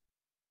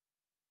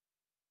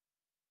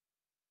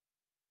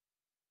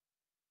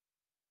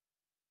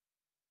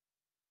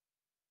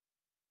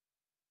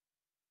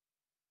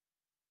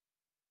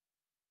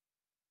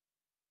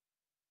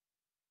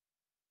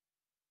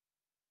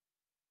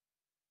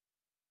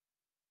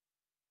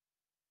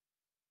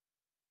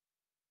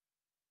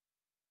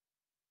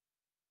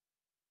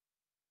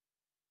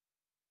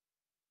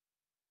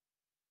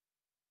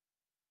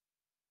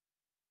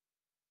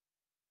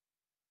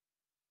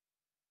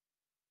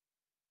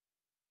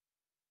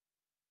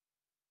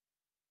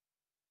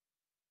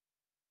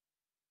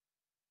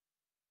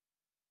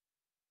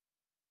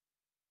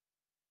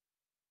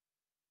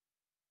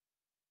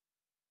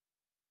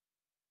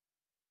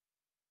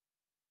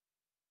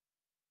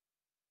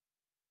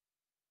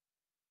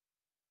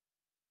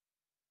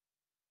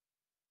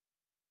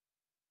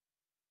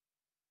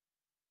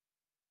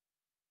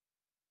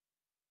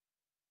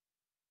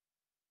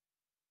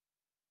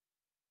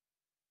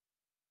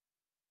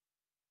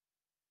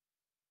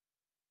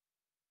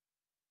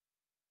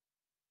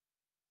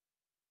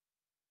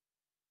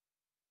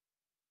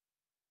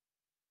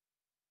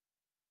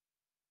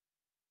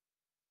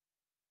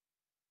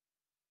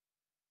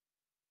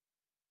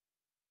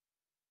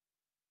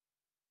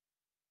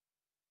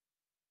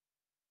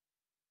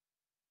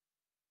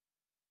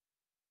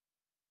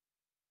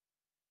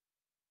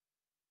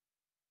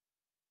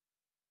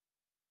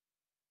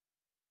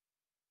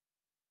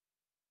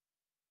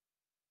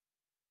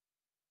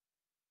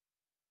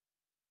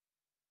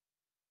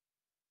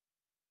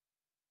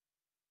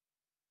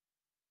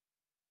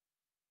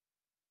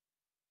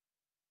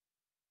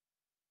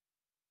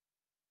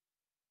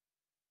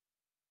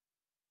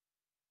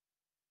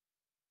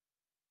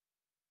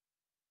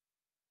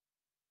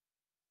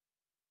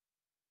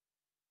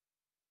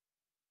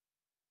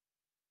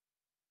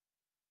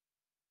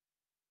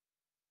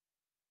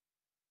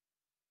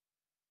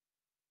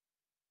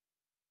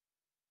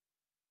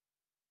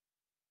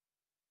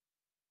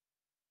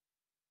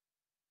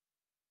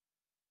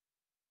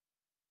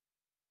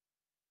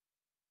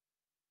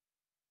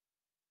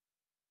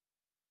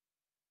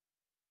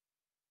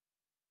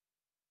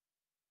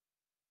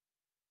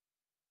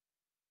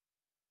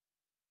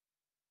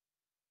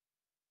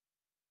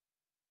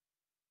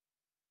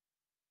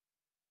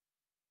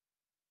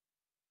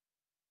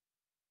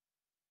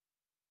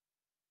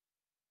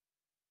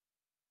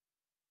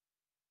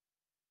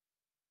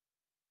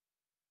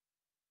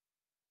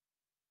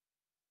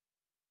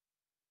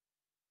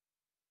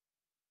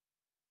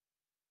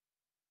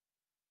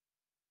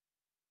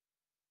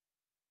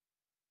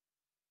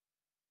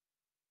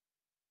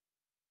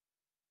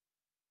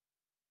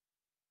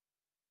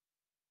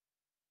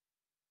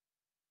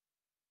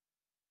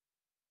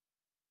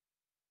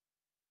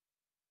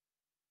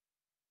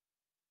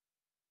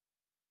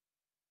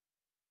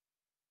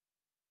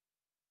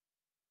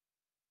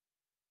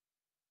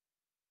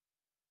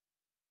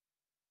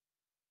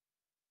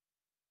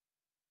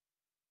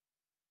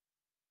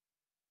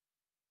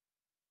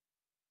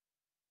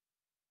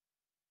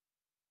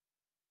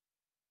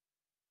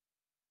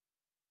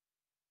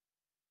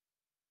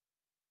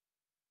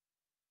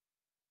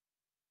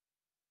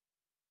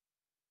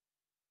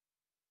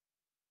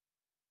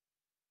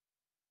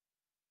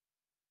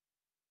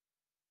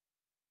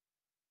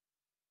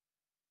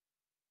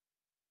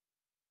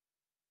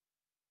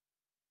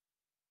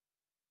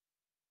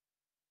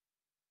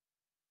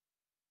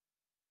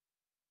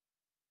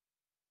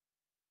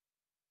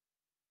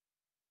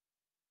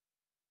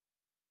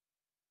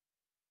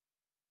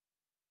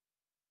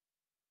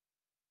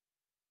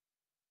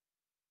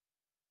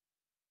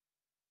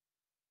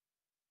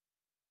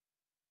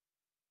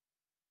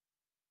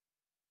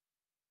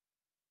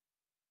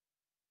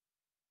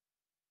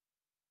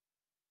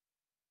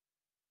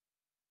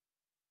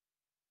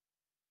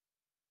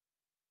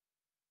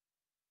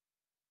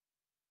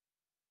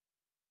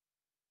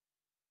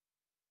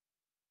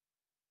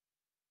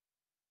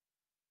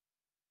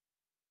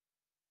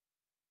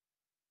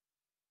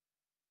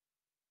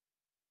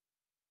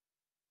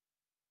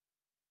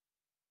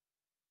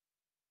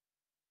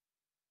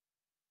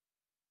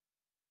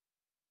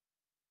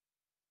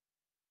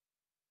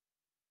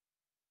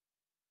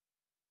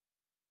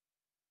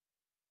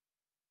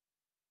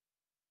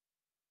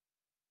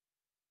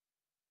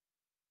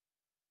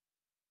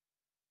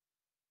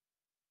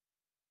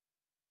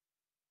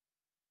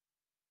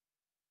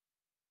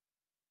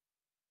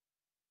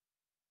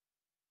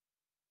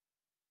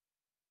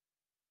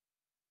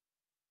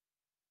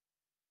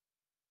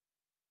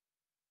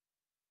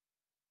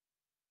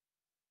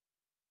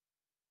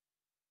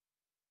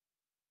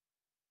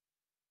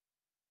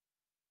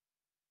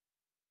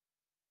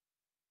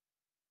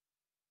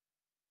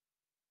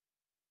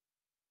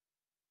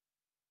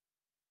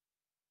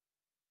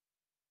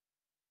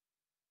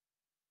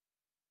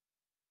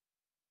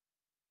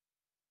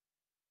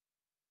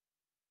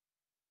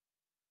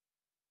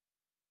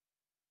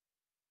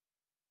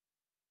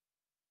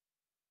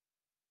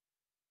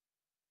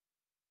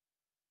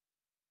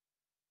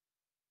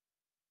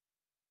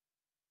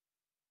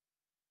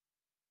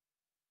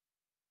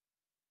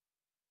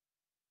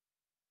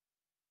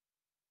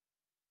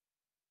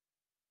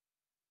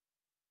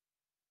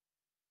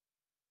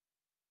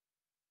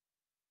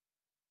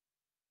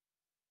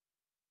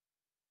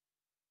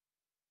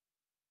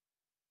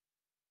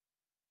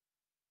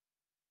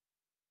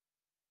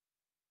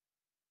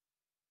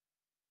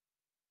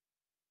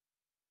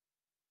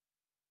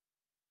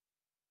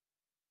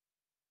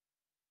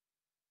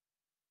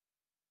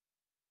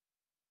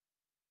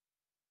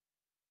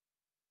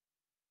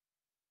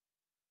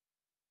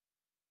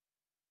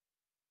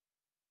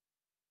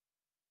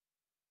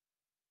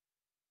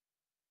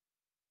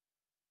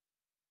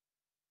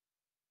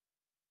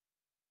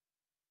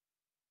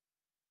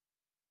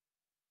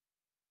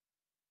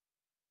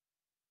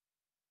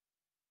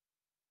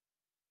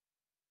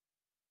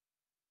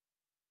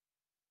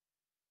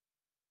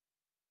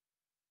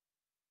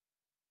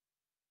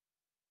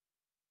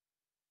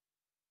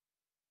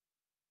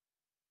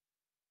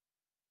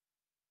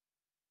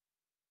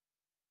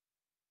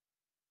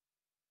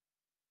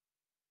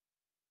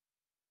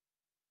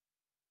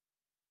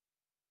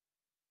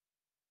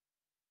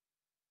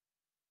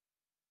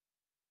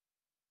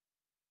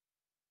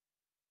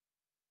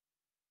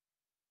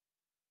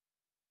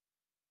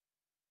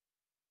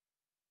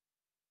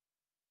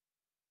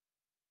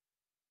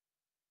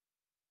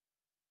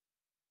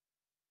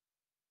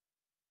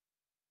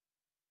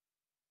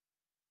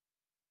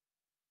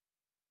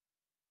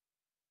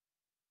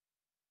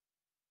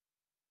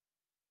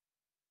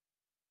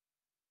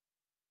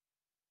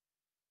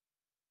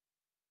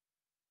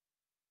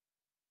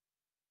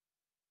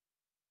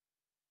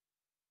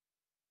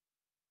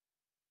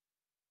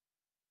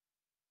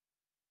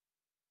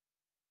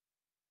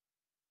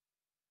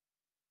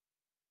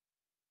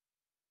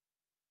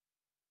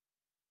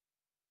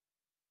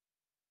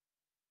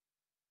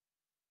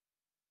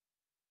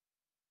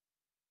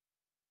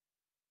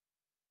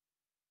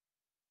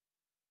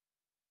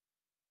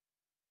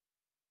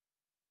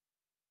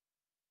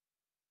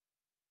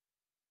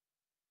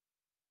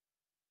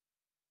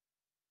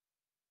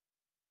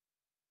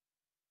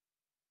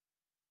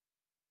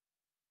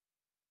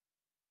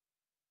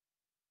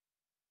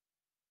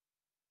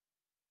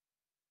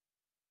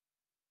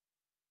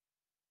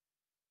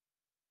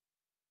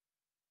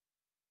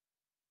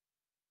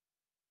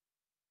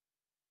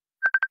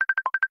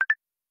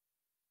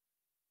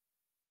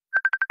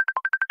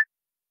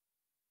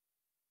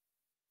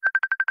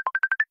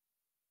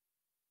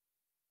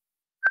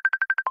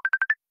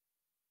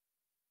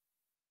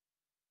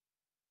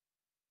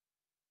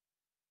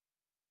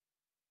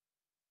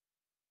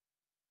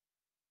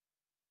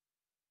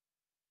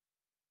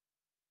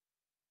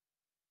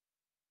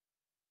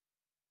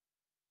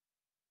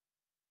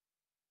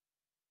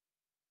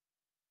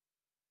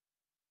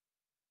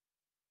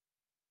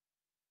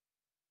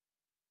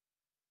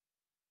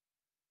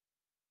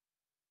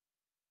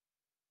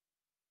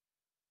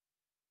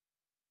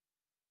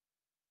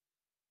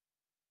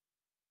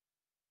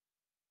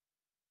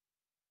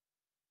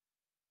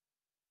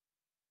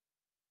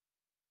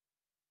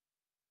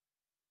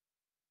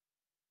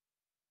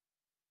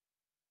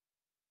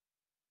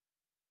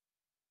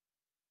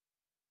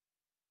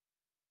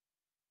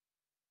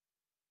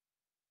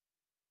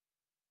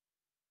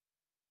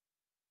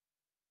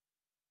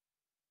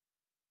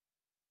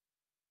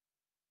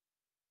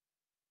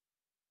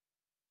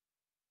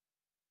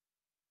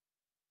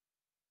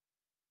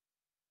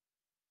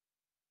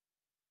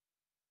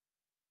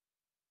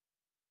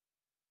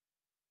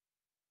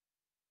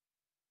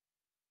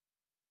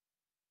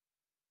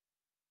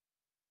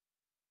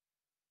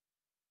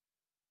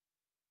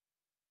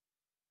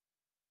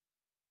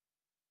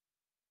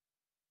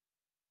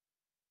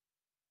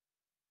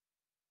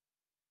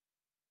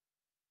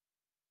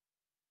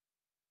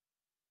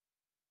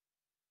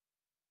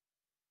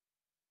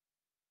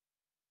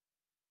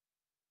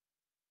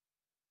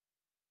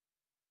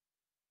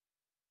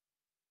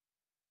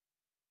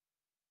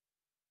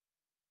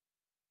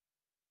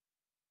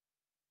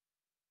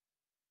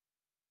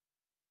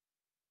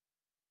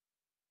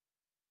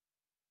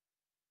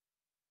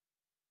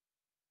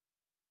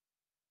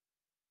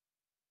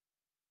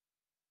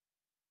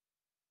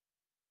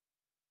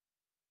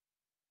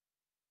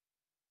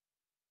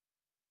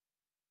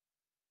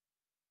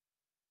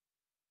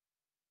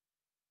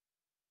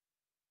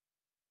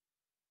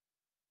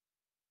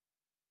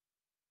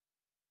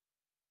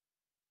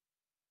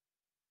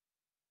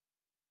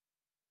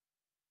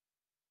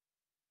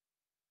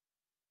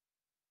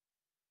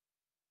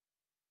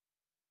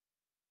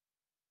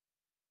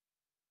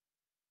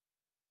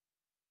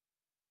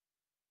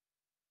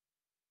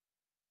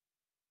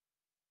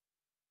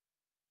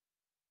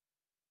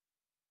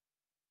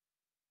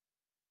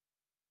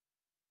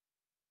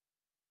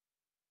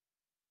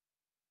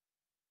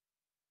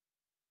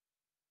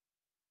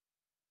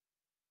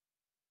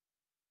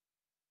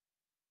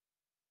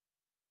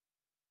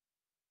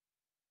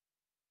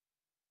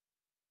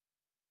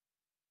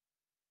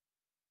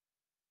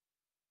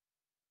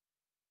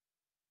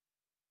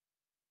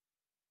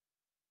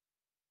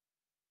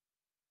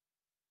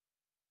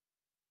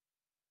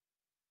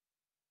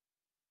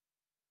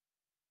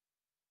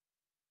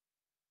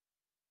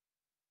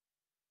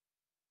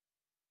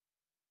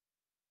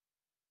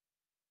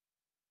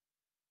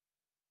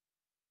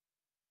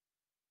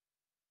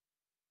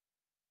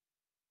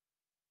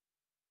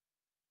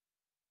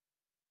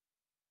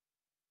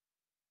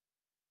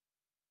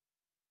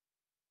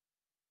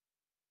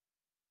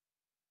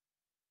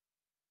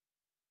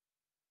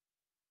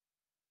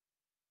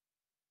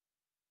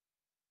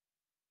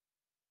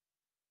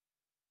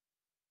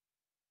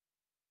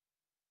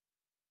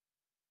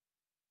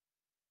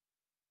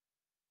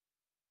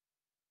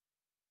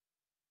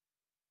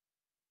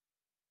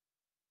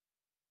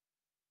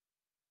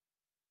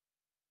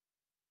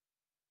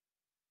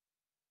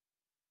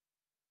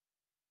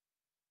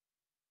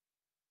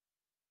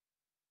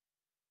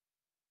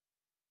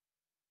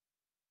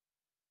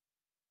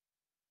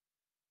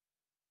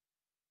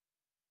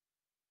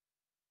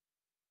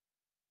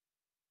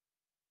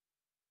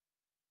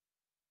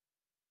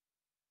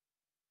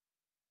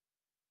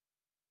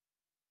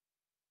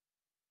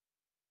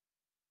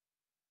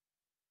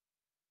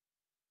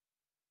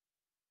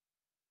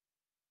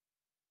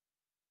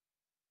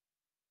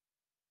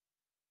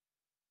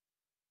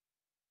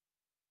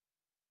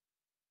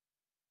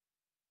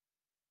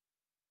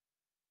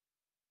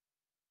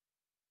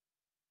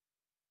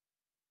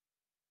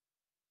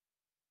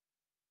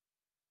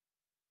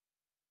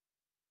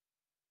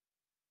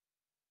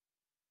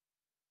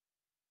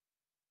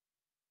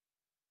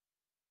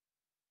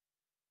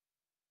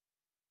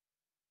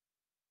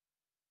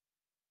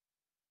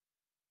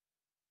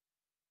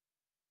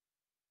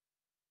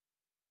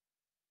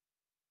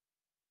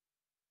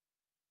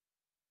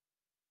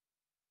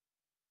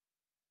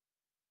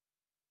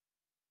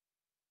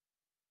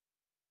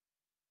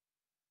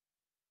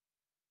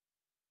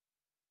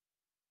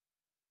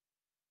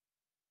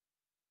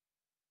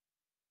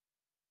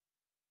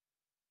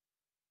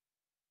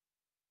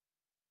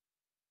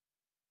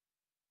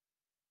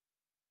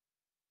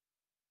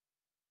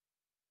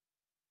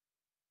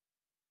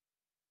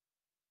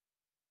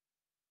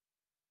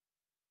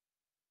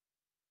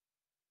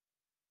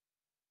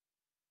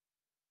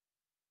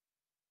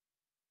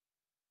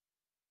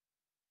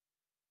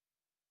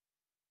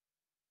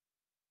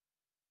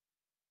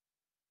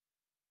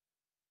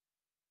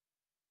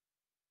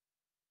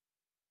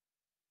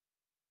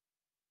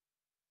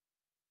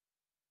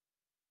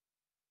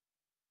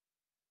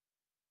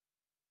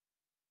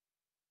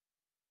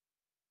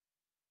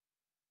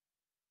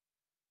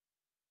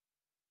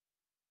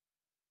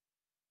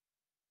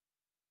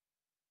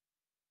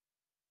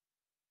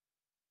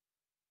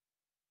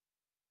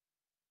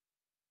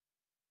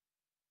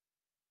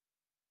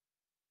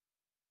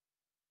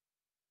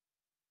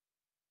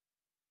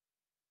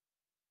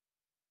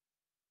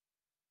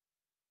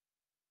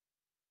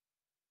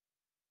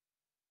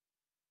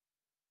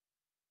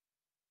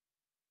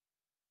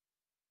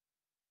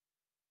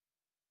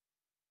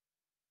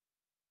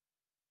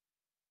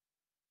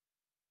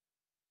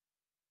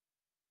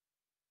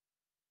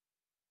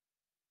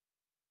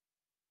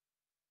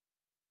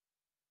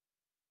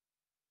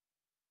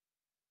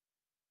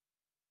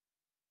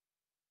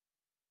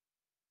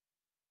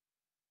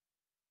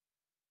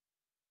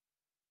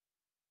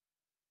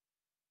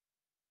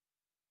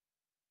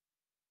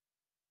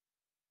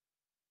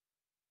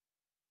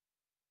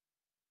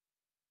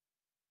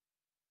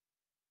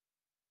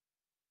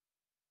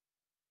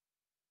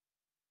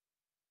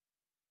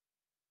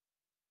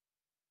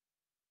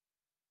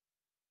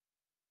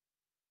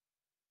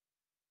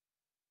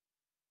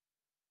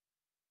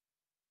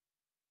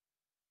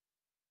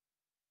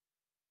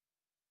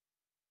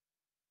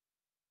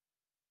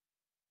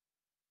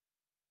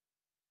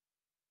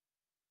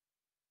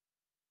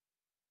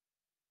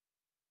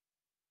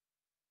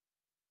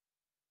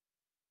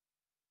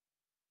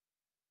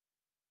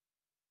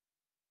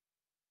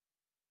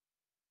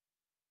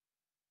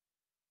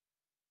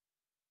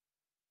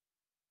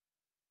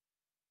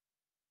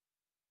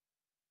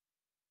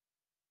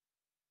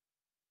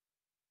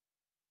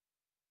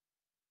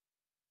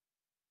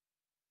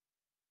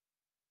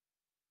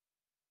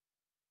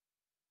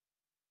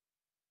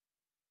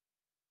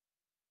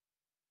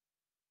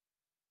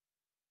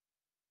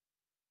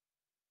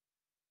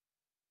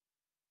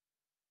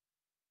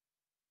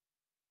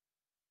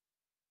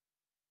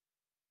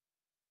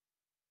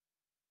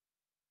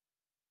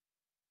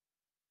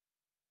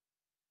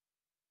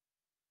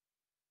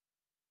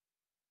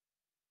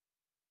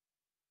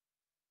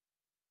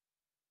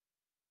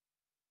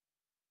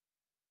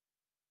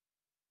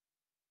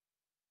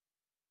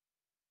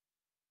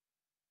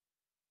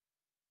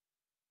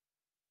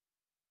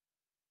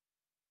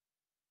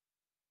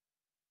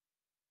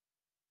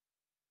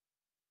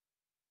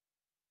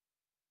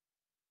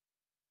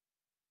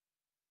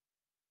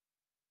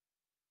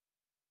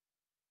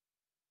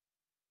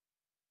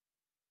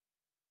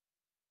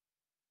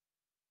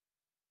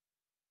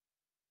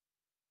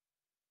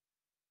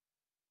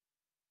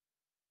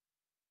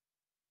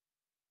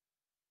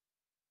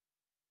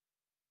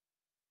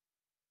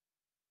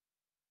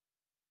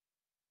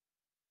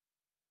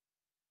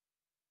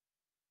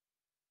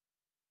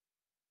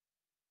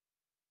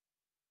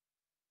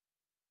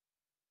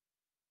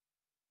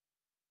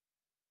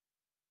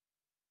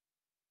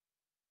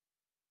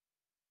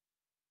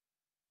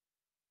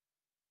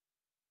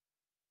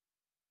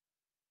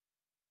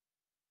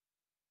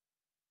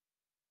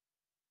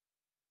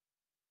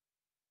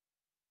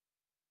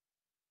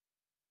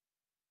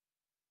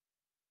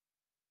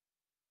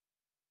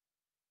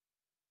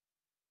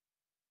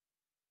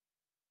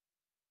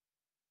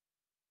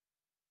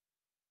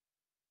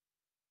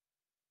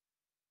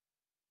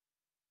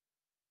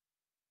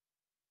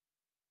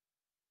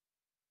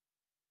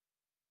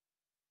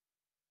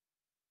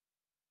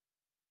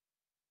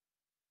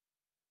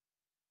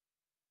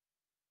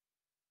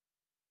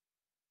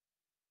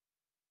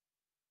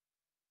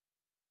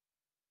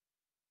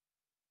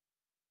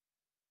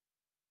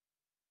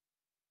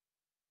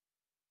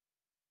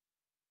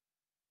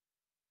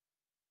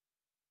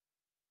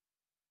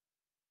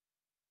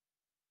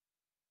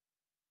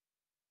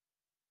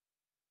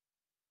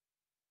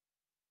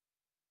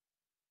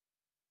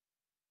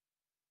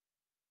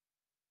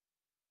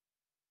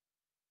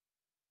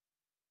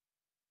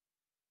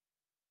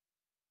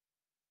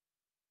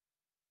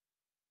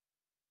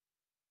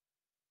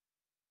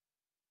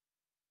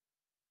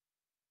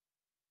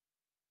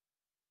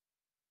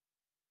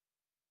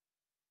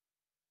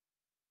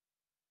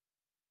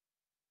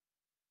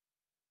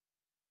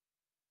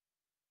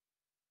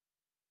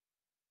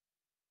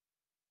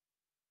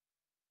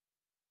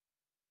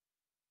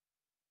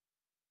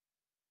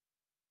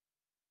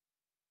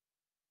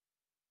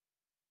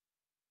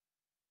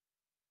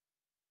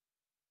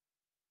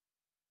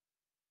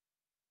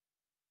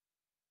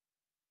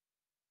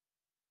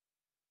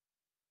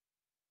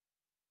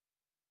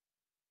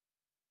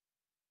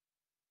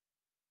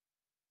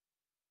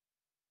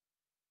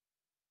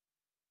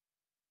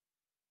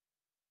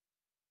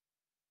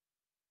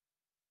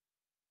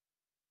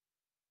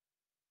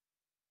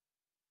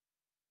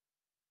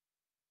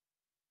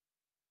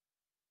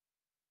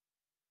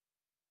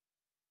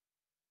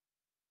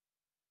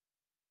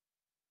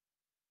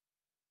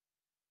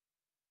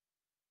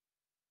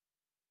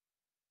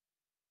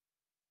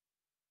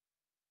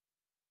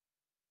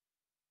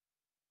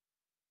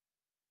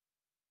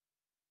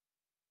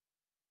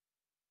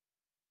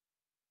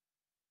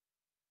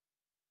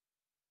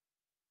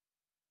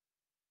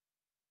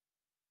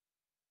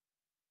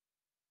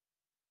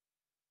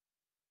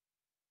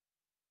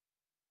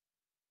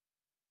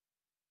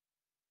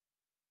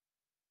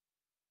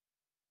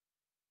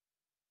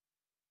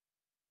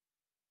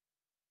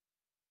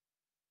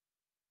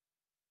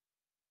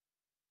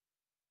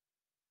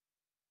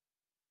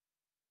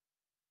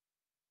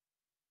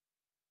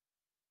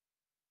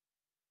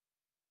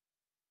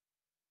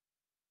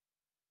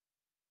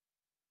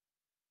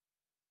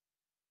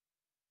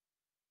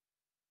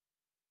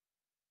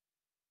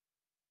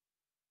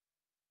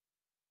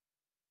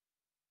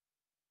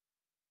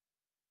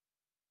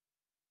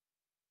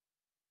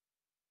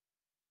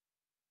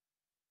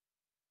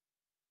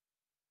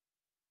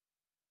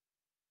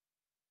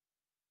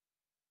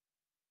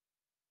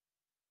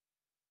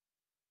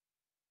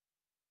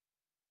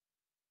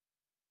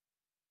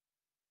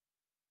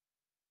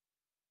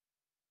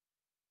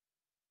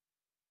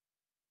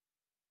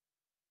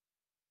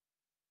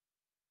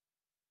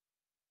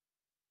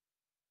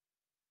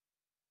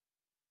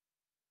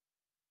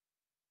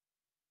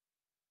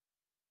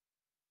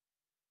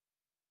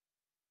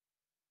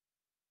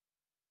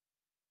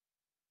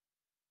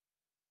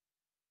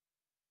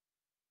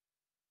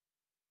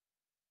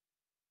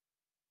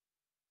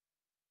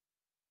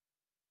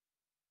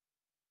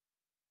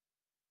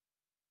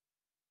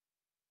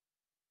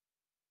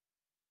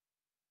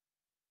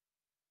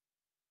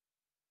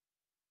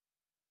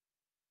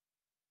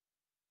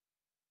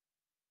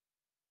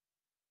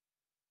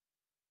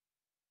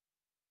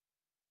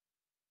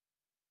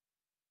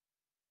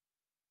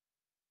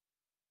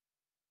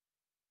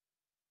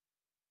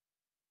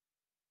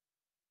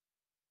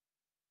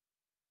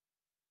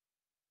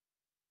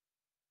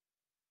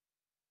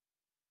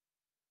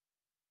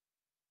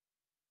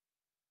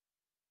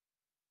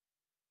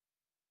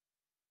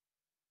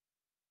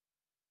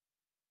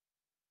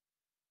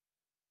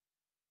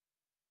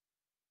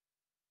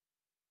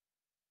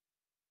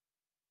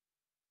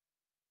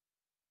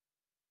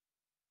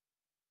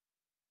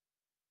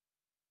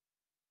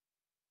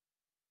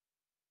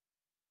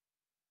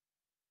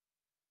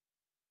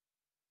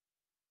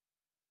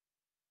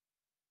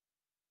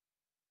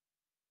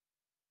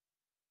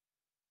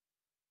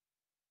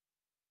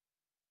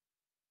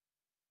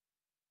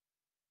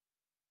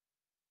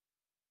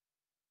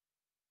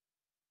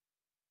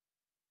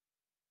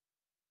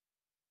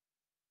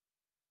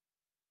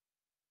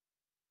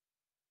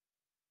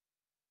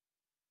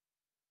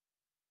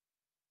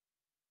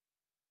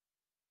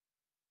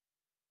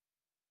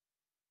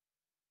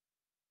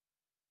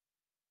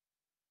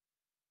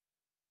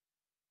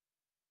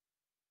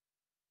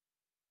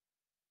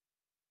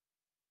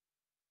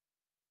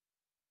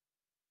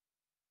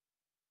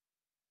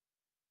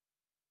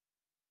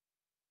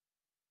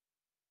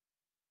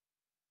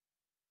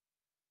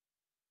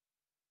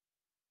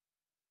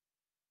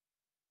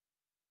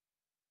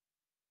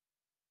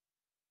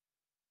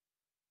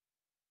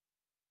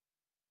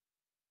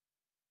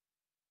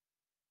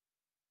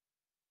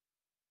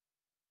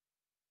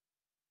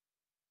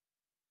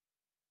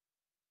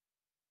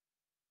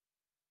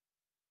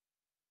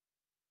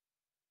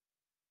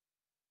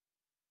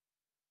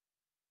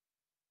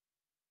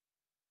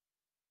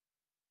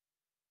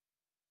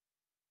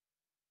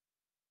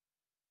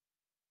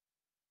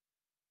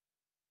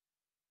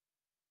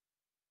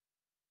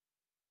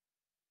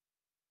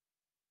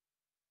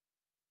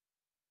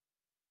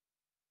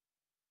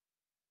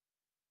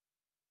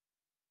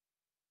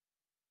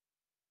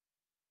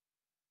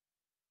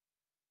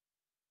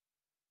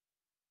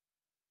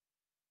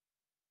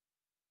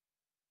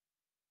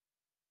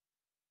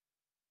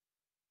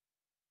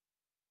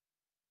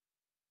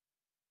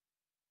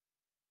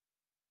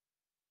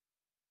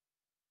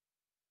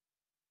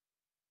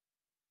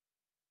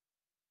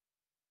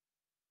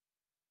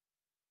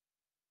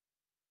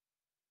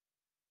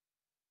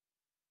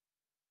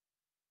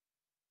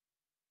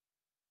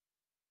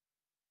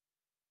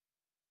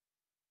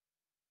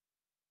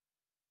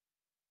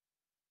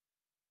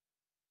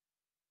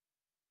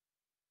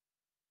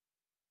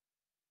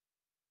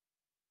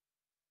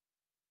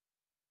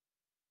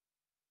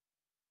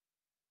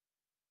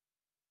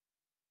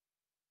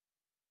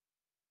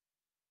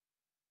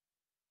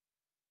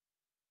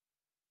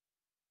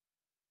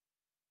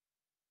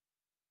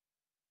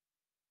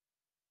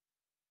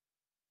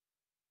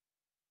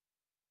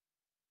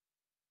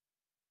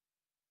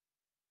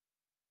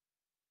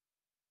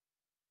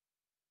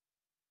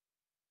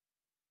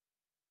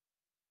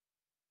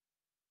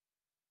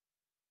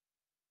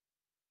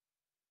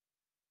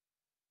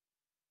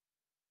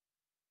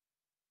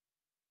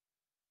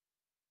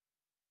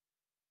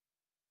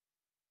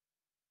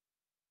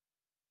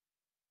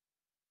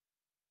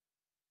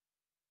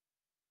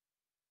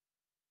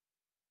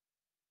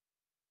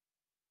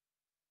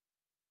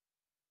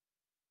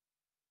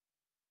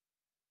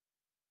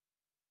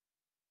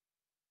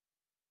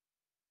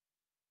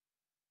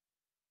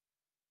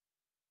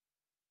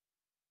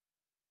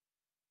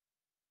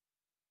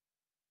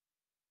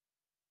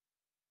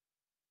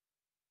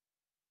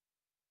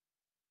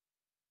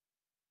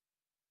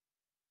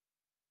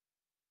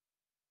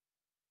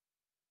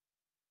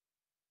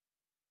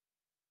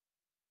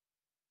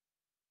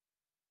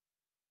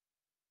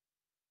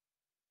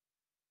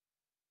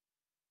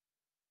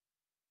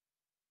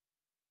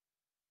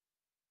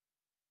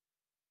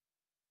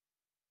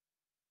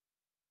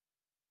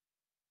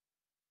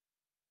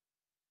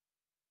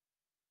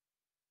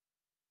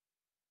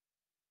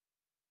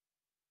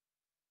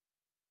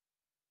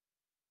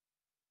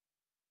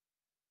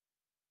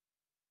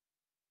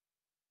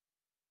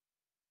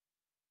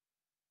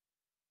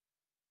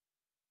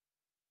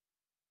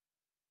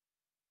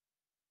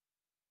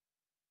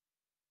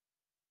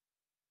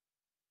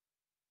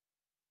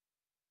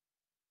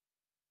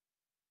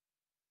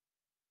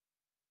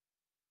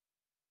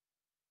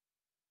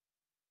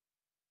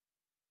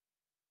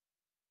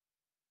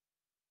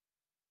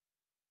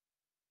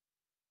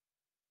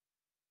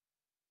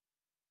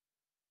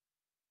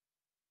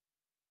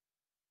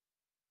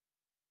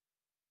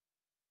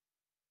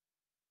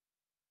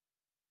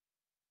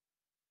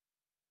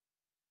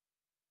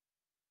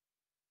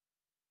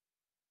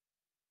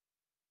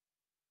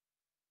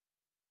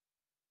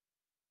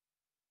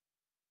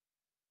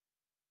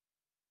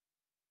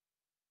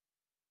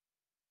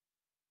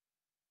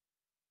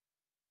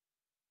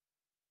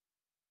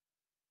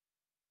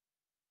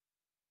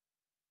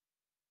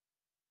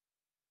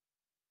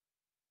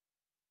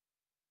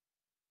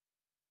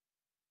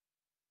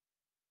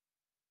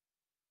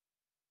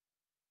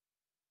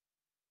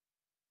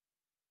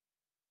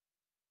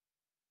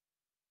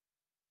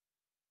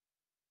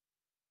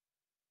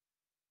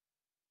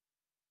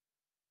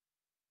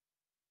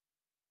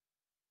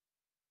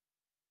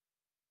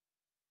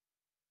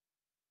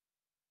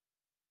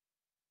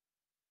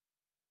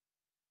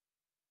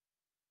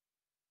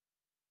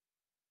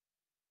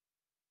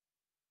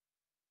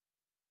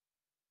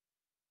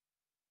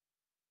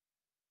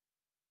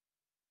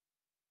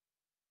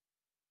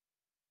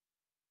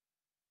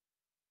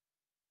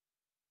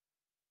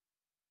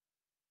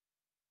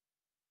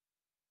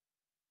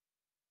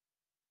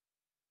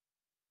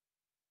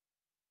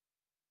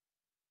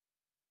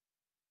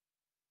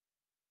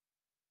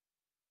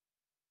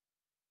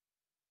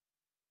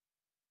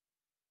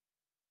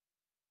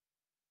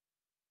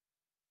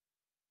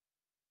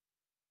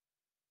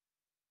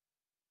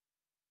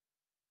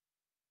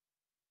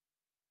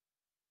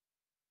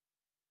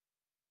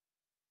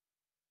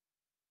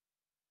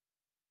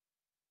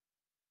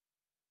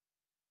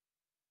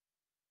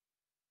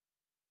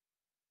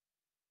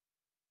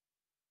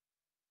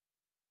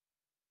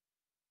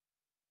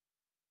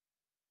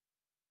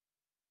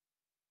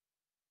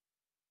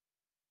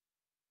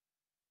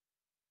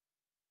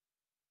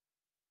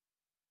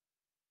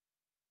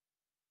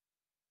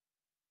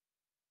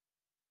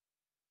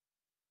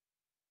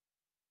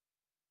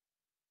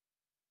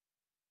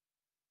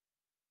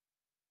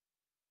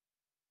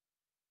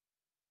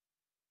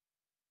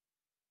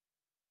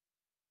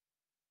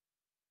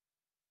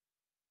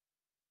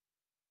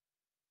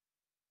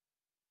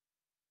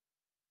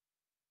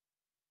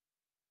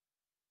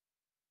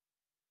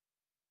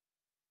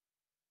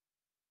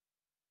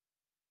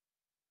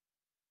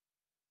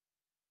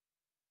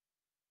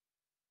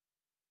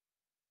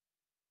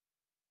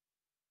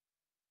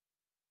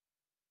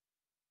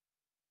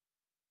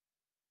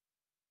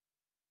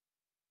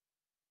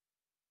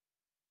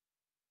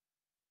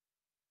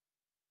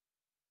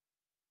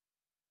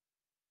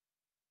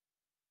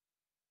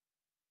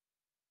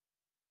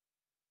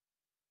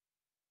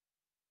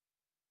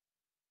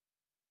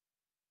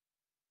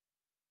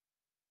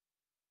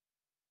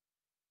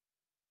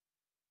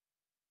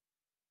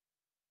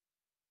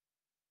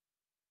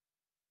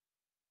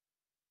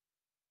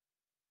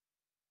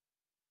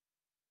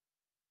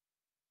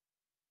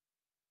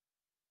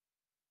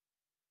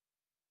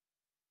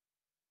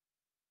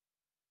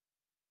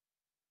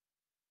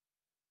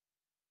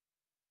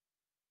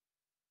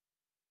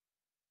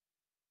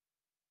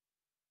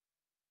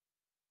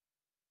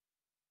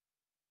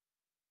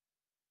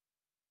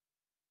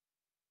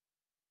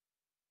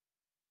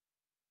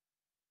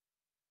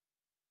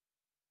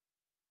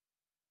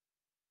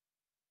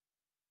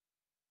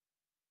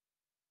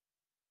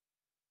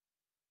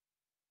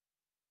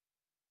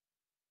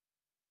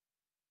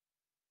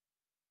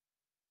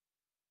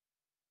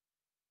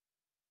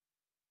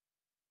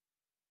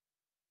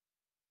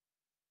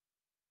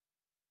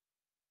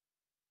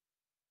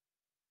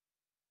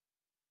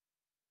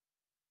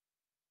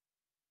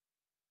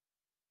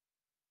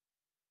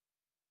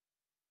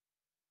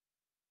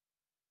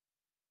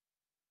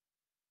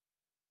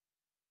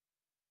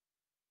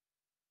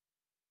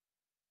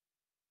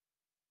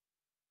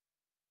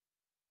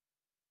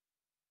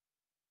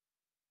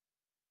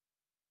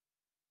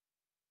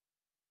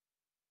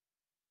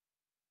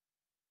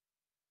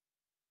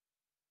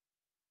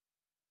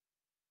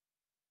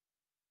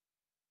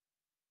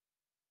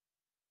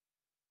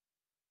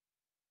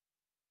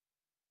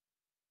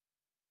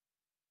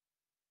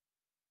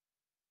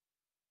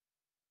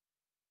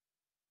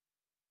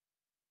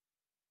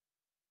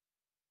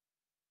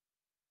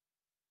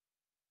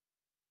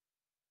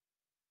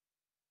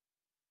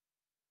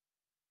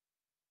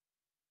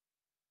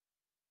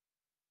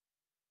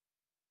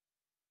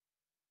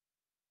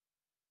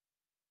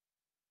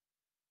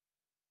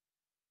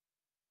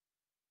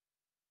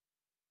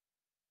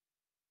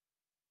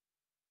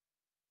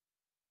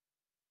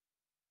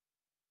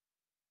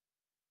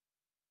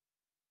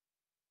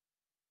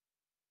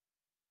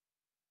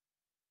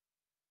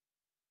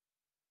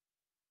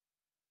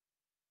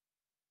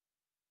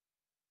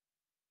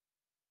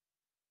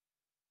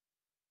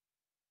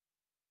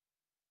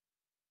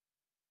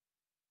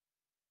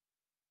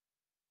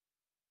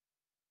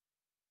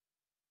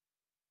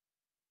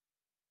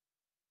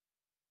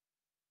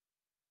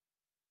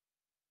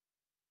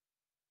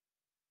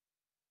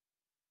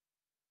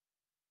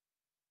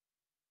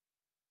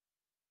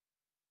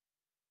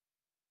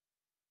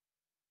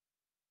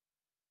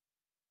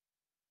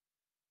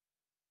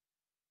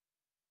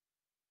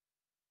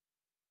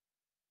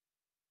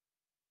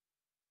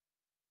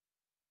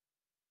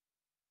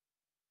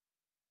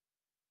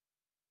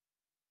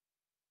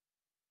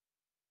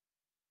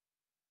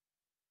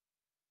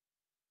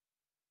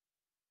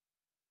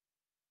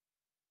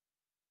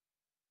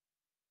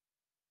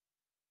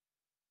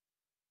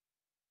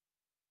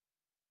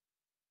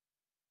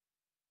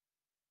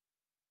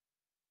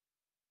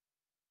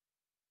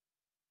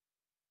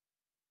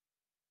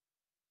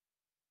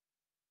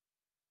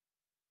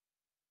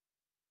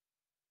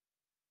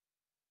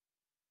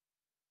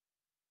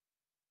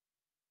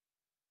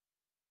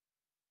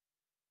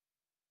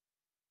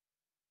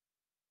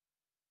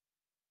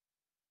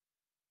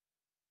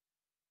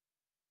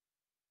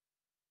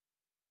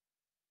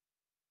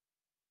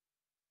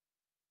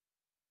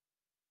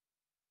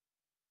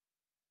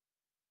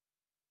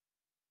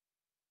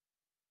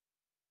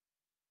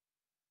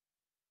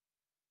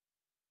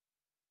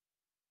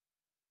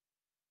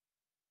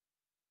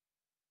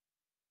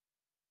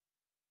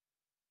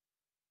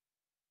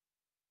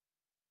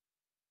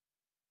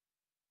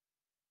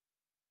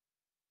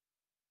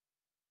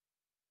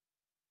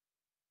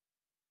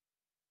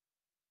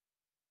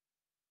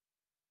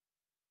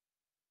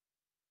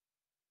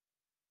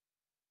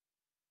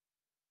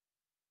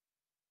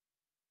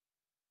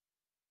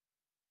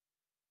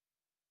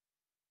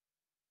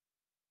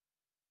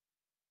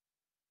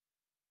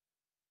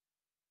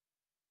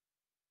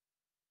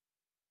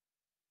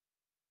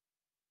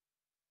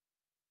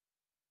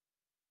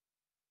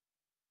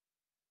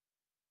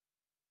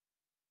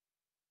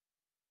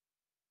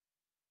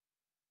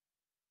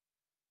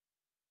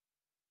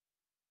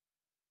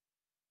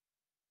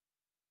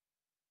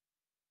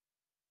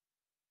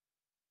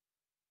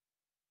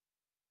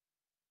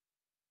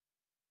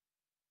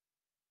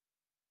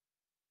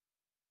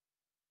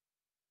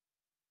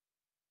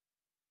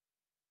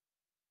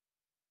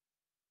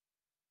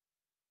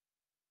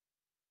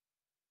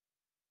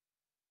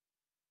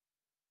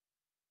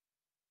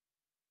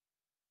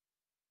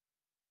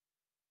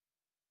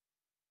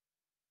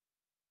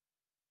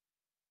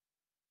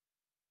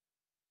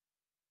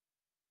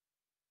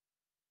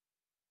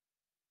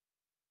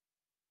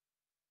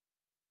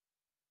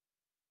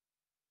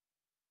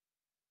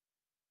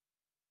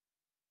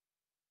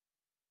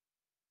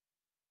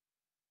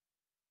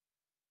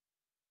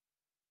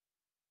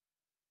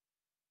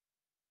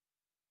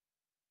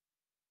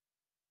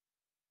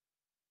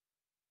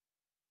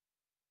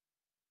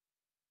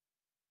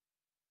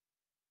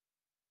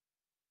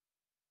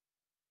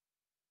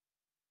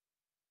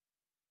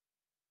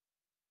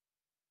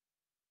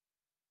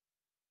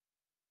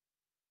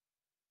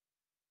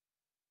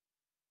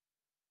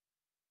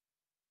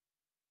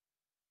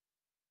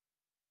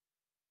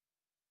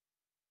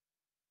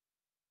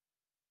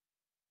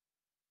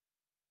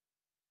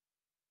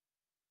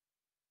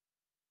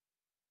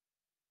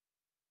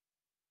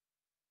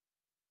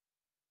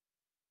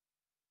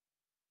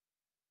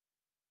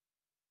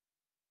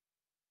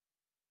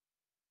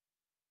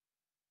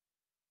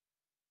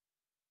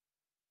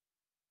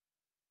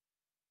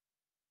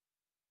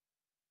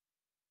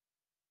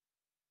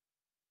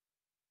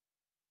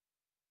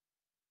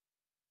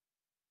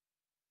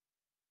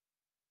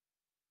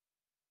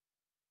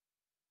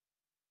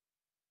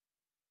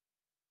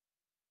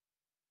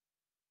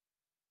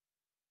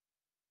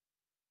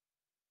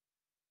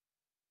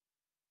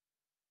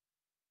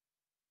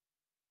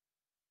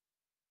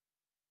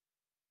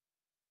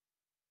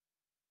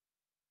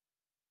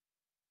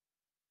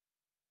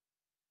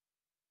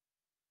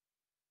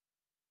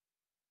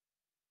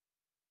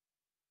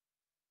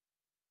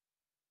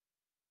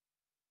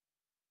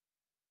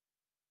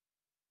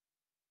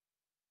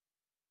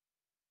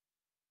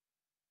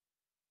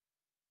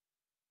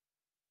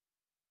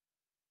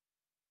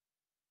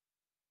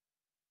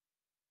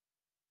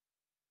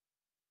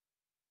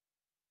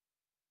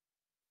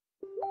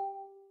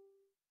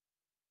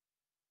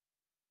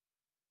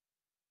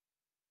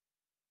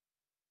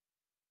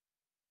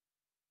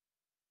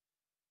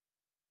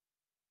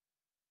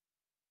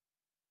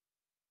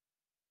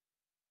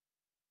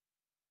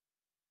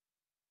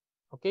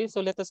 Okay,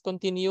 so let us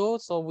continue.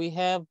 So we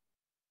have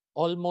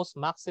almost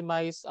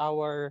maximized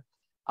our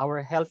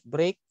health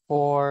break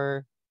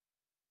for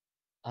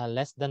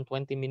less than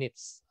 20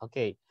 minutes.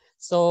 Okay,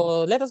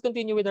 so let us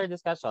continue with our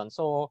discussion.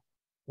 So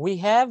we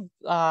have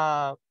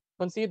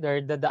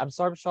considered that the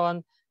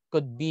absorption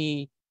could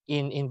be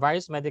in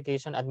various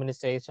medication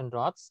administration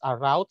routes,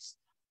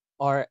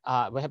 or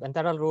we have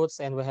enteral routes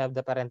and we have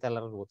the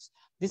parenteral routes.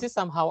 This is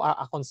somehow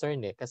a concern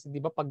kasi di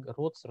ba pag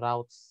routes,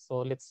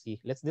 so let's see,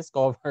 let's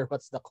discover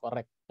what's the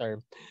correct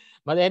term.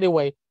 But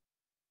anyway,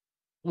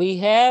 we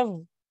have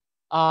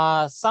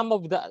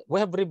we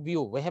have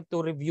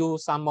to review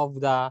some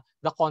of the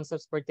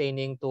concepts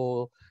pertaining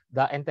to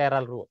the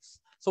enteral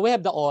routes. So we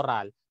have the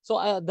oral. So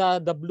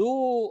the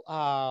blue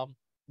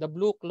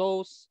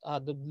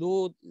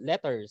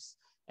letters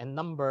and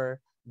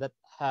number that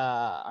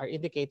are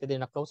indicated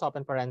in a close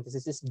open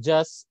parenthesis is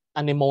just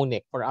a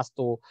mnemonic for us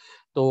to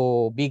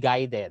be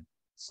guided.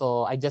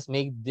 So I just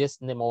made this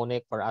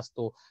mnemonic for us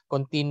to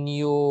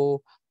continue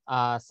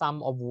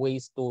some of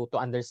ways to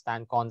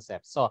understand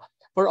concepts. So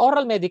for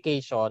oral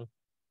medication,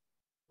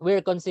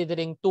 we're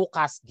considering two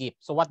CAS-GIP.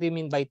 So what do you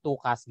mean by two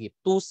CAS-GIP?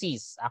 Two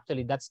C's.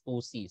 Actually, that's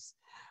two C's.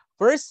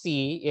 First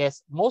C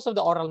is most of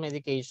the oral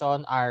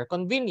medication are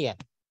convenient.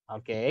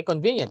 Okay,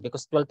 convenient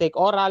because it will take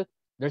oral,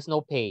 there's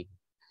no pain.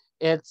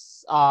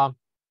 It's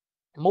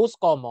most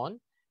common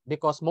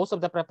because most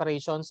of the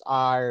preparations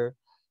are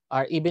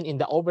even in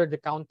the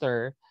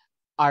over-the-counter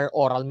are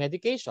oral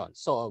medication.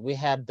 So we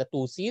have the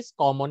two C's,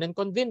 common and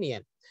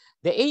convenient.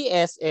 The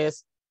AS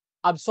is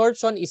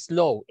absorption is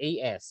low,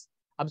 AS.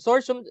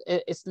 Absorption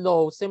is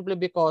low simply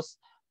because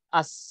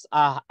as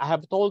I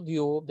have told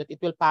you that it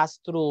will pass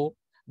through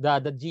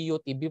the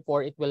GUT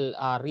before it will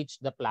reach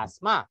the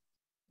plasma.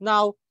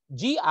 Now,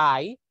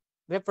 GI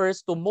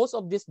refers to most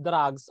of these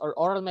drugs or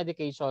oral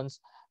medications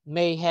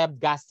may have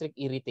gastric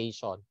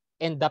irritation.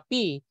 And the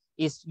P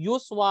is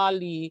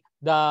usually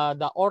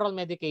the oral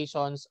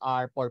medications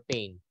are for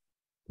pain.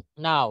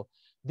 Now,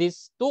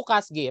 these two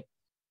CAS-GIP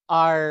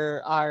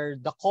are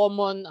the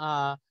common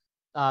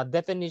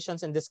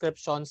definitions and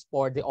descriptions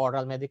for the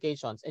oral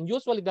medications. And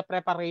usually the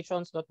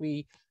preparations that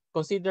we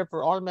consider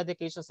for oral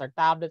medications are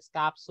tablets,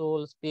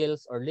 capsules,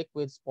 pills, or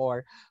liquids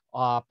for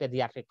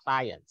pediatric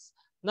clients.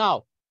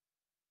 Now,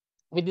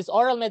 with this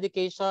oral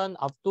medication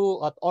of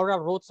oral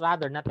routes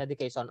rather, not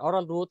medication,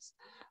 oral routes,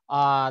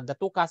 the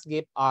two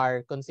CAS-GIP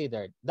are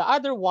considered. The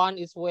other one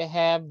is we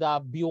have the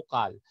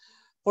buccal.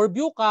 For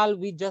buccal,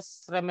 we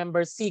just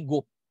remember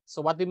C-GUP.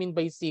 So what do you mean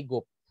by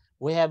C-GUP?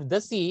 We have the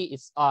C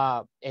is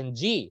and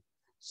G.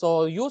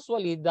 So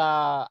usually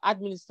the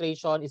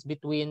administration is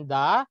between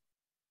the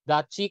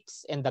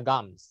cheeks and the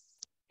gums.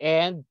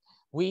 And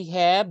we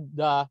have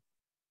the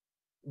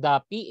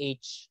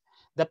pH.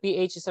 The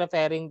pH is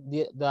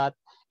referring that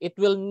it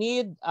will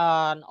need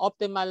an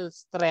optimal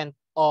strength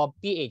of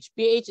pH.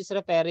 pH is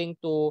referring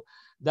to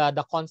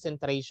the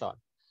concentration.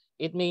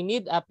 It may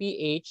need a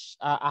pH,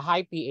 a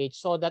high pH,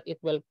 so that it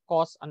will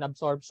cause an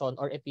absorption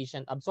or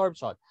efficient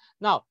absorption.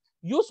 Now,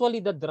 usually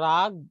the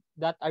drug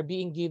that are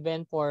being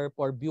given for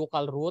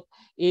buccal route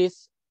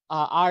is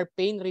are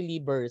pain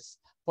relievers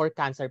for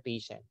cancer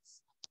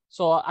patients.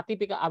 So a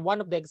typical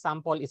one of the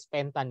example is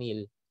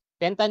fentanyl.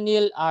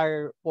 Fentanyl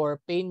are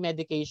for pain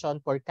medication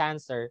for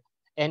cancer,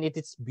 and it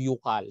is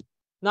buccal.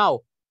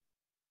 Now,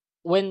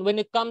 when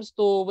it comes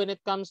to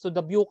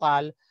the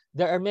buccal,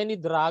 there are many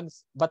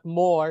drugs, but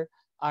more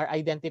are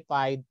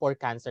identified for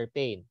cancer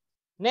pain.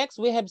 Next,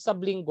 we have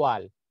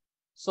sublingual.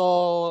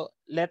 So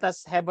let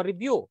us have a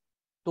review.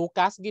 Two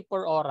CAS-GIP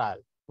for oral.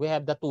 We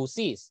have the two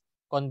C's,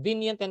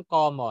 convenient and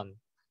common.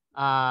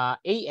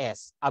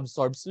 AS,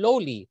 absorb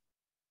slowly.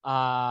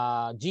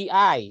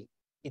 GI,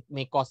 it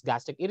may cause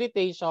gastric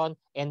irritation,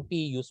 and P,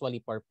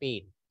 usually for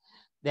pain.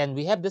 Then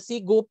we have the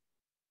C-GUP.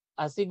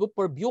 C-GUP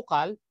for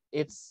buccal,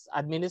 it's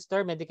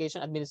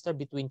medication administered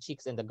between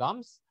cheeks and the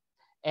gums,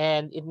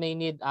 and it may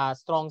need a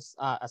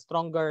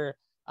stronger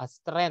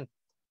strength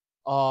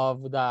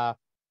of the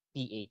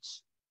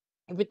pH.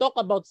 If we talk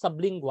about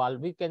sublingual,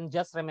 we can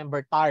just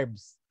remember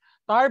TARBs.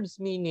 TARBs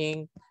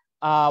meaning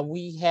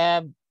we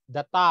have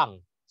the tongue.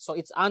 So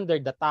it's under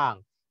the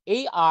tongue.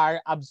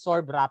 AR,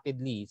 absorb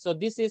rapidly. So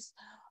this is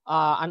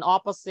an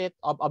opposite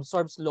of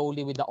absorb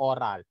slowly with the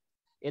oral.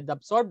 It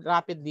absorbed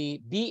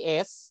rapidly.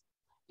 BS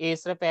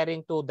is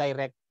referring to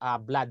direct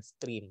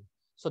bloodstream.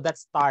 So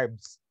that's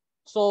TARBs.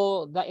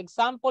 So the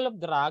example of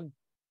drug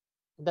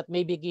that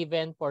may be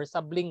given for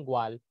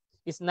sublingual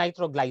is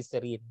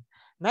nitroglycerin.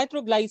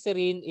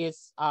 Nitroglycerin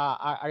is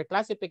our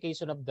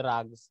classification of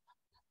drugs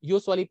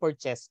usually for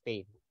chest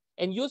pain.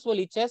 And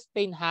usually chest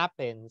pain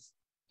happens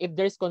if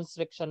there's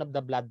constriction of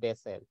the blood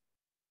vessel.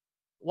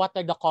 What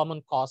are the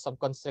common cause of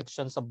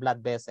constrictions of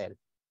blood vessel?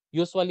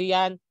 Usually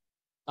yan,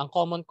 ang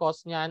common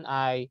cause niyan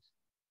ay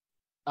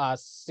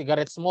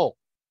cigarette smoke,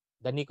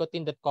 the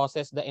nicotine that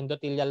causes the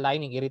endothelial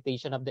lining,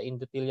 irritation of the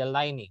endothelial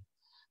lining.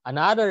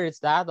 Another is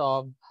that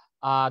of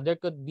there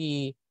could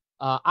be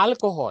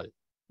alcohol.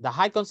 The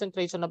high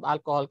concentration of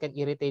alcohol can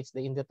irritate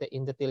the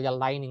endothelial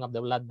lining of the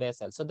blood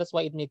vessel. So that's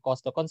why it may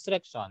cause the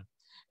constriction.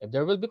 If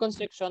there will be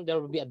constriction, there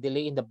will be a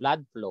delay in the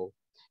blood flow.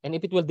 And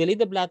if it will delay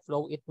the blood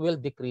flow, it will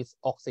decrease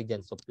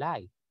oxygen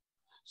supply.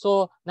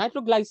 So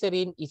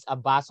nitroglycerin is a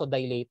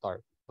vasodilator.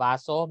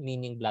 Vaso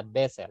meaning blood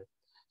vessel.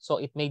 So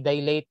it may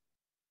dilate,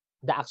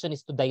 the action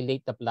is to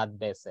dilate the blood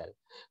vessel.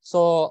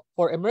 So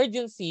for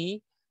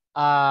emergency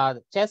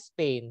chest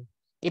pain,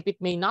 if it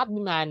may not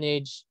be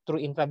managed through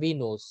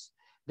intravenous,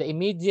 the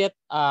immediate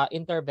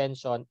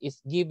intervention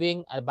is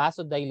giving a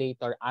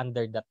vasodilator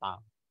under the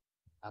tongue.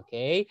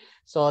 Okay,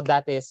 so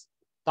that is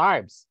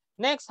TARBs.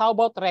 Next, how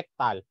about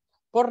rectal?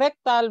 For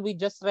rectal, we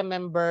just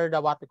remember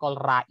the what we call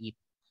RAIT.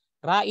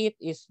 RAIT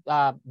is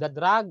the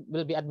drug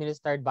will be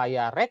administered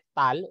via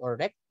rectal or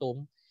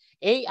rectum.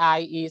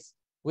 AI is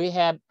we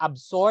have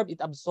absorbed, it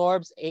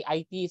absorbs.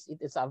 AITs,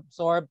 it is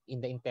absorbed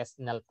in the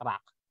intestinal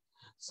tract.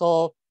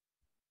 So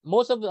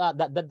most of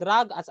the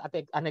drug, as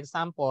an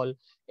example,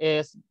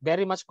 is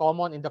very much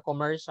common in the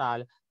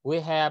commercial. We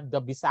have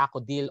the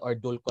Bisacodil or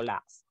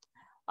Dulcolax.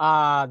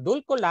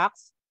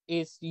 Dulcolax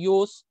is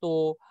used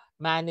to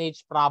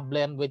manage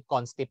problem with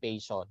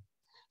constipation.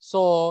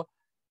 So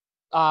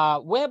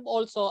we have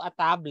also a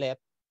tablet,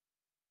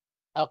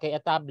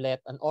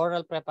 an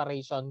oral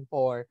preparation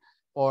for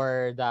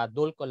the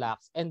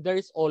Dulcolax, and there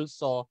is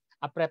also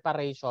a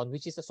preparation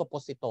which is a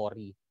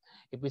suppository.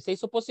 If we say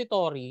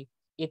suppository,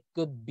 it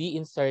could be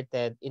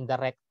inserted in the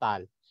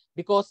rectal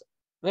because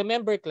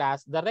remember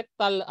class, the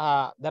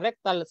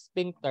rectal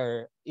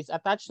sphincter is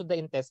attached to the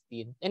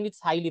intestine and it's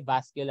highly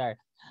vascular.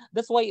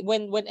 That's why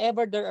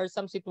whenever there are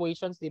some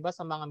situations, 'di ba,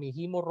 sa mga may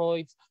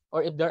hemorrhoids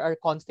or if there are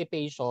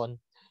constipation,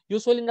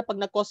 usually na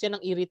pag nag-cause yan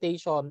ng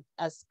irritation,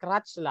 as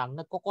scratch lang,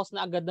 nagkukos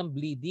na agad ng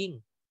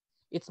bleeding.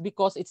 It's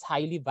because it's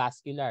highly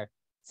vascular.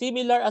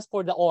 Similar as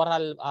for the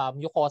oral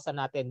mucosa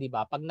natin, 'di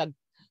ba? Pag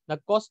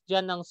nag-cause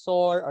diyan ng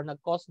sore or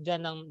nag-cause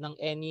diyan ng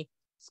any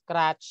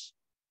scratch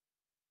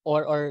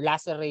or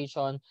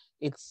laceration,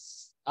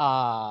 it's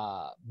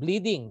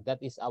bleeding.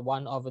 That is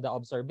one of the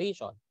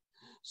observation.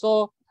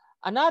 So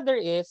another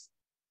is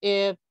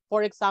if,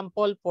 for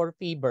example, for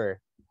fever,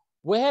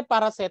 we have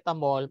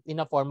paracetamol in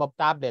a form of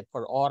tablet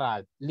for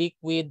oral.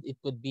 Liquid, it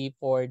could be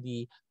for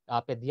the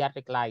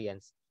pediatric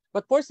clients.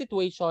 But for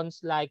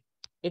situations like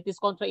it is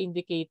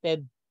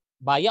contraindicated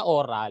via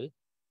oral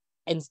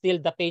and still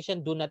the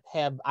patient do not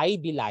have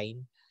IV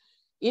line,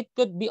 it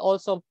could be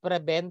also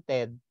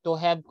prevented to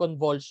have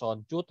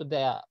convulsion due to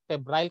the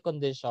febrile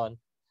condition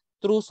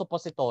through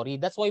suppository.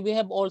 That's why we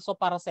have also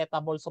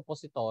paracetamol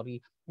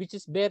suppository, which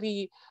is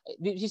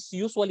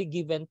usually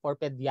given for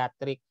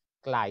pediatric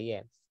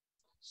clients.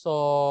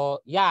 So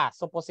yeah,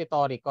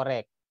 suppository,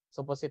 correct.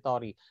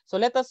 Suppository. So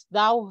let us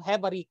now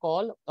have a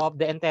recall of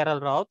the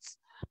enteral routes.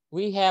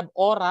 We have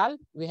oral,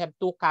 we have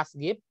 2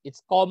 Cas-Gib.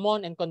 It's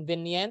common and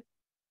convenient.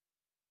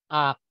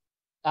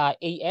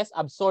 AS,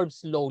 absorbs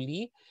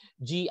slowly.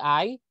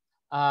 GI,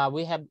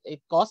 we have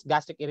it causes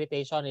gastric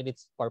irritation and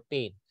it's for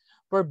pain.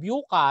 For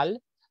buccal,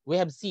 we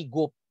have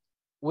C-GUP.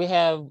 We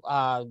have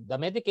the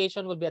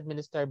medication will be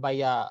administered by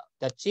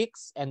the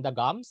cheeks and the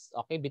gums,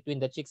 okay,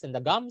 between the cheeks and the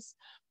gums.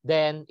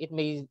 Then it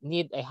may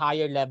need a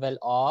higher level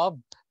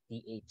of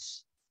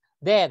pH.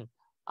 Then,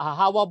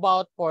 how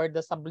about for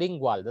the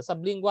sublingual? The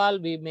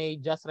sublingual, we may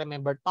just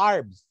remember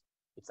TARBs.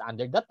 It's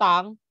under the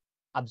tongue,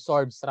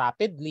 absorbs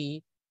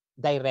rapidly,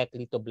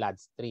 directly to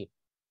bloodstream.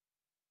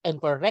 And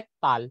for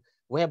rectal,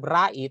 we have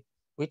RAIT,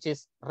 which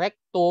is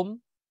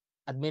rectum,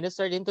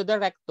 administered into the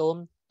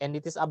rectum, and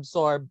it is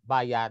absorbed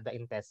via the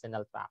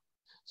intestinal tract.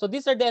 So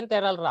these are the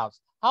enteral routes.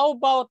 How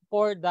about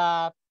for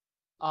the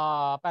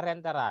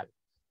parenteral?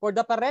 For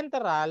the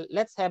parenteral,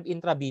 let's have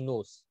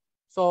intravenous.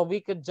 So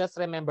we could just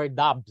remember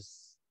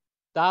DUBS.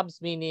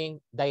 DUBS meaning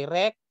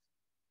direct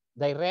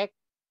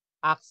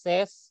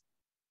access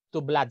to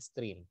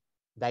bloodstream.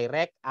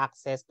 Direct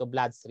access to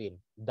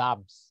bloodstream,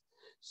 DUBS.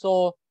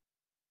 So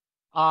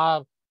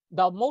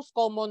the most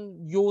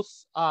common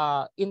use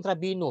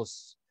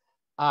intravenous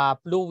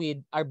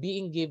fluid are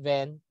being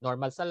given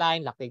normal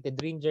saline, lactated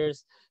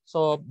dringers.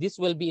 So this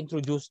will be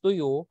introduced to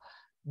you.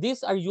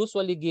 These are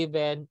usually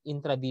given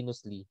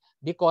intravenously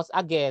because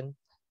again,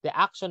 the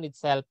action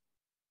itself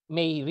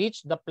may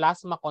reach the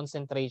plasma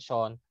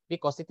concentration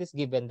because it is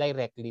given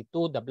directly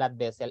to the blood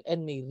vessel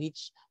and may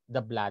reach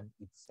the blood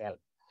itself.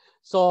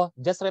 So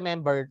just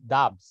remember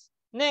DUBS.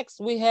 Next,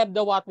 we have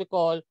the what we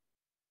call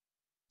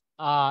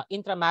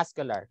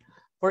intramuscular.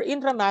 For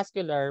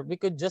intramuscular, we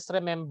could just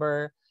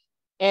remember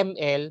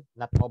ML,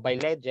 not Mobile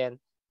Legend,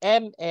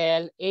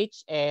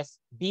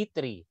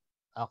 MLHSB3.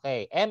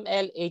 Okay,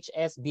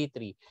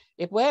 MLHSB3.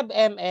 If we have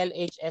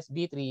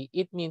MLHSB3,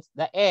 it means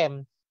the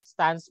M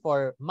stands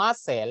for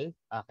muscle,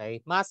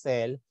 okay,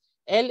 muscle,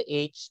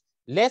 LH,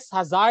 less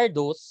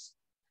hazardous,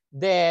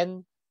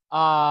 then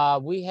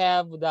we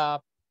have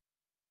the,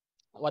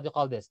 what do you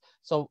call this?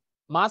 So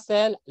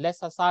muscle,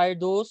 less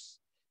hazardous,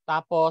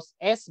 tapos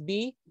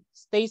SB,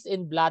 stays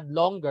in blood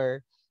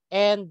longer,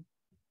 and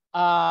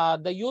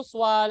the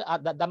usual,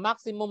 the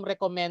maximum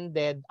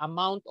recommended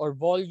amount or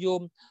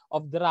volume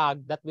of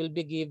drug that will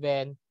be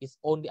given is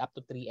only up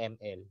to 3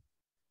 ml.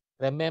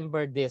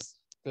 Remember this,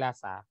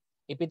 class.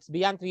 If it's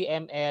beyond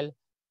 3 ml,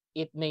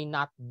 it may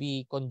not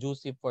be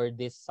conducive for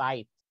this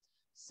site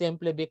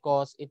simply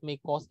because it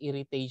may cause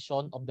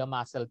irritation of the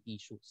muscle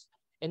tissues.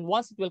 And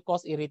once it will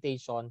cause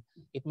irritation,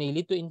 it may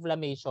lead to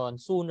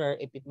inflammation sooner.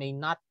 If it may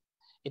not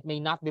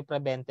be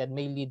prevented,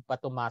 may lead pa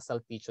to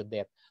muscle tissue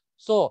death.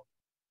 So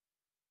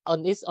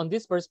on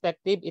this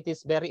perspective, it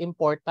is very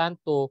important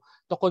to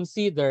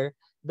consider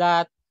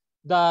that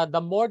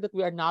the more that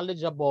we are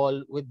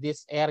knowledgeable with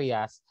these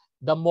areas,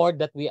 the more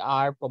that we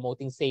are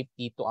promoting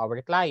safety to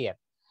our client.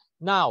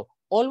 Now,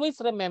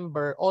 always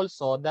remember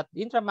also that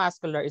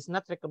intramuscular is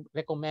not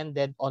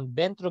recommended on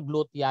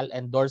ventrogluteal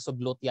and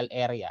dorsogluteal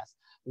areas.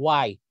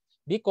 Why?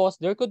 Because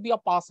there could be a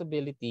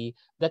possibility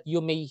that you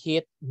may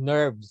hit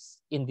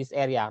nerves in this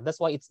area. That's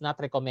why it's not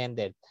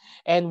recommended.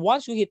 And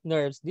once you hit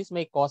nerves, this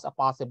may cause a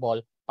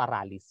possible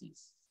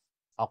paralysis.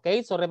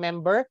 Okay, so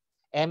remember,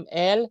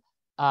 ML,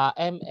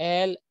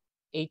 ML,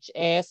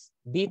 HS,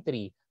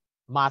 D3.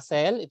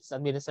 Muscle, it's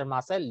administered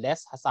muscle,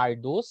 less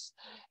hazardous.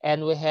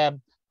 And we have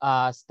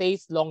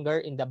stays longer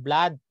in the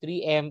blood. 3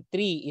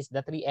 is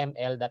the 3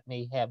 ml that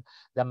may have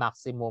the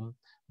maximum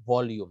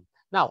volume.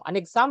 Now, an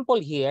example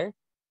here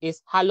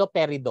is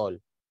haloperidol.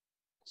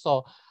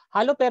 So,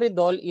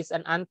 haloperidol is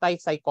an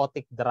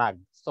antipsychotic drug.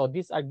 So,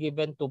 these are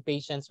given to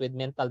patients with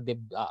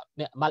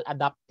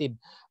maladaptive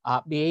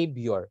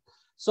behavior.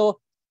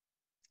 So,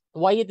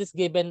 why it is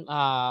given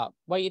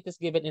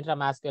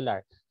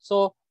intramuscular?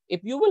 So,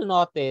 if you will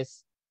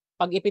notice,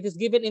 if it is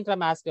given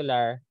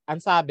intramuscular, ang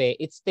sabi,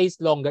 it stays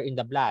longer in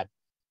the blood.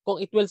 Kung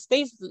it will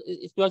stay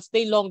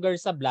longer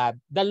sa blood,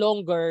 the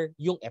longer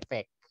yung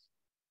effect.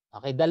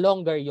 Okay, the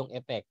longer yung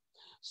effect.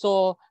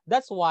 So,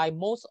 that's why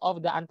most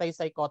of the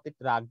antipsychotic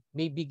drug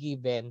may be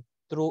given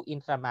through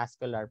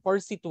intramuscular for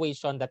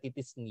situation that it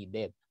is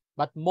needed.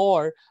 But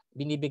more,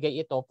 binibigay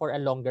ito for a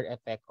longer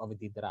effect of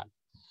the drug.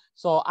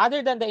 So,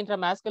 other than the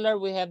intramuscular,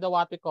 we have the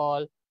what we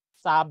call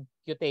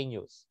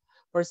subcutaneous.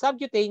 For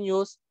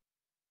subcutaneous,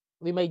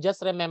 we may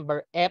just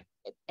remember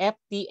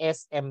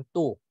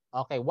FTSM2.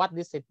 Okay, what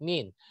does it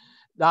mean?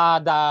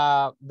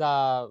 The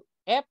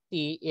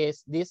FT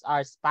is, these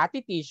are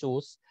fatty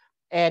tissues,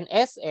 and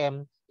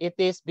SM, it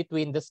is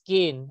between the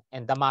skin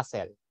and the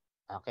muscle.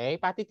 Okay,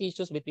 fatty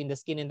tissues between the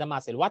skin and the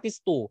muscle. What is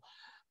 2?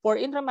 For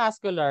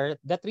intramuscular,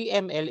 the 3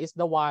 ml is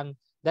the one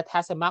that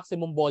has a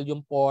maximum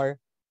volume for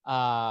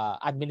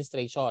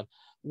administration.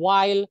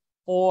 While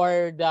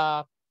for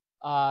the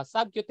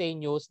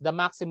subcutaneous, the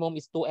maximum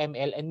is 2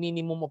 ml and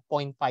minimum of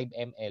 0.5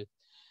 ml.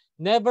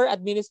 Never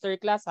administer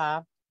class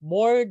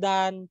more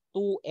than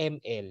 2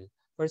 ml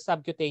for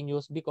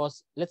subcutaneous,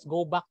 because let's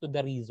go back to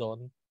the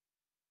reason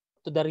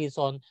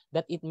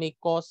that it may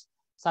cause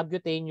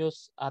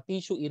subcutaneous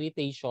tissue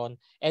irritation,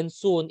 and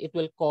soon it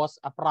will cause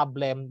a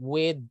problem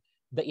with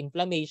the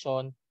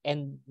inflammation,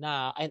 and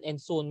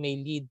soon may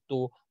lead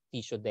to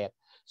tissue death.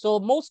 So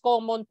most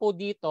common po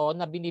dito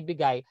na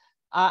binibigay,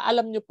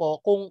 alam nyo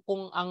po kung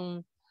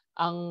ang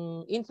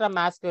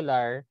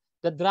intramuscular,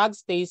 the drug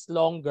stays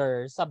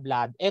longer sa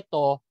blood,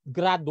 ito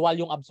gradual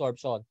yung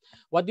absorption.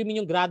 What do you mean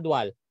yung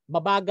gradual?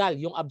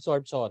 Mabagal yung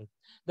absorption.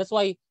 That's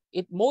why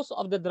most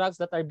of the drugs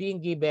that are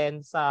being given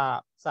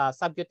sa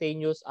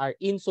subcutaneous are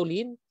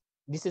insulin.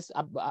 This is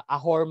a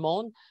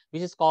hormone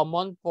which is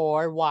common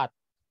for what?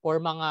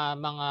 For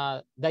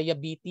mga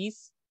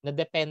diabetes na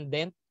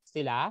dependent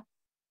sila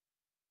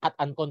at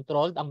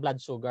uncontrolled ang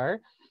blood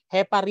sugar.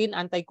 Heparin,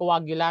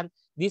 anticoagulant,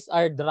 these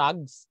are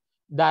drugs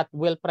that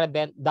will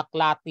prevent the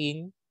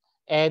clotting,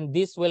 and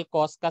this will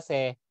cause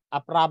kasi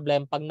a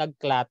problem pag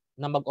nag-clot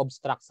na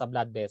mag-obstruct sa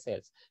blood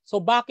vessels.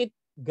 So bakit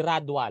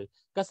gradual?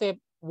 Kasi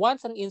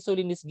once an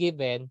insulin is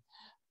given,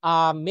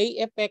 may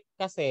effect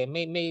kasi,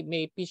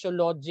 may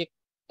physiologic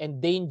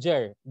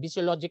danger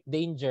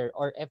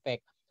or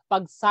effect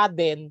pag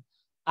sudden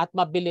at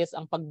mabilis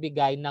ang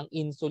pagbigay ng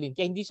insulin.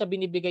 Kaya hindi siya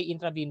binibigay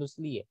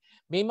intravenously.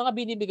 May mga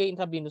binibigay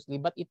intravenously,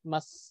 but it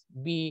must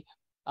be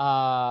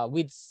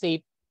with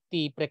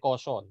safety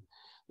precaution.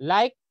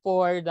 Like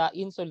for the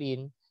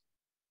insulin,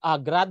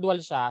 gradual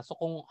siya. So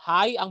kung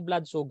high ang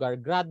blood sugar,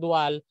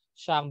 gradual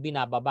siyang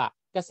binababa.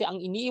 Kasi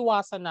ang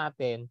iniiwasan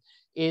natin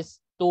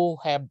is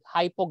to have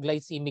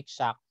hypoglycemic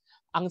shock.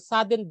 Ang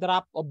sudden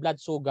drop of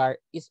blood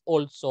sugar is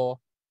also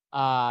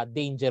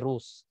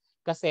dangerous.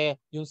 Kasi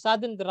yung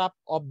sudden drop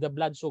of the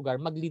blood sugar,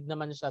 mag-lead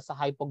naman siya sa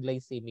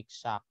hypoglycemic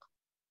shock.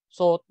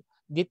 So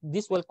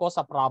this will cause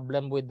a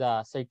problem with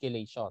the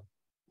circulation.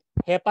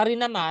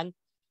 Heparin naman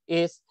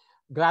is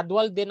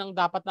gradual din ang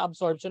dapat na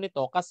absorption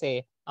nito,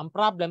 kasi ang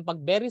problem, pag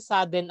very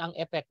sudden ang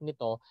effect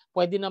nito,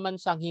 pwede naman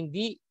siyang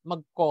hindi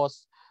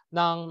mag-cause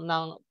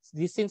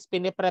since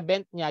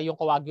piniprevent niya yung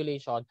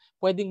coagulation,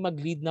 pwedeng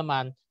mag-lead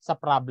naman sa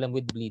problem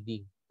with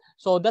bleeding.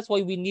 So that's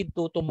why we need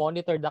to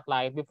monitor the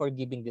client before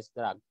giving this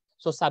drug.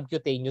 So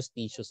subcutaneous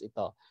tissues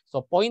ito.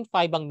 So 0.5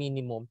 ang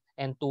minimum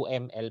and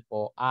 2 ml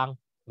po ang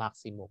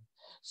maximum.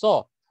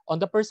 So on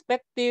the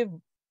perspective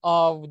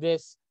of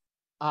this,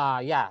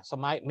 so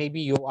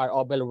maybe you are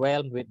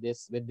overwhelmed with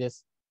this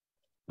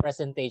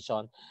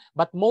presentation,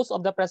 but most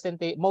of the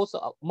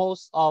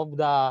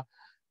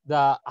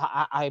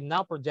I'm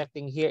now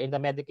projecting here in the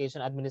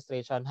medication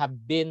administration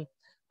have been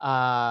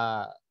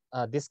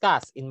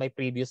discussed in my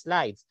previous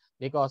slides,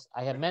 because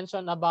I have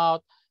mentioned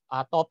about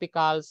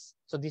topicals.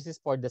 So this is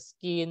for the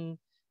skin.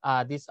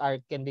 These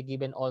can be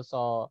given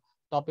also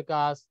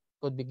topicals,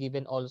 could be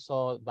given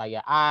also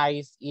via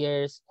eyes,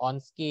 ears,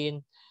 on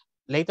skin.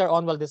 Later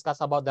on, we'll discuss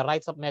about the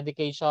rights of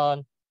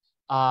medication.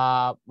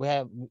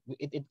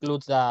 It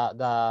includes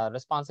the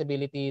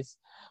responsibilities.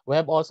 We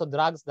have also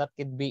drugs that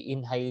could be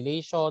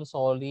inhalation,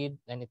 solid,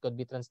 and it could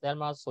be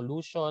transdermal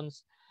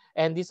solutions.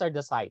 And these are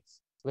the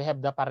sites. We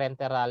have the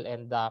parenteral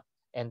and the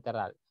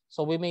enteral.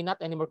 So we may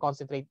not anymore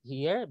concentrate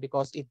here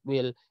because it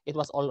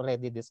was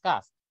already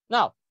discussed.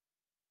 Now,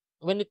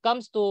 when it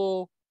comes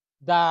to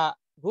the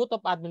route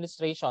of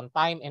administration,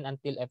 time and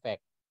until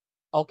effect.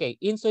 Okay,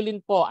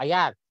 insulin po,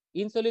 ayan.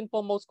 Insulin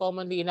po most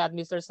commonly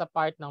in-administer sa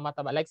part ng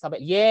mataba. Like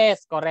sabi,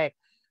 yes, correct.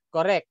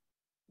 Correct.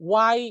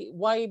 Why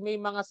may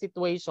mga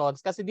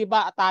situations? Kasi 'di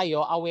ba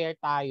tayo, aware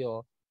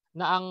tayo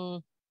na ang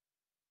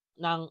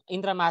ng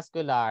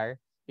intramuscular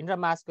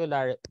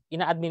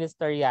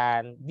ina-administer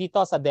yan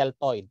dito sa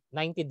deltoid,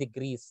 90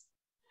 degrees.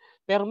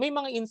 Pero may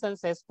mga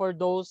instances for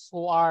those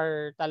who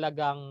are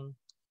talagang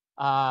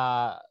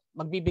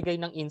magbibigay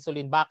ng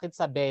insulin. Bakit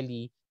sa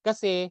belly?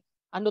 Kasi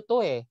ano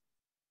to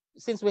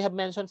since we have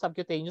mentioned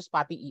subcutaneous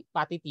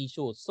fatty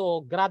tissues.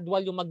 So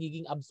gradual yung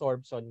magiging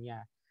absorption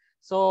niya.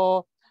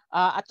 So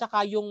at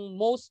saka yung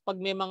most pag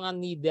may mga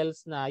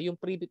needles na yung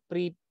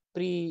prepared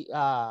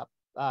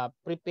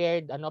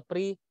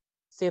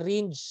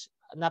syringe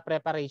na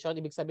preparation,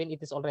 ibig sabihin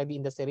it is already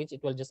in the syringe,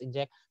 it will just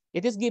inject.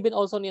 It is given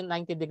also in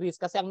 90 degrees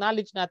kasi ang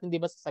knowledge natin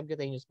 'di ba sa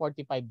subcutaneous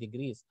 45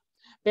 degrees.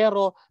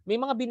 Pero may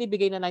mga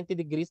binibigay na 90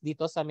 degrees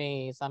dito sa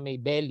may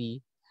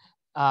belly,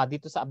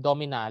 dito sa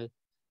abdominal.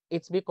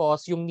 It's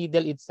because yung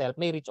needle itself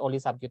may reach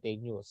only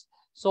subcutaneous.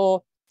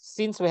 So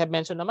since we have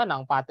mentioned naman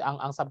ang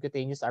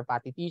subcutaneous are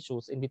fatty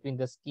tissues in between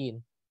the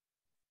skin,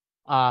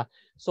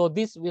 so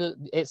this will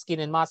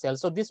skin and muscle.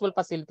 So this will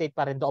facilitate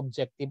pa rin the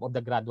objective of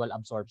the gradual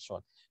absorption.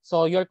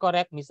 So you're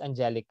correct, Miss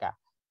Angelica.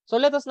 So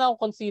let us now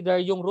consider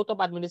yung route of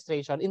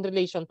administration in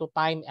relation to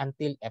time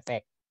until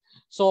effect.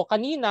 So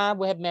kanina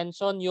we have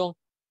mentioned yung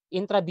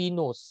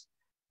intravenous.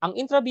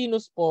 Ang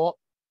intravenous po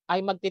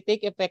ay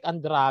magte-take effect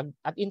ang drug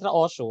at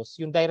intraosseous,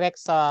 yung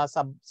direct sa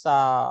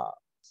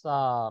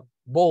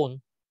bone.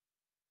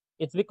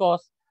 It's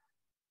because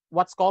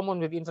what's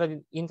common with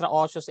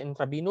intraosseous and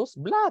intravenous?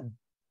 Blood.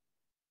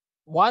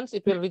 Once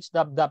it will reach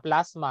the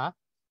plasma,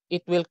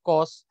 it will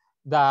cause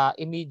the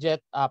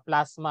immediate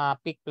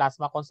peak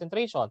plasma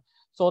concentration.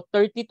 So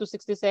 30 to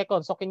 60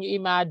 seconds. So can you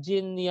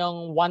imagine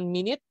yung 1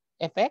 minute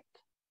effect?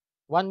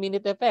 1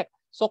 minute effect.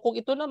 So kung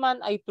ito naman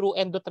ay through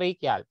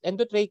endotracheal.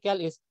 Endotracheal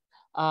is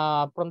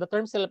from the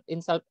term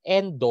itself,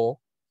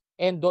 endo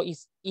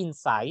is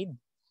inside,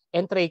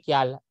 and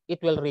tracheal,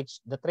 it will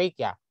reach the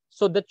trachea.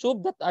 So the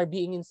tube that are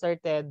being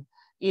inserted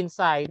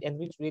inside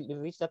and which will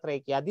reach the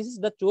trachea, this is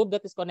the tube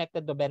that is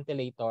connected to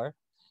ventilator.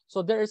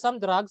 So there are some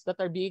drugs that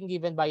are being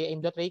given via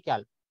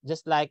endotracheal,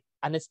 just like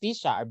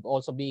anesthesia are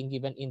also being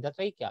given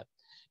endotracheal.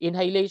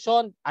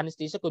 Inhalation,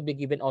 anesthesia could be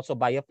given also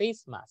via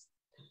face mask.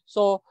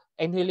 So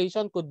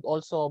inhalation could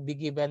also be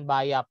given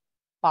via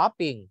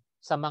popping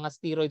sa mga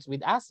steroids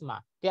with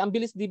asthma. Kaya ang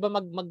bilis 'di ba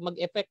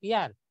mag-effect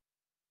 'yan.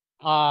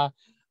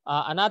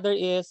 Another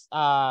is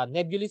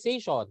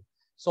nebulization.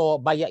 So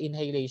via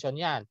inhalation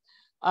 'yan.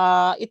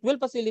 It will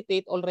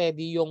facilitate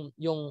already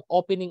yung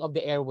opening of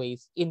the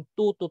airways in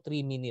 2 to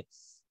 3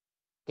 minutes.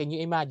 Can you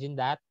imagine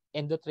that?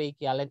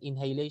 Endotracheal and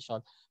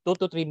inhalation, 2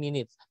 to 3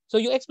 minutes. So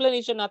yung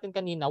explanation natin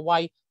kanina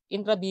why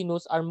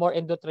intravenous are more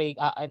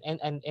endotracheal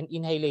and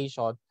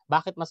inhalation,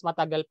 bakit mas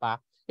matagal pa?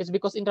 It's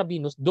because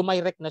intravenous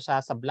dumirect na siya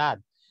sa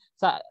blood.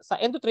 Sa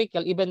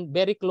endotracheal, even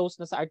very close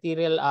na sa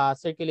arterial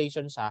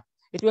circulation siya,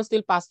 it will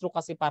still pass through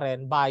kasi pa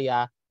rin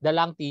via the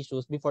lung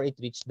tissues before it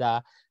reach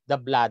the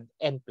blood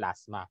and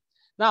plasma.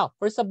 Now,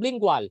 for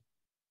sublingual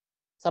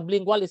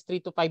is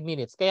 3 to 5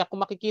 minutes. Kaya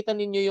kung makikita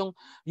ninyo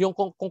yung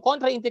kung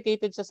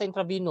contraindicated siya sa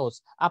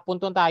intravenous,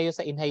 punton tayo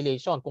sa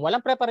inhalation. Kung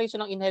walang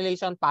preparation ng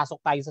inhalation, pasok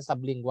tayo sa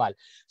sublingual.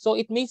 So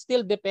it may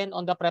still depend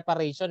on the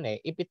preparation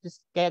If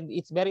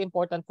it's very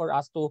important for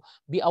us to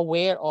be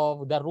aware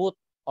of the route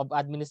of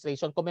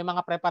administration. Kung may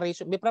mga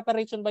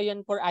preparation ba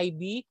yan for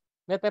IV?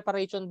 May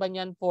preparation ba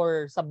yan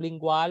for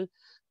sublingual?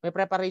 May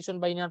preparation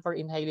ba yan for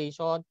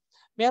inhalation?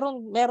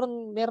 Meron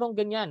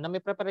ganyan na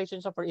may preparation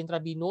siya for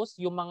intravenous,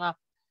 yung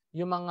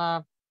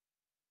mga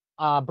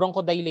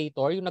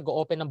bronchodilator, yung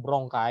nag-open ng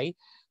bronchi,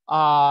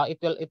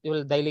 it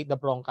will dilate the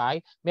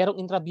bronchi.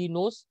 Merong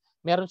intravenous,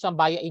 meron siyang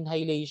via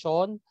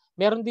inhalation,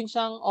 meron din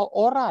siyang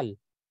oral.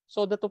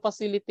 So that to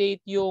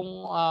facilitate yung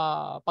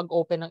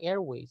pag-open ng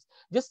airways.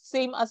 Just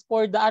same as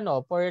for the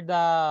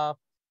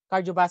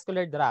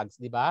cardiovascular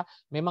drugs, di ba?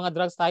 May mga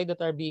drugs tayo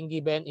that are being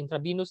given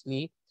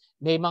intravenously.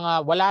 May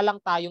mga wala lang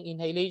tayong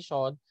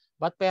inhalation,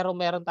 but pero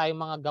meron tayong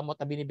mga gamot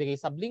na binibigay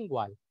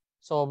sublingual.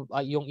 So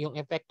yung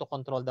effect to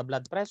control the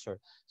blood pressure.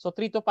 So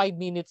 3 to 5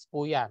 minutes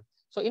po 'yan.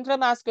 So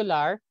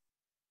intramuscular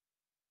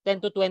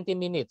 10 to 20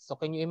 minutes. So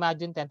can you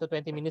imagine 10 to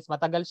 20 minutes?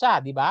 Matagal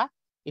siya, di ba?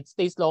 It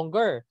stays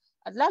longer.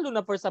 At lalo na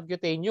for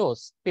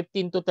subcutaneous,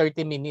 15 to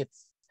 30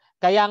 minutes.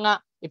 Kaya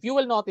nga, if you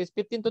will notice,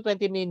 15 to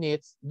 20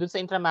 minutes dun sa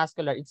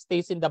intramuscular, it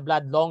stays in the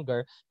blood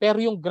longer. Pero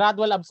yung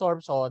gradual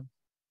absorption,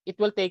 it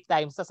will take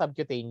time sa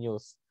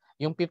subcutaneous.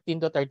 Yung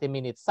 15 to 30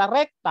 minutes. Sa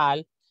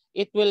rectal,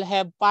 it will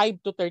have 5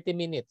 to 30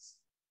 minutes.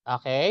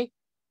 Okay?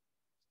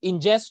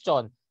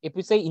 Ingestion. If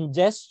we say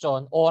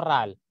ingestion,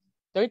 oral,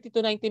 30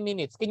 to 90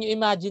 minutes. Can you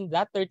imagine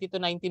that? 30 to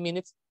 90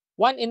 minutes.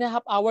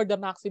 1.5 hour the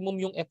maximum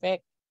yung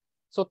effect.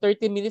 So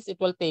 30 minutes, it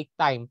will take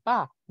time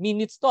pa.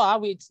 Minutes to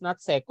it's not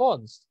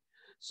seconds.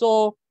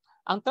 So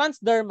ang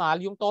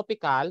transdermal, yung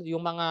topical,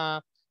 yung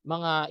mga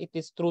it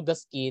is through the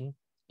skin,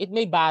 it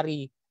may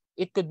vary.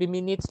 It could be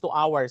minutes to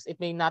hours. It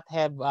may not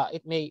have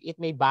it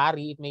may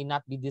vary, it may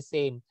not be the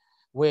same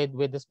with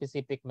the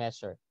specific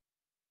measure.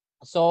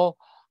 So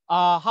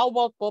how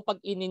about po pag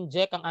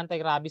in-inject ang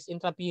anti-rabies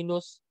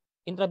intravenous?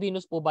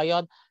 Intravenous po ba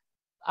 'yon?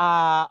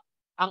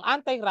 Ang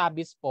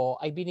anti-rabies po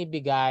ay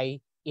binibigay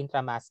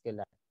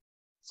intramuscular.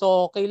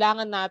 So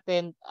kailangan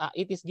natin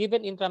it is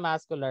given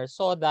intramuscular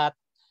so that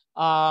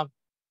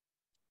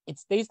it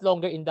stays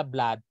longer in the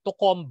blood to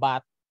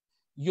combat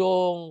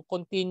yung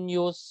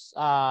continuous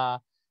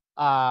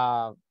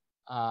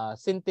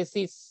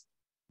synthesis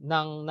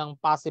ng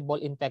possible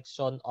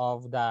infection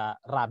of the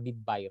rabid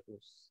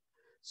virus.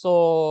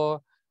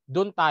 So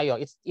doon tayo,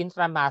 it's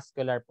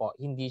intramuscular po,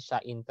 hindi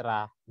siya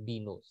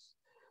intravenous.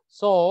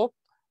 So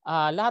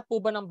lahat po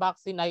ba ng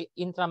vaccine ay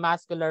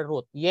intramuscular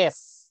route?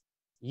 Yes.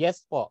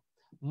 Yes po.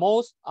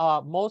 Most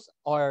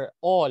or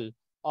all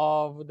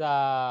of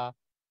the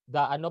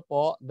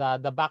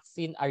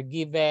vaccine are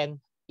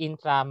given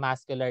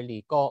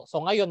intramuscularly.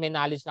 So ngayon may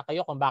knowledge na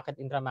kayo kung bakit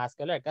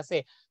intramuscular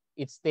kasi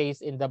it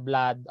stays in the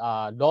blood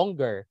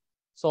longer.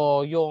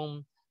 So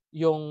yung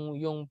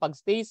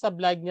pagstay sa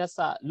blood niya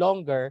sa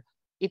longer,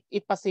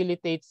 it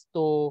facilitates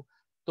to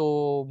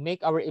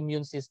make our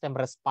immune system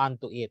respond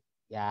to it.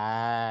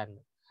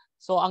 Yan.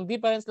 So ang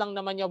difference lang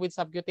naman niya with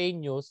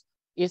subcutaneous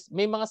is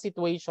may mga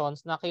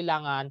situations na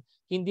kailangan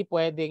hindi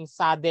pwedeng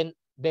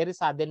very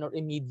sudden or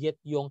immediate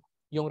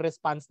yung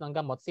response ng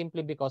gamot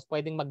simply because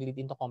pwedeng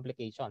mag-lead into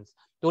complications.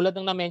 Tulad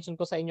ng na-mention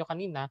ko sa inyo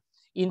kanina,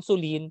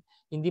 insulin,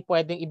 hindi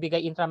pwedeng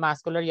ibigay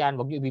intramuscular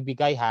yan, wag niyo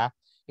ibibigay ha.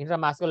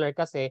 Intramuscular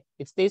kasi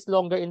it stays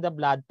longer in the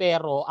blood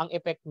pero ang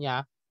effect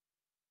niya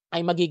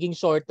ay magiging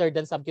shorter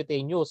than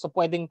subcutaneous. So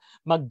pwedeng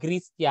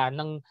mag-risk yan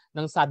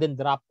ng sudden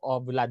drop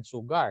of blood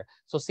sugar.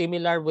 So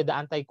similar with the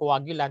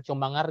anticoagulant, yung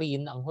mga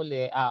rin ang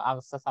huli,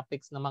 ang sa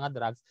suffix ng mga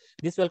drugs,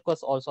 this will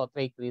cause also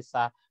trade risk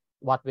sa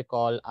what we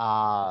call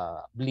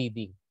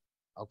bleeding.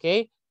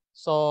 Okay?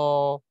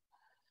 So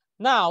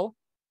now,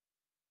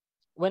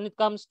 when it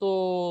comes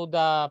to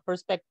the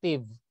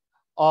perspective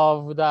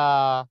of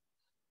the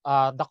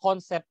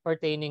concept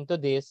pertaining to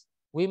this,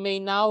 we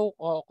may now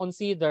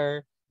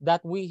consider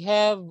that we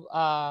have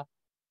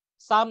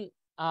some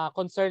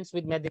concerns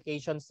with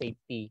medication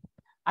safety.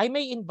 I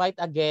may invite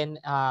again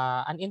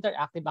an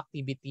interactive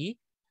activity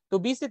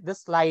to visit the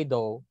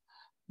Slido.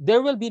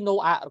 There will be no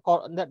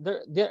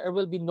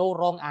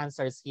wrong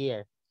answers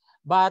here,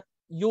 but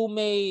you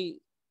may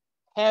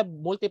have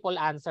multiple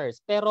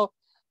answers. Pero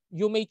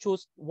you may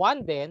choose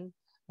one then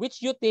which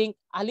you think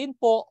alin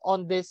po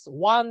on this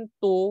 1,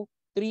 2,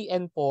 3,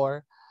 and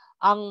 4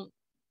 ang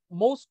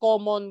most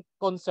common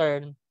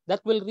concern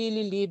that will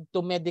really lead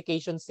to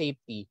medication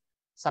safety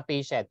sa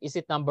patient. Is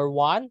it number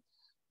 1,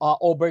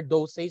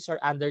 overdosage or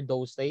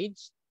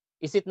underdosage?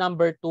 Is it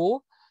number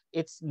 2,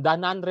 it's the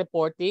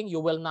non-reporting,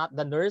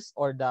 the nurse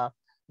or the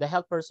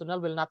health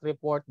personnel will not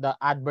report the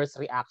adverse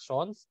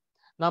reactions?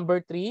 Number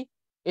 3,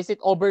 is it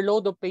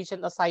overload of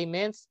patient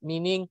assignments,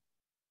 meaning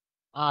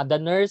the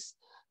nurse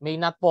may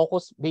not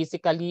focus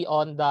basically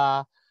on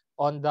the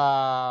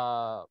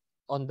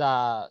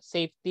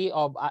safety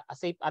of a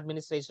safe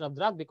administration of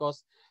drug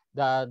because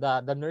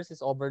the nurse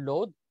is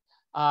overload.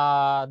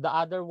 The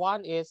other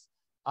one is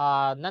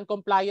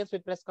non-compliance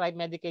with prescribed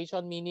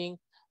medication, meaning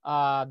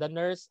the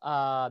nurse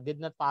did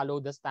not follow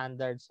the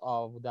standards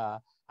of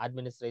the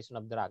administration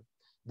of drug.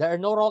 There are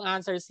no wrong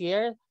answers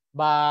here,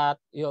 but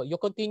you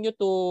continue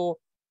to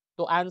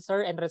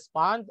answer and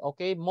respond.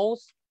 Okay,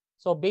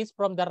 so based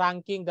from the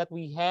ranking that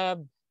we have,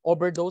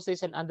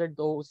 overdosage and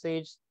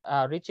underdosage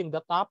reaching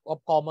the top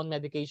of common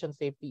medication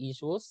safety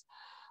issues.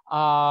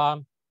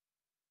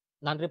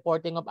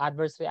 Non-reporting of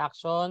adverse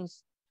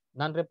reactions.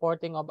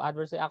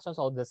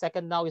 So the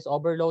second now is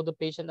overload of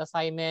patient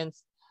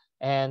assignments.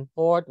 And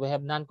fourth, we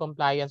have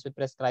non-compliance with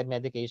prescribed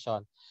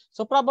medication.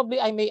 So probably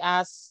I may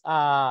ask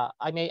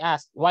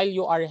while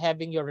you are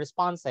having your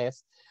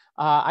responses,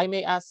 I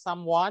may ask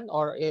someone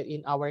or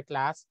in our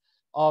class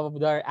of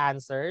their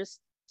answers.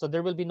 So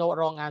there will be no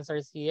wrong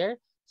answers here.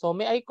 So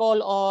may I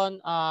call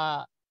on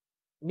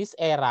Miss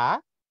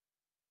Era?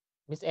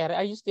 Miss Era,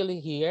 are you still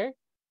here?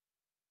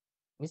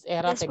 Miss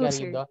Era Yes po,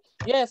 sir. Tegarido.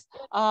 Yes.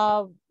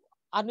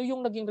 Ano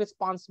yung naging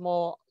response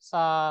mo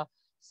sa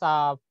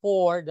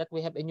 4 that we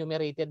have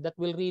enumerated that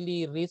will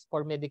really risk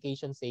for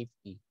medication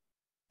safety?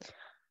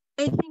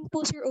 I think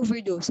po, sir,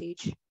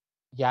 overdosage.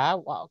 Yeah,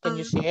 wow. Can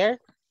you share?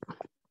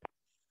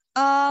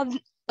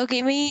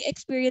 Okay, may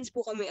experience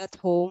po kami at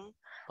home.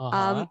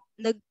 Uh-huh.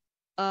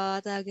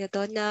 Tawag nito,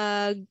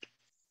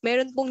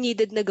 meron pong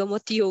needed na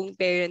gamot yung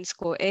parents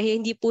ko.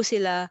 Hindi po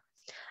sila,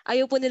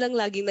 ayaw po nilang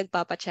laging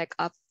nagpapa-check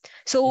up.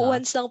 So, Yeah.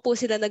 once lang po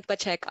sila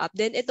nagpa-check up,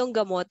 then itong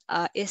gamot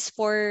is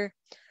for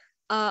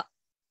uh,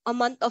 a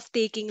month of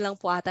taking lang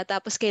po ata.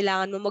 Tapos,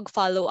 kailangan mo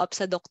mag-follow up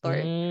sa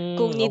doktor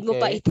kung need mo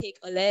pa Okay.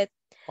 i-take ulit.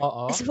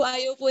 Oo. So,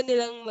 ayaw po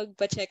nilang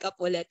magpa-check up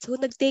ulit. So,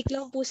 nag-take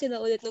lang po sila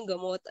ulit ng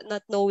gamot,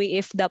 not knowing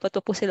if dapat pa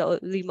po sila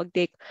ulit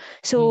mag-take.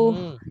 So,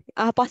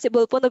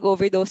 possible po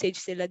nag-overdosage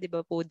sila, di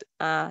ba po,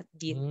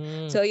 Dean?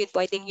 So, yun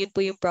po, I think yun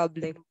po yung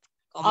problem.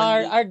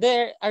 Commonly.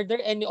 Are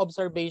there any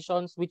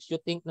observations which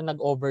you think na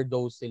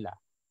nag-overdose sila?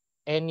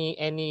 Any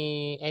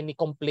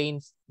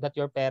complaints that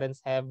your parents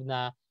have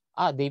na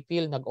they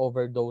feel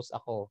nag-overdose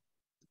ako?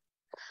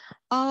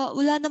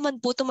 Wala naman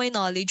po, to my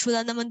knowledge,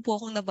 wala naman po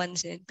akong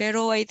napansin.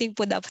 Pero I think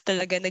po dapat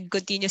talaga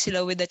nag-continue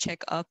sila with the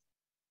check-up.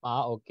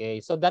 Okay.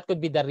 So that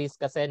could be the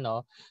risk kasi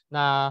no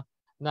na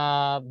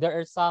there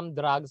are some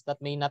drugs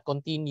that may not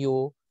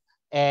continue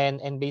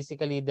and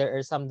basically there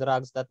are some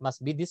drugs that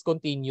must be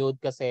discontinued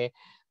kasi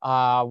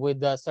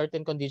with a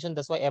certain condition.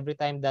 That's why every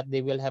time that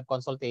they will have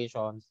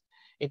consultations,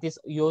 it is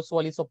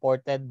usually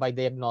supported by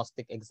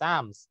diagnostic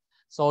exams.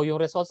 So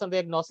yung results ng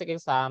diagnostic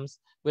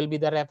exams will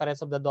be the reference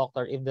of the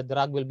doctor if the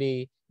drug will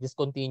be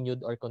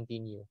discontinued or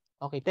continue.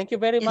 Okay, thank you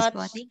very Yes much.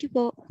 po, thank you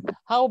po.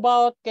 How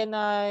about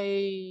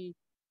may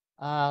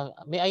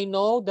I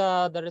know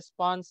the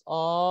response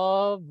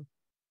of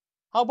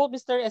how about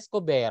Mr.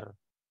 Escobar?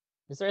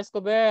 Mr.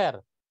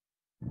 Escobar.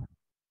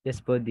 Yes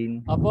po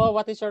din. Apo,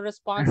 what is your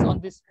response on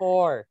this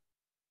 4?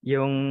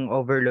 Yung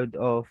overload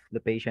of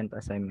the patient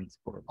assignments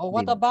po.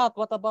 What about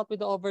with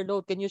the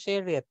overload? Can you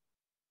share it with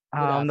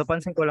us?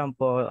 Napansin ko lang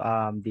po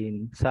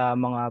din sa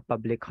mga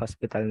public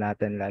hospital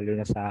natin lalo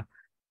na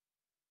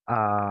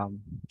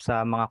sa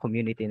mga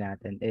community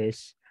natin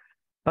is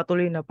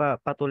patuloy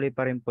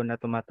pa rin po na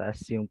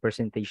tumataas yung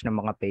percentage ng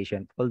mga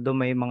patient. Although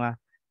may mga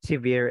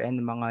severe and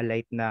mga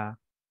light na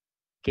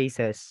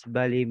cases,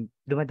 bali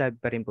dumadami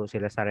pa rin po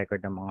sila sa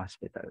record ng mga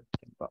hospital.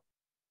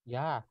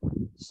 Yeah.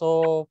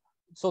 So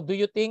do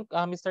you think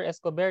Mr.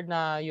 Escobar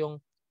na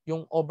yung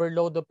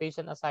overload of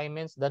patient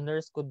assignments, the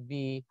nurse could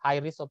be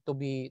high risk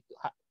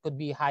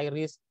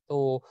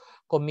to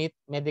commit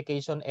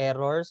medication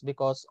errors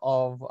because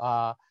of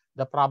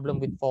the problem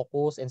with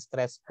focus and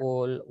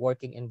stressful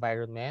working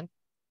environment?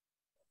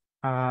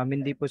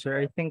 Hindi po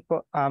sir. I think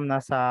po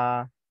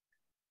nasa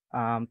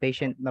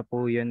patient na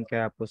po yun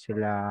kaya po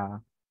sila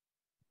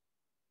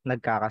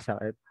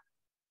nagkakasakit.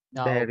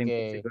 Dahil rin po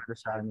Okay. siguro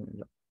sa ano.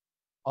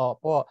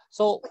 Opo.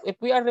 So, if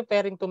we are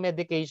referring to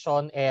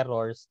medication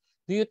errors,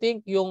 do you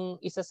think yung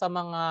isa sa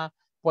mga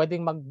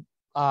pwedeng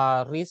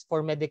risk for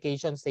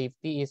medication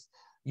safety is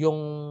yung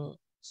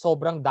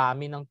sobrang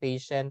dami ng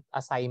patient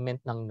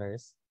assignment ng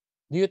nurse?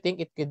 Do you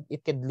think it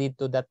could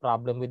lead to that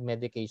problem with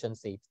medication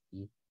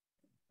safety?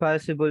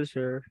 Possible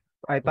sir.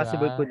 Ay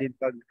possible po Yeah. din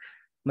pag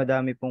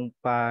madami pong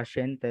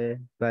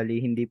pasyente,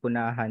 bali hindi po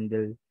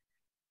na-handle.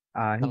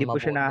 Hindi po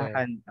siya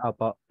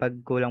pag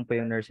kulang po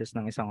yung nurses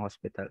ng isang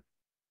hospital.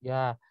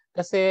 Yeah.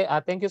 Kasi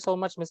thank you so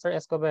much Mr.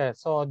 Escobar.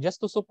 So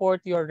just to support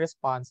your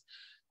response,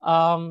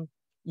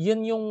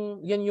 yan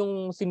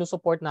yung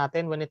sinusupport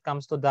natin when it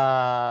comes to the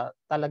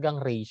talagang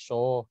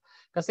ratio.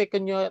 Kasi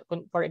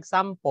for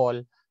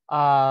example,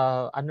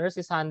 a nurse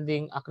is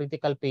handling a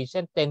critical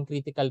patient, 10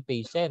 critical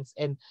patients,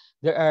 and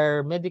there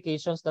are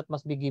medications that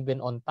must be given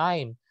on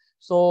time.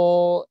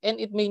 So, and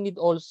it may need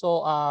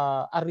also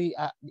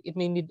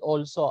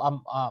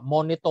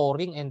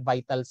monitoring and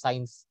vital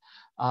signs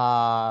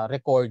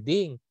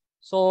recording.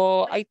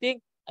 So I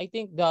think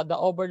the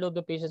overload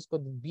of patients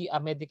could be a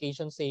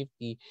medication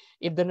safety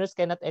if the nurse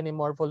cannot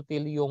anymore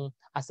fulfill yung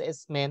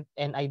assessment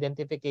and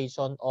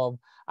identification of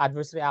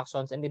adverse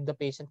reactions, and if the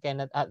patient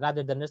cannot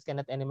rather the nurse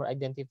cannot anymore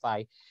identify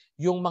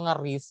yung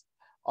mga risk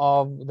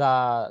of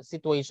the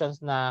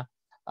situations na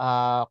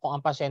kung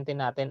ang pasyente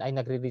natin ay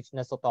nagre-reach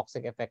na sa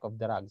toxic effect of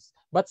drugs.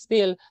 But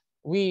still,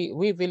 we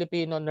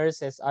Filipino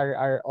nurses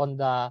are on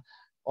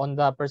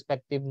the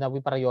perspective na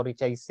we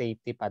prioritize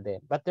safety pa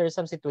din. But there are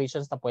some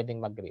situations na pwedeng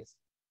mag-risk.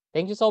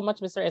 Thank you so much,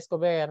 Mr.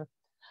 Escobar.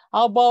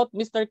 How about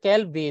Mr.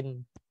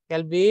 Kelvin?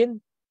 Kelvin?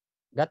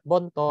 Gat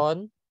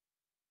Bonton?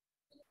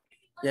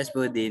 Yes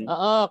po din.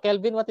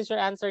 Kelvin, what is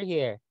your answer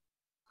here?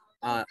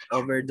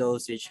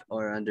 Overdosage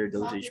or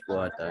underdosage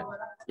po ata.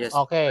 Yes.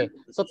 Okay.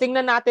 So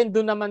tingnan natin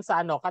doon naman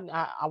sa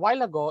a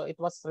while ago, it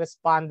was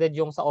responded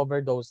yung sa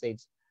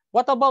overdosage.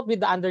 What about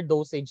with the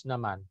underdosage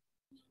naman?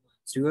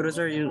 Siguro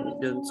sir, yung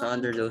sa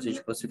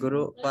underdosage po,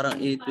 siguro parang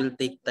it will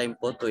take time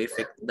po to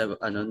effect the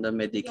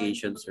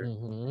medication sir.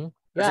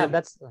 Yeah, kasi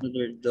that's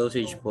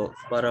underdosage po,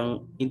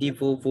 parang hindi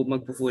po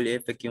magpo-fully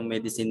effect yung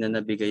medicine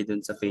na nabigay dun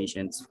sa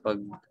patients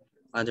pag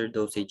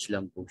underdosage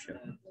lang po siya.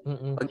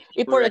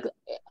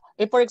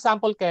 If for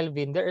example,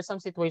 Kelvin, there are some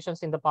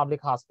situations in the public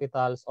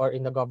hospitals or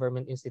in the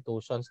government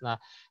institutions na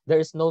there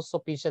is no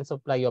sufficient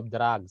supply of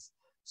drugs.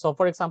 So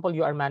for example,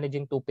 you are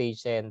managing 2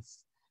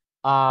 patients.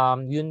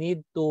 You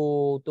need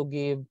to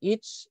give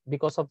each,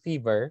 because of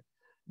fever,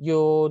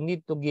 you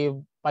need to give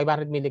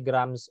 500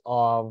 milligrams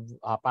of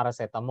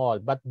paracetamol.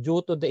 But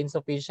due to the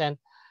insufficient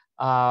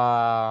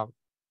uh,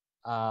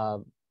 uh,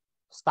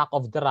 stock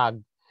of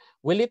drug,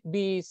 will it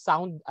be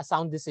a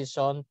sound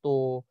decision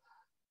to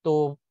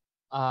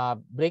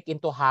break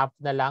into half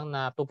na lang,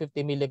 na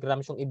 250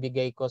 milligrams yung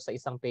ibigay ko sa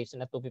isang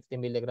patient at 250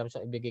 milligrams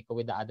yung ibigay ko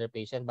with the other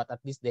patient, but at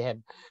least they have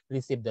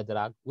received the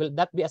drug? Will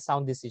that be a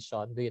sound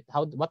decision?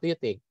 What do you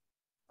think?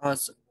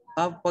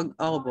 Pag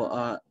ako po,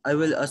 I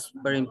will ask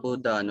pa rin po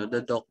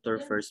the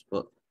doctor first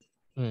po.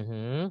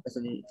 Mhm.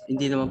 Kasi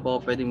hindi naman po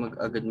ako pwedeng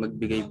agad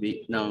magbigay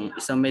ng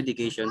isang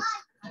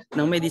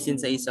medicine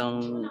sa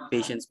isang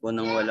patients po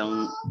nang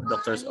walang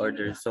doctor's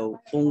order.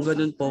 So kung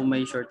ganun po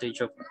may shortage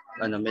of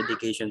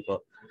medication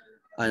po,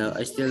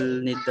 I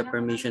still need the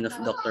permission of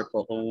doctor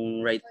po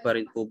kung right pa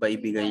rin po ba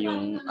ibigay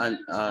yung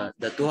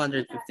the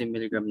 250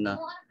 milligram na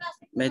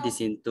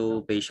medicine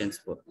to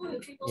patients po.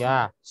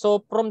 Yeah.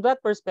 So from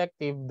that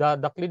perspective,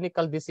 the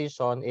clinical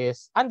decision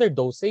is under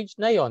dosage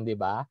na yon, di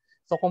ba?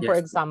 So kung for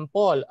Yes.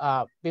 example,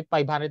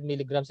 500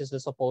 milligrams is the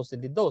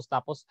supposedly dose,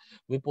 tapos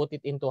we put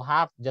it into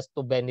half just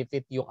to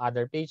benefit yung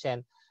other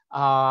patient,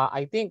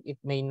 I think it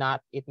may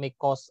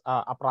cause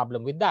a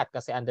problem with that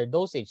kasi under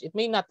dosage. It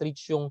may not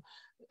reach yung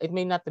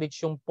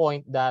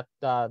point that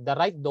the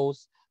right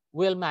dose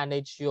will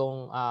manage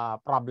yung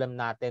problem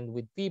natin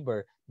with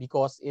fever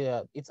because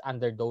it's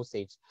under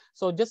dosage.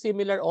 So just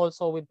similar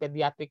also with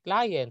pediatric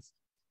clients.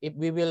 If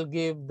we will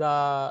give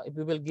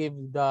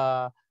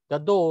the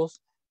dose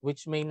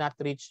which may not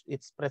reach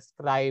its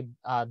prescribed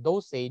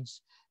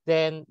dosage,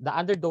 then the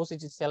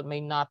underdosage itself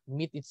may not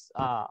meet its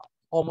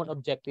common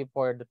objective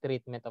for the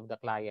treatment of the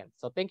client.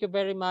 So thank you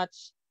very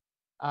much.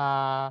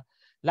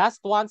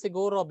 Last one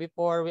siguro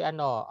before we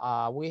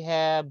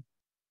have,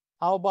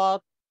 how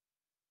about,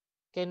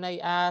 can I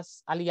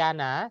ask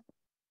Aliana,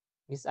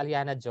 Miss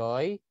Aliana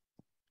Joy?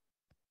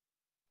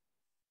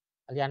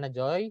 Aliana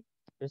Joy,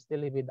 you're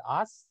still with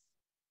us?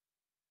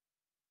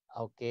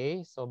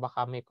 Okay, so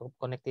baka may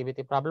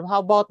connectivity problem.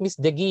 How about Miss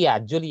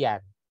Degia, Julian?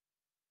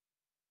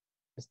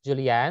 Miss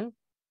Julian?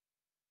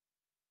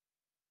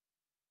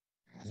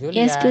 Julian?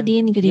 Yes, good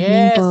evening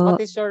Yes, po.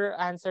 what is your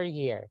answer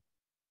here?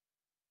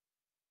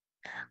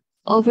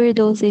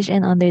 Overdosage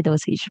and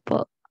underdosage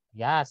po.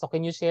 Yeah, so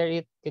can you share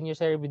it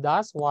with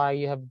us why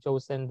you have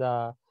chosen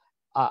the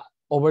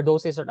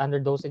overdosage or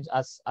underdosage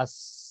as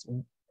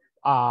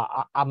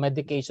a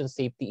medication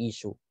safety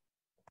issue?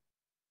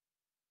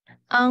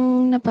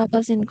 Ang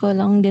napapansin ko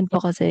lang din po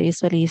kasi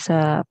usually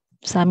sa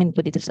amin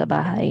po dito sa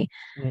bahay,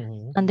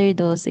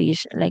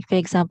 underdosage, like for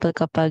example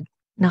kapag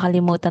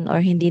nakalimutan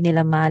or hindi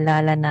nila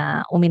maalala na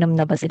uminom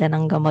na ba sila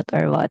ng gamot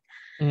or what,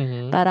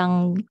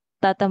 parang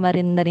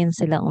tatamarin na rin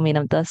silang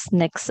uminom tapos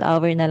next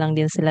hour na lang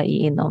din sila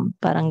iinom.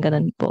 Parang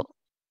ganun po.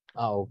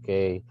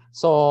 Okay.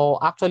 So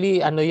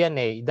actually yan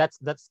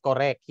that's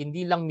correct.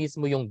 Hindi lang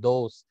mismo yung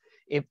dose.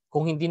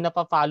 Kung hindi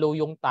na-follow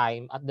yung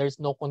time at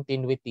there's no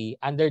continuity,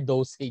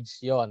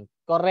 underdosage yon.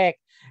 Correct.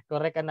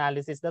 Correct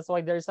analysis. That's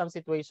why there's some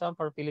situation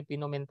for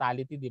Filipino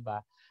mentality, di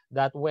ba?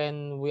 That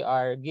when we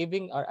are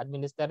giving or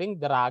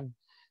administering drug,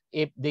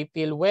 if they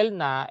feel well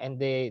na and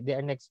they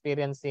are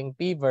experiencing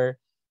fever,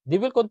 they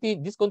will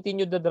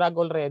discontinue the drug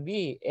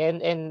already.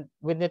 And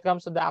when it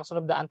comes to the action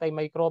of the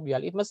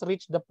antimicrobial, it must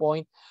reach the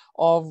point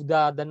of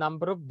the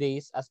number of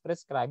days as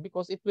prescribed,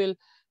 because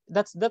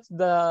that's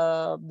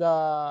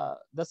the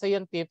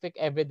scientific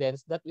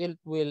evidence that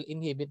will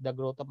inhibit the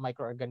growth of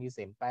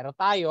microorganism. Pero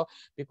tayo,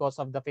 because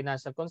of the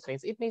financial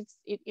constraints, it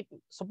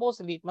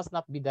supposedly it must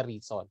not be the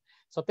reason.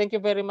 So thank you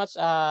very much,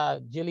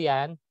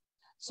 Jillian.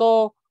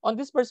 So on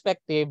this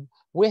perspective,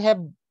 we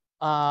have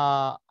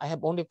I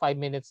have only 5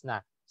 minutes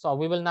na. So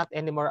we will not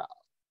anymore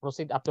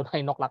proceed up to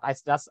 9 o'clock.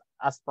 As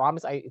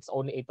promised, it's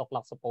only 8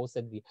 o'clock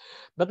supposedly.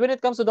 But when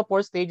it comes to the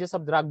 4 stages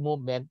of drug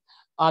movement,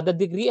 the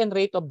degree and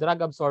rate of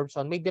drug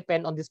absorption may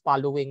depend on these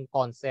following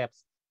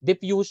concepts.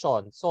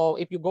 Diffusion. So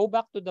if you go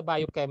back to the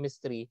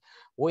biochemistry,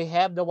 we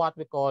have what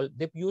we call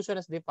diffusion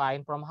as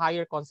defined from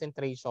higher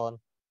concentration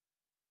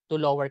to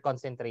lower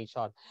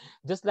concentration.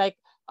 Just like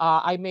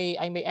I may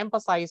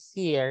emphasize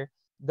here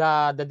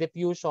the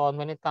diffusion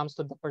when it comes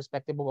to the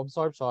perspective of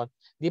absorption.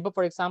 Di ba,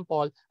 for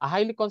example, a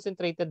highly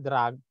concentrated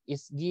drug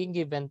is being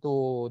given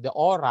to the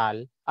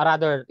oral,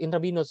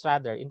 intravenous,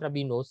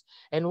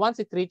 and once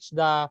it reach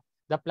the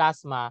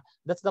plasma,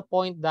 that's the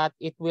point that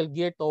it will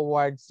gear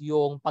towards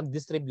yung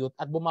pag-distribute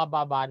at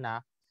bumababa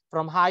na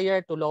from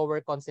higher to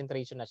lower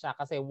concentration na siya.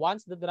 Kasi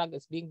once the drug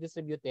is being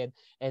distributed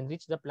and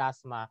reach the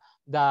plasma,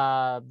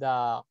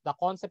 the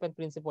concept and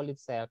principle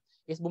itself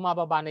is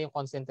bumababa na yung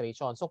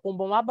concentration. So kung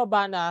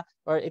bumababa na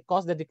or it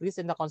caused the decrease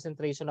in the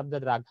concentration of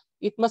the drug,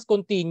 it must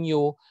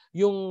continue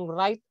yung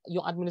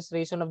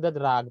administration of the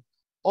drug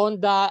on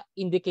the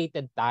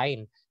indicated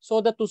time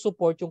so that to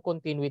support yung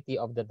continuity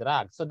of the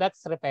drug. So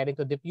that's referring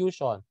to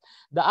diffusion.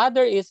 The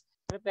other is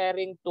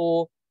referring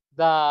to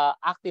the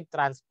active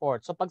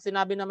transport. So pag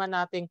sinabi naman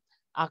nating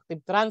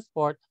active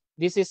transport,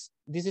 this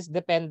is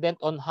dependent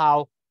on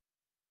how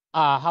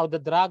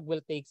the drug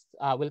will take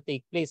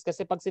place.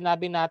 Kasi pag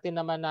sinabi natin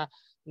naman na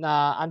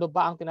ano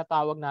ba ang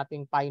tinatawag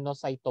nating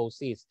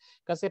pinocytosis.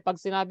 Kasi pag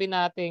sinabi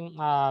nating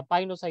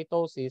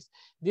pinocytosis,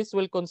 this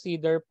will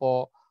consider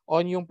po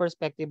on yung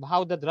perspective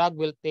how the drug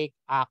will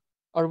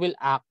will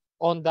act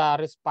on the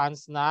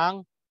response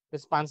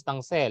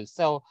ng cells.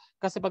 So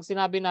kasi pag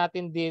sinabi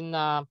natin din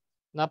na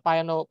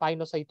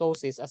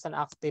pinocytosis as an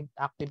active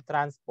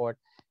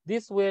transport,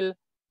 this will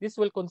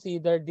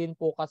consider din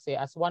po kasi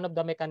as one of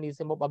the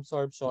mechanism of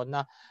absorption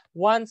na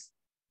once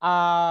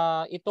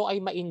ito ay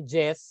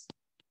ma-ingest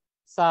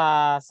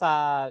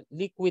sa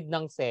liquid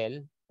ng cell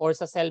or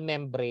sa cell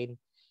membrane,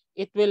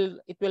 it will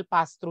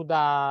pass through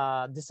the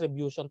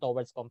distribution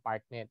towards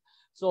compartment.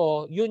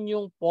 So yun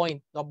yung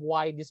point of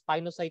why this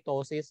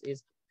pinocytosis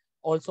is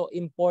also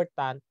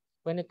important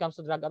when it comes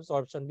to drug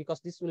absorption,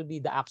 because this will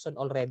be the action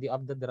already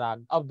of the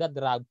drug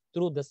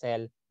through the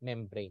cell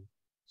membrane.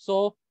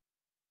 So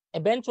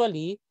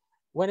eventually,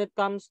 when it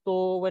comes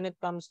to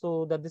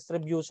the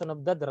distribution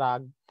of the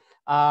drug,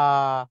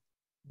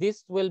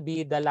 this will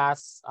be the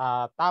last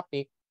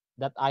topic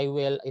that I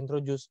will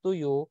introduce to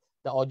you,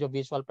 the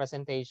audiovisual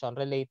presentation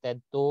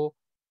related to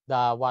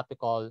the what we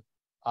call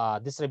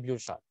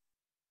distribution.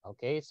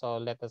 Okay, so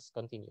let us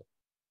continue.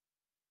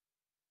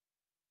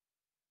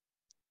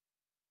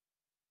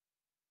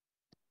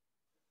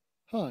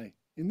 Hi,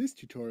 in this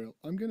tutorial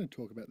I'm going to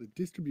talk about the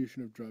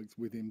distribution of drugs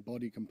within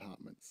body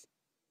compartments.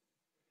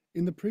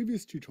 In the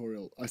previous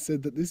tutorial I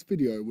said that this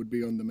video would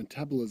be on the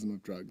metabolism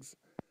of drugs,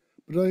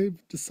 but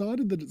I've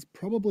decided that it's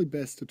probably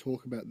best to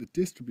talk about the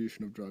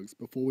distribution of drugs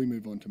before we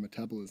move on to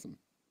metabolism.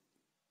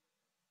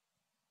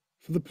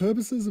 For the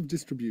purposes of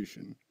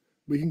distribution,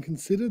 we can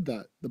consider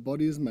that the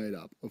body is made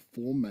up of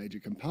 4 major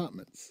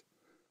compartments,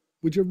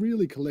 which are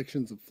really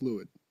collections of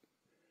fluid,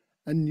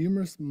 and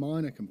numerous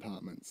minor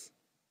compartments.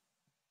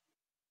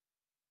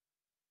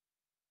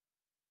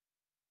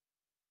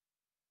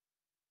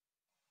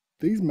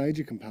 These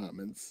major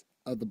compartments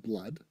are the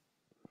blood,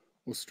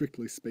 or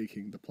strictly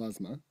speaking the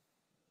plasma,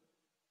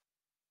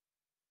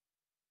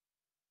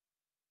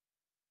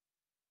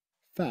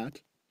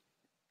 fat,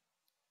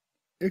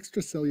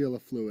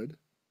 extracellular fluid,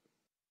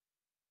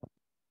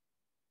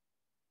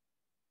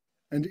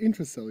 and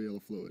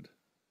intracellular fluid.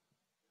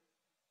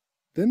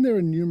 Then there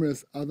are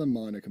numerous other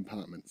minor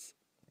compartments.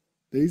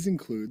 These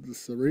include the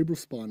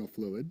cerebrospinal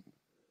fluid,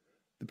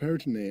 the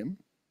peritoneum,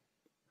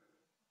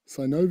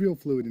 synovial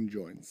fluid in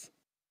joints.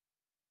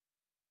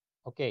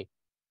 Okay.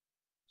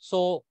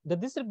 So the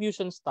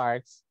distribution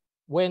starts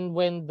when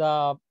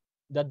the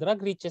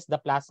drug reaches the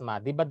plasma,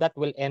 di ba that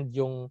will end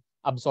yung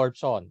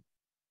absorption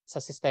sa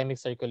systemic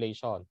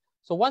circulation.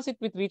 So once it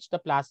will reach the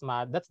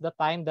plasma, that's the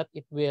time that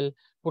it will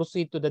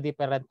proceed to the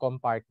different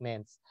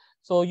compartments.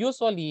 So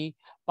usually,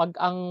 pag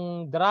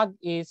ang drug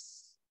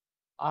is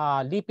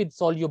lipid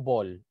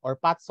soluble or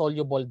fat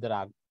soluble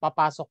drug,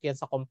 papasok yan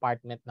sa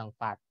compartment ng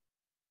fat.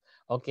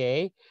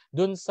 Okay?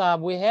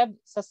 We have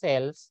sa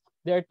cells,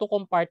 there are 2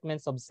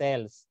 compartments of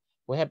cells.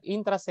 We have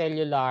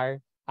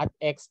intracellular at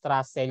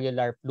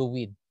extracellular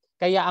fluid.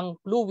 Kaya ang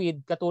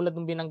fluid, katulad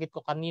ng binanggit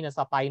ko kanina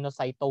sa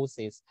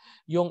pinocytosis,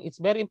 it's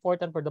very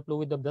important for the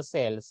fluid of the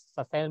cells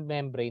sa cell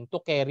membrane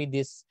to carry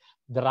this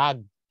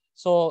drug.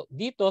 So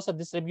dito sa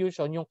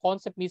distribution, yung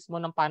concept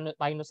mismo ng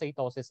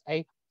pinocytosis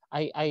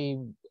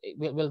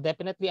will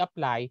definitely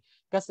apply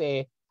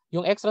kasi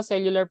yung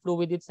extracellular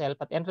fluid itself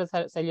at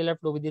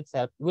intracellular fluid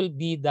itself will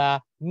be the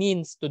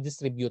means to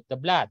distribute the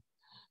blood.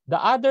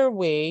 The other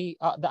way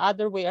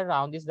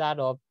around is that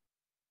of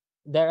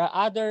there are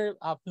other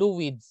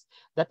fluids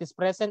that is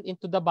present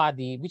into the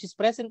body, which is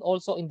present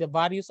also in the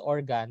various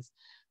organs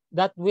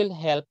that will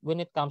help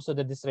when it comes to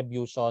the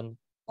distribution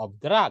of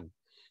drug.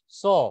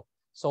 So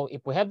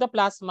if we have the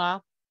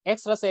plasma,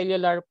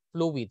 extracellular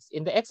fluids.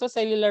 In the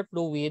extracellular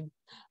fluid,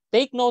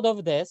 take note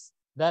of this,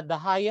 that the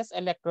highest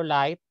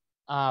electrolyte,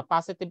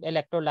 positive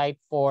electrolyte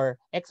for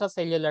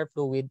extracellular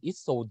fluid is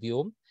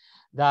sodium.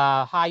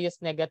 The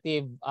highest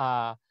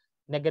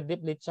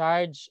negatively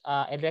charged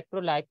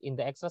electrolyte in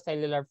the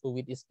extracellular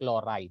fluid is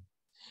chloride.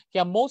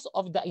 Kaya most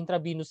of the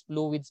intravenous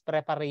fluids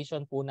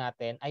preparation po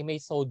natin ay may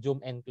sodium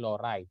and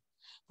chloride.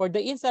 For the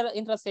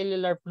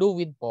intracellular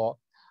fluid po,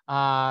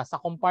 sa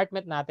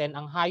compartment natin,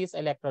 ang highest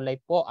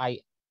electrolyte po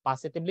ay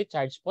positively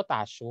charged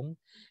potassium,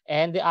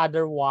 and the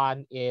other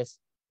one is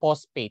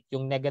phosphate,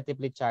 yung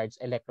negatively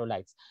charged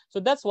electrolytes. So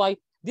that's why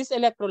these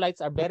electrolytes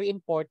are very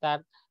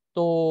important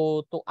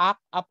to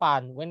act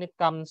upon when it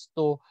comes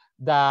to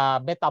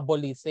the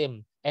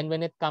metabolism and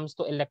when it comes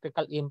to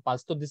electrical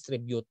impulse to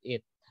distribute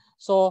it.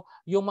 So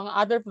yung mga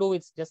other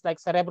fluids, just like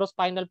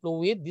cerebrospinal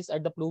fluid, these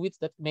are the fluids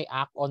that may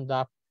act on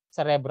the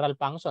cerebral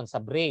function sa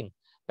brain.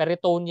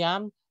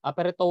 Peritoneal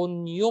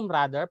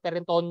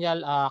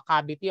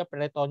cavity or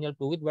peritoneal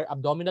fluid where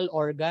abdominal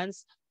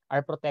organs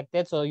are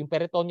protected. So yung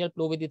peritoneal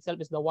fluid itself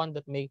is the one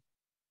that may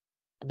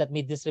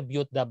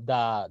distribute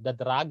the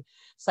drug.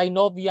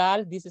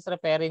 Synovial, this is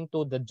referring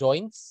to the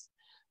joints.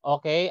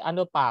 Okay,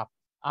 ano pa?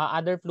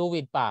 Other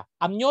fluid pa.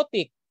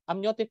 Amniotic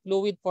amniotic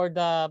fluid for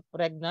the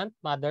pregnant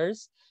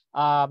mothers.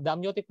 The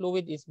amniotic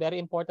fluid is very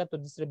important to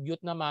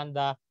distribute naman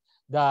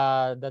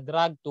the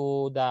drug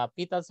to the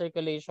fetal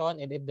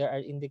circulation, and if there are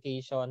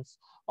indications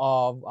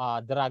of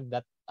drug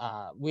that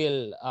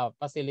will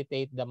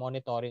facilitate the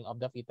monitoring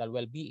of the fetal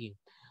well-being.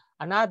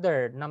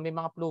 Another na may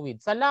mga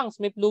fluid. Sa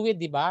lungs may fluid,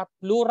 di ba?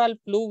 Pleural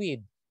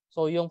fluid.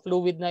 So yung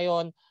fluid na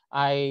yon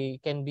ay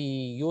can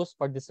be used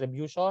for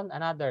distribution.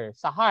 Another,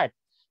 sa heart,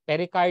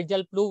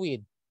 pericardial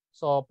fluid.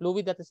 So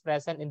fluid that is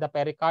present in the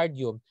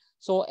pericardium.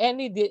 So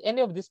any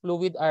of these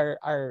fluid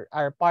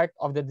are part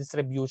of the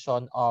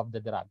distribution of the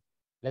drug.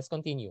 Let's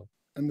continue.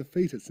 And the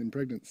fetus in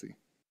pregnancy.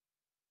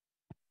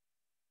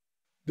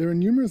 There are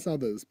numerous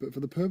others, but for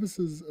the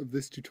purposes of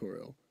this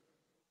tutorial,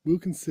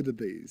 we'll consider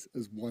these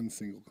as one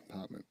single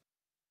compartment.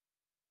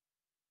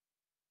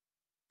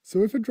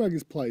 So if a drug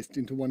is placed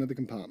into one of the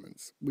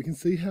compartments, we can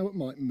see how it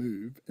might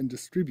move and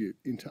distribute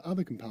into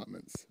other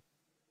compartments.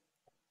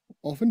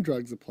 Often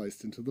drugs are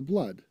placed into the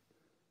blood.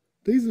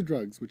 These are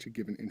drugs which are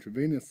given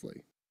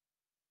intravenously.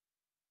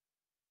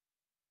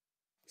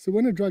 So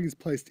when a drug is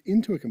placed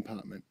into a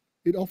compartment,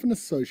 it often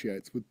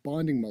associates with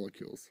binding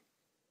molecules.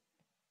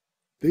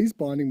 These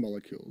binding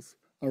molecules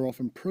are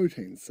often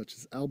proteins such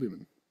as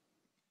albumin.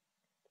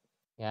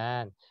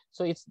 Yan.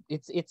 So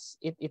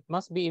it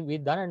must be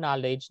with our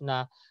knowledge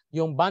na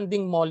yung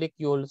bonding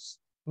molecules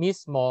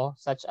mismo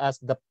such as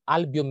the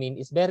albumin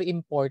is very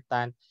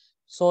important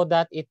so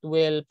that it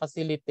will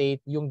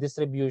facilitate yung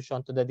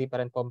distribution to the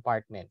different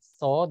compartments.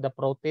 So the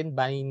protein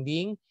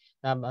binding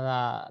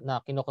na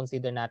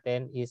kino-consider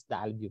natin is the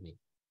albumin.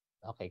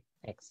 Okay,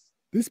 next.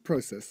 This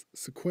process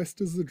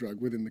sequesters the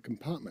drug within the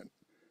compartment,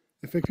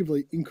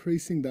 effectively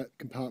increasing that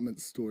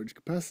compartment's storage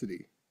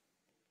capacity.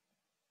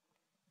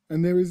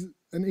 And there is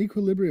an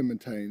equilibrium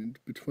maintained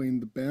between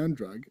the bound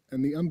drug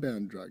and the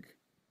unbound drug.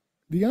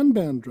 The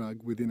unbound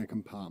drug within a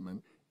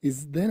compartment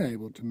is then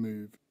able to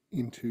move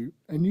into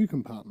a new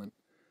compartment,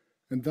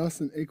 and thus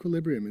an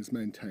equilibrium is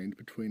maintained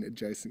between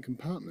adjacent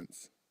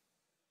compartments.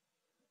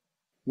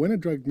 When a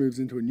drug moves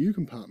into a new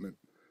compartment,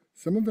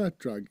 some of that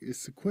drug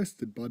is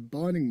sequestered by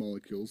binding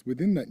molecules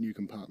within that new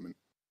compartment.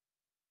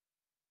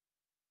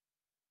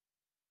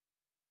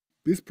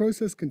 This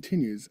process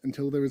continues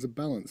until there is a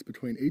balance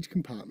between each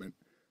compartment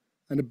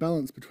and a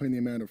balance between the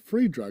amount of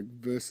free drug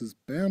versus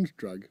bound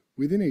drug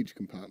within each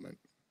compartment.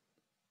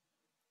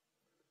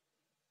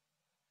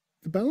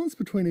 The balance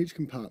between each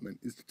compartment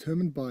is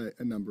determined by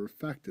a number of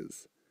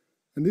factors,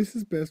 and this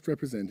is best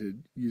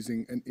represented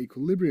using an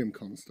equilibrium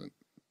constant.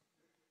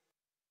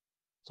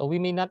 So we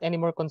may not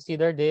anymore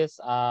consider this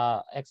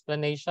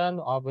explanation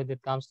of when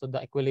it comes to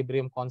the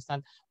equilibrium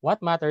constant.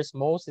 What matters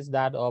most is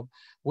that of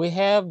we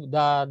have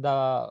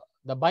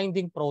the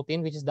binding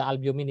protein, which is the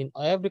albumin, in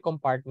every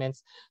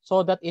compartment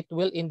so that it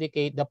will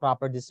indicate the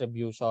proper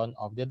distribution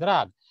of the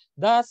drug.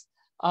 Thus,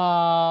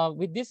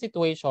 with this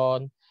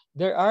situation,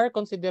 there are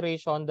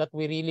considerations that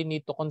we really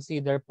need to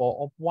consider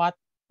po of what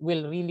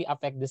will really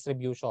affect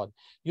distribution.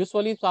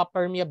 Usually sa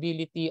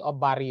permeability of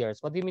barriers.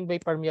 What do you mean by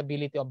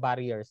permeability of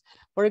barriers?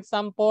 For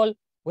example,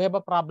 we have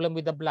a problem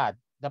with the blood.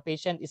 The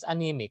patient is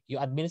anemic. You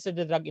administer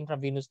the drug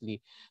intravenously.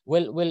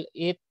 Will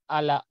it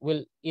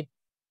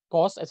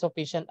cause a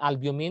sufficient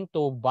albumin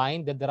to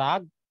bind the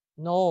drug?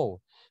 No.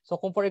 So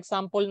kung for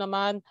example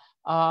naman,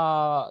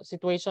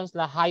 situations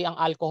na high ang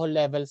alcohol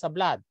level sa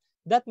blood,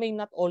 that may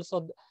not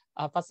also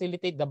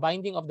facilitate the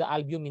binding of the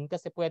albumin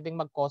kasi pwedeng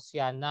mag-cause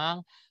yan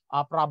ng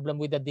problem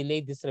with the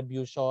delayed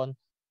distribution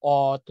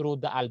or through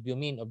the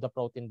albumin of the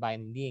protein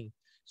binding.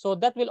 So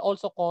that will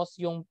also cause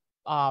yung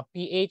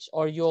pH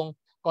or yung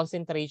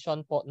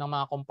concentration po ng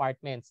mga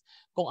compartments.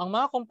 Kung ang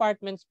mga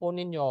compartments po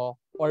ninyo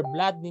or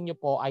blood ninyo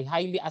po ay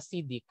highly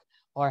acidic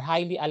or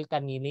highly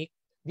alkalinic,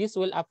 this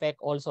will affect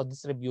also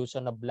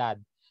distribution of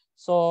blood.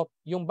 So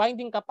yung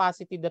binding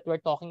capacity that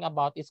we're talking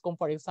about is kung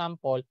for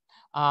example,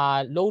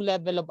 low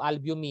level of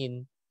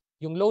albumin,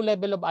 yung low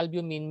level of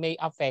albumin may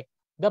affect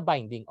the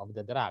binding of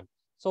the drug.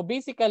 So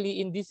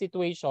basically in this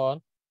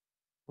situation,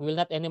 we will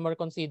not anymore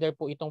consider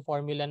po itong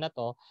formula na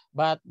to,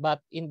 but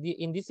in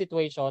this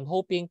situation,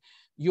 hoping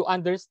you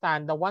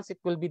understand that once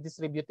it will be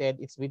distributed,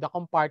 it's with the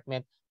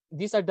compartment.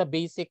 These are the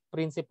basic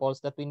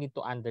principles that we need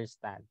to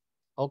understand.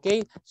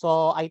 Okay,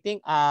 so I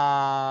think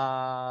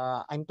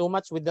I'm too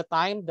much with the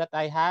time that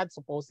I had.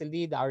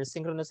 Supposedly, our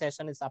synchronous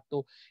session is up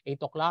to 8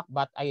 o'clock,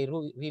 but I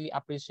really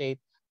appreciate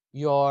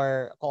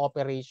your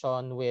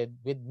cooperation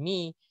with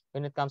me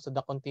when it comes to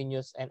the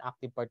continuous and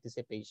active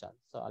participation.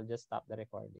 So I'll just stop the recording.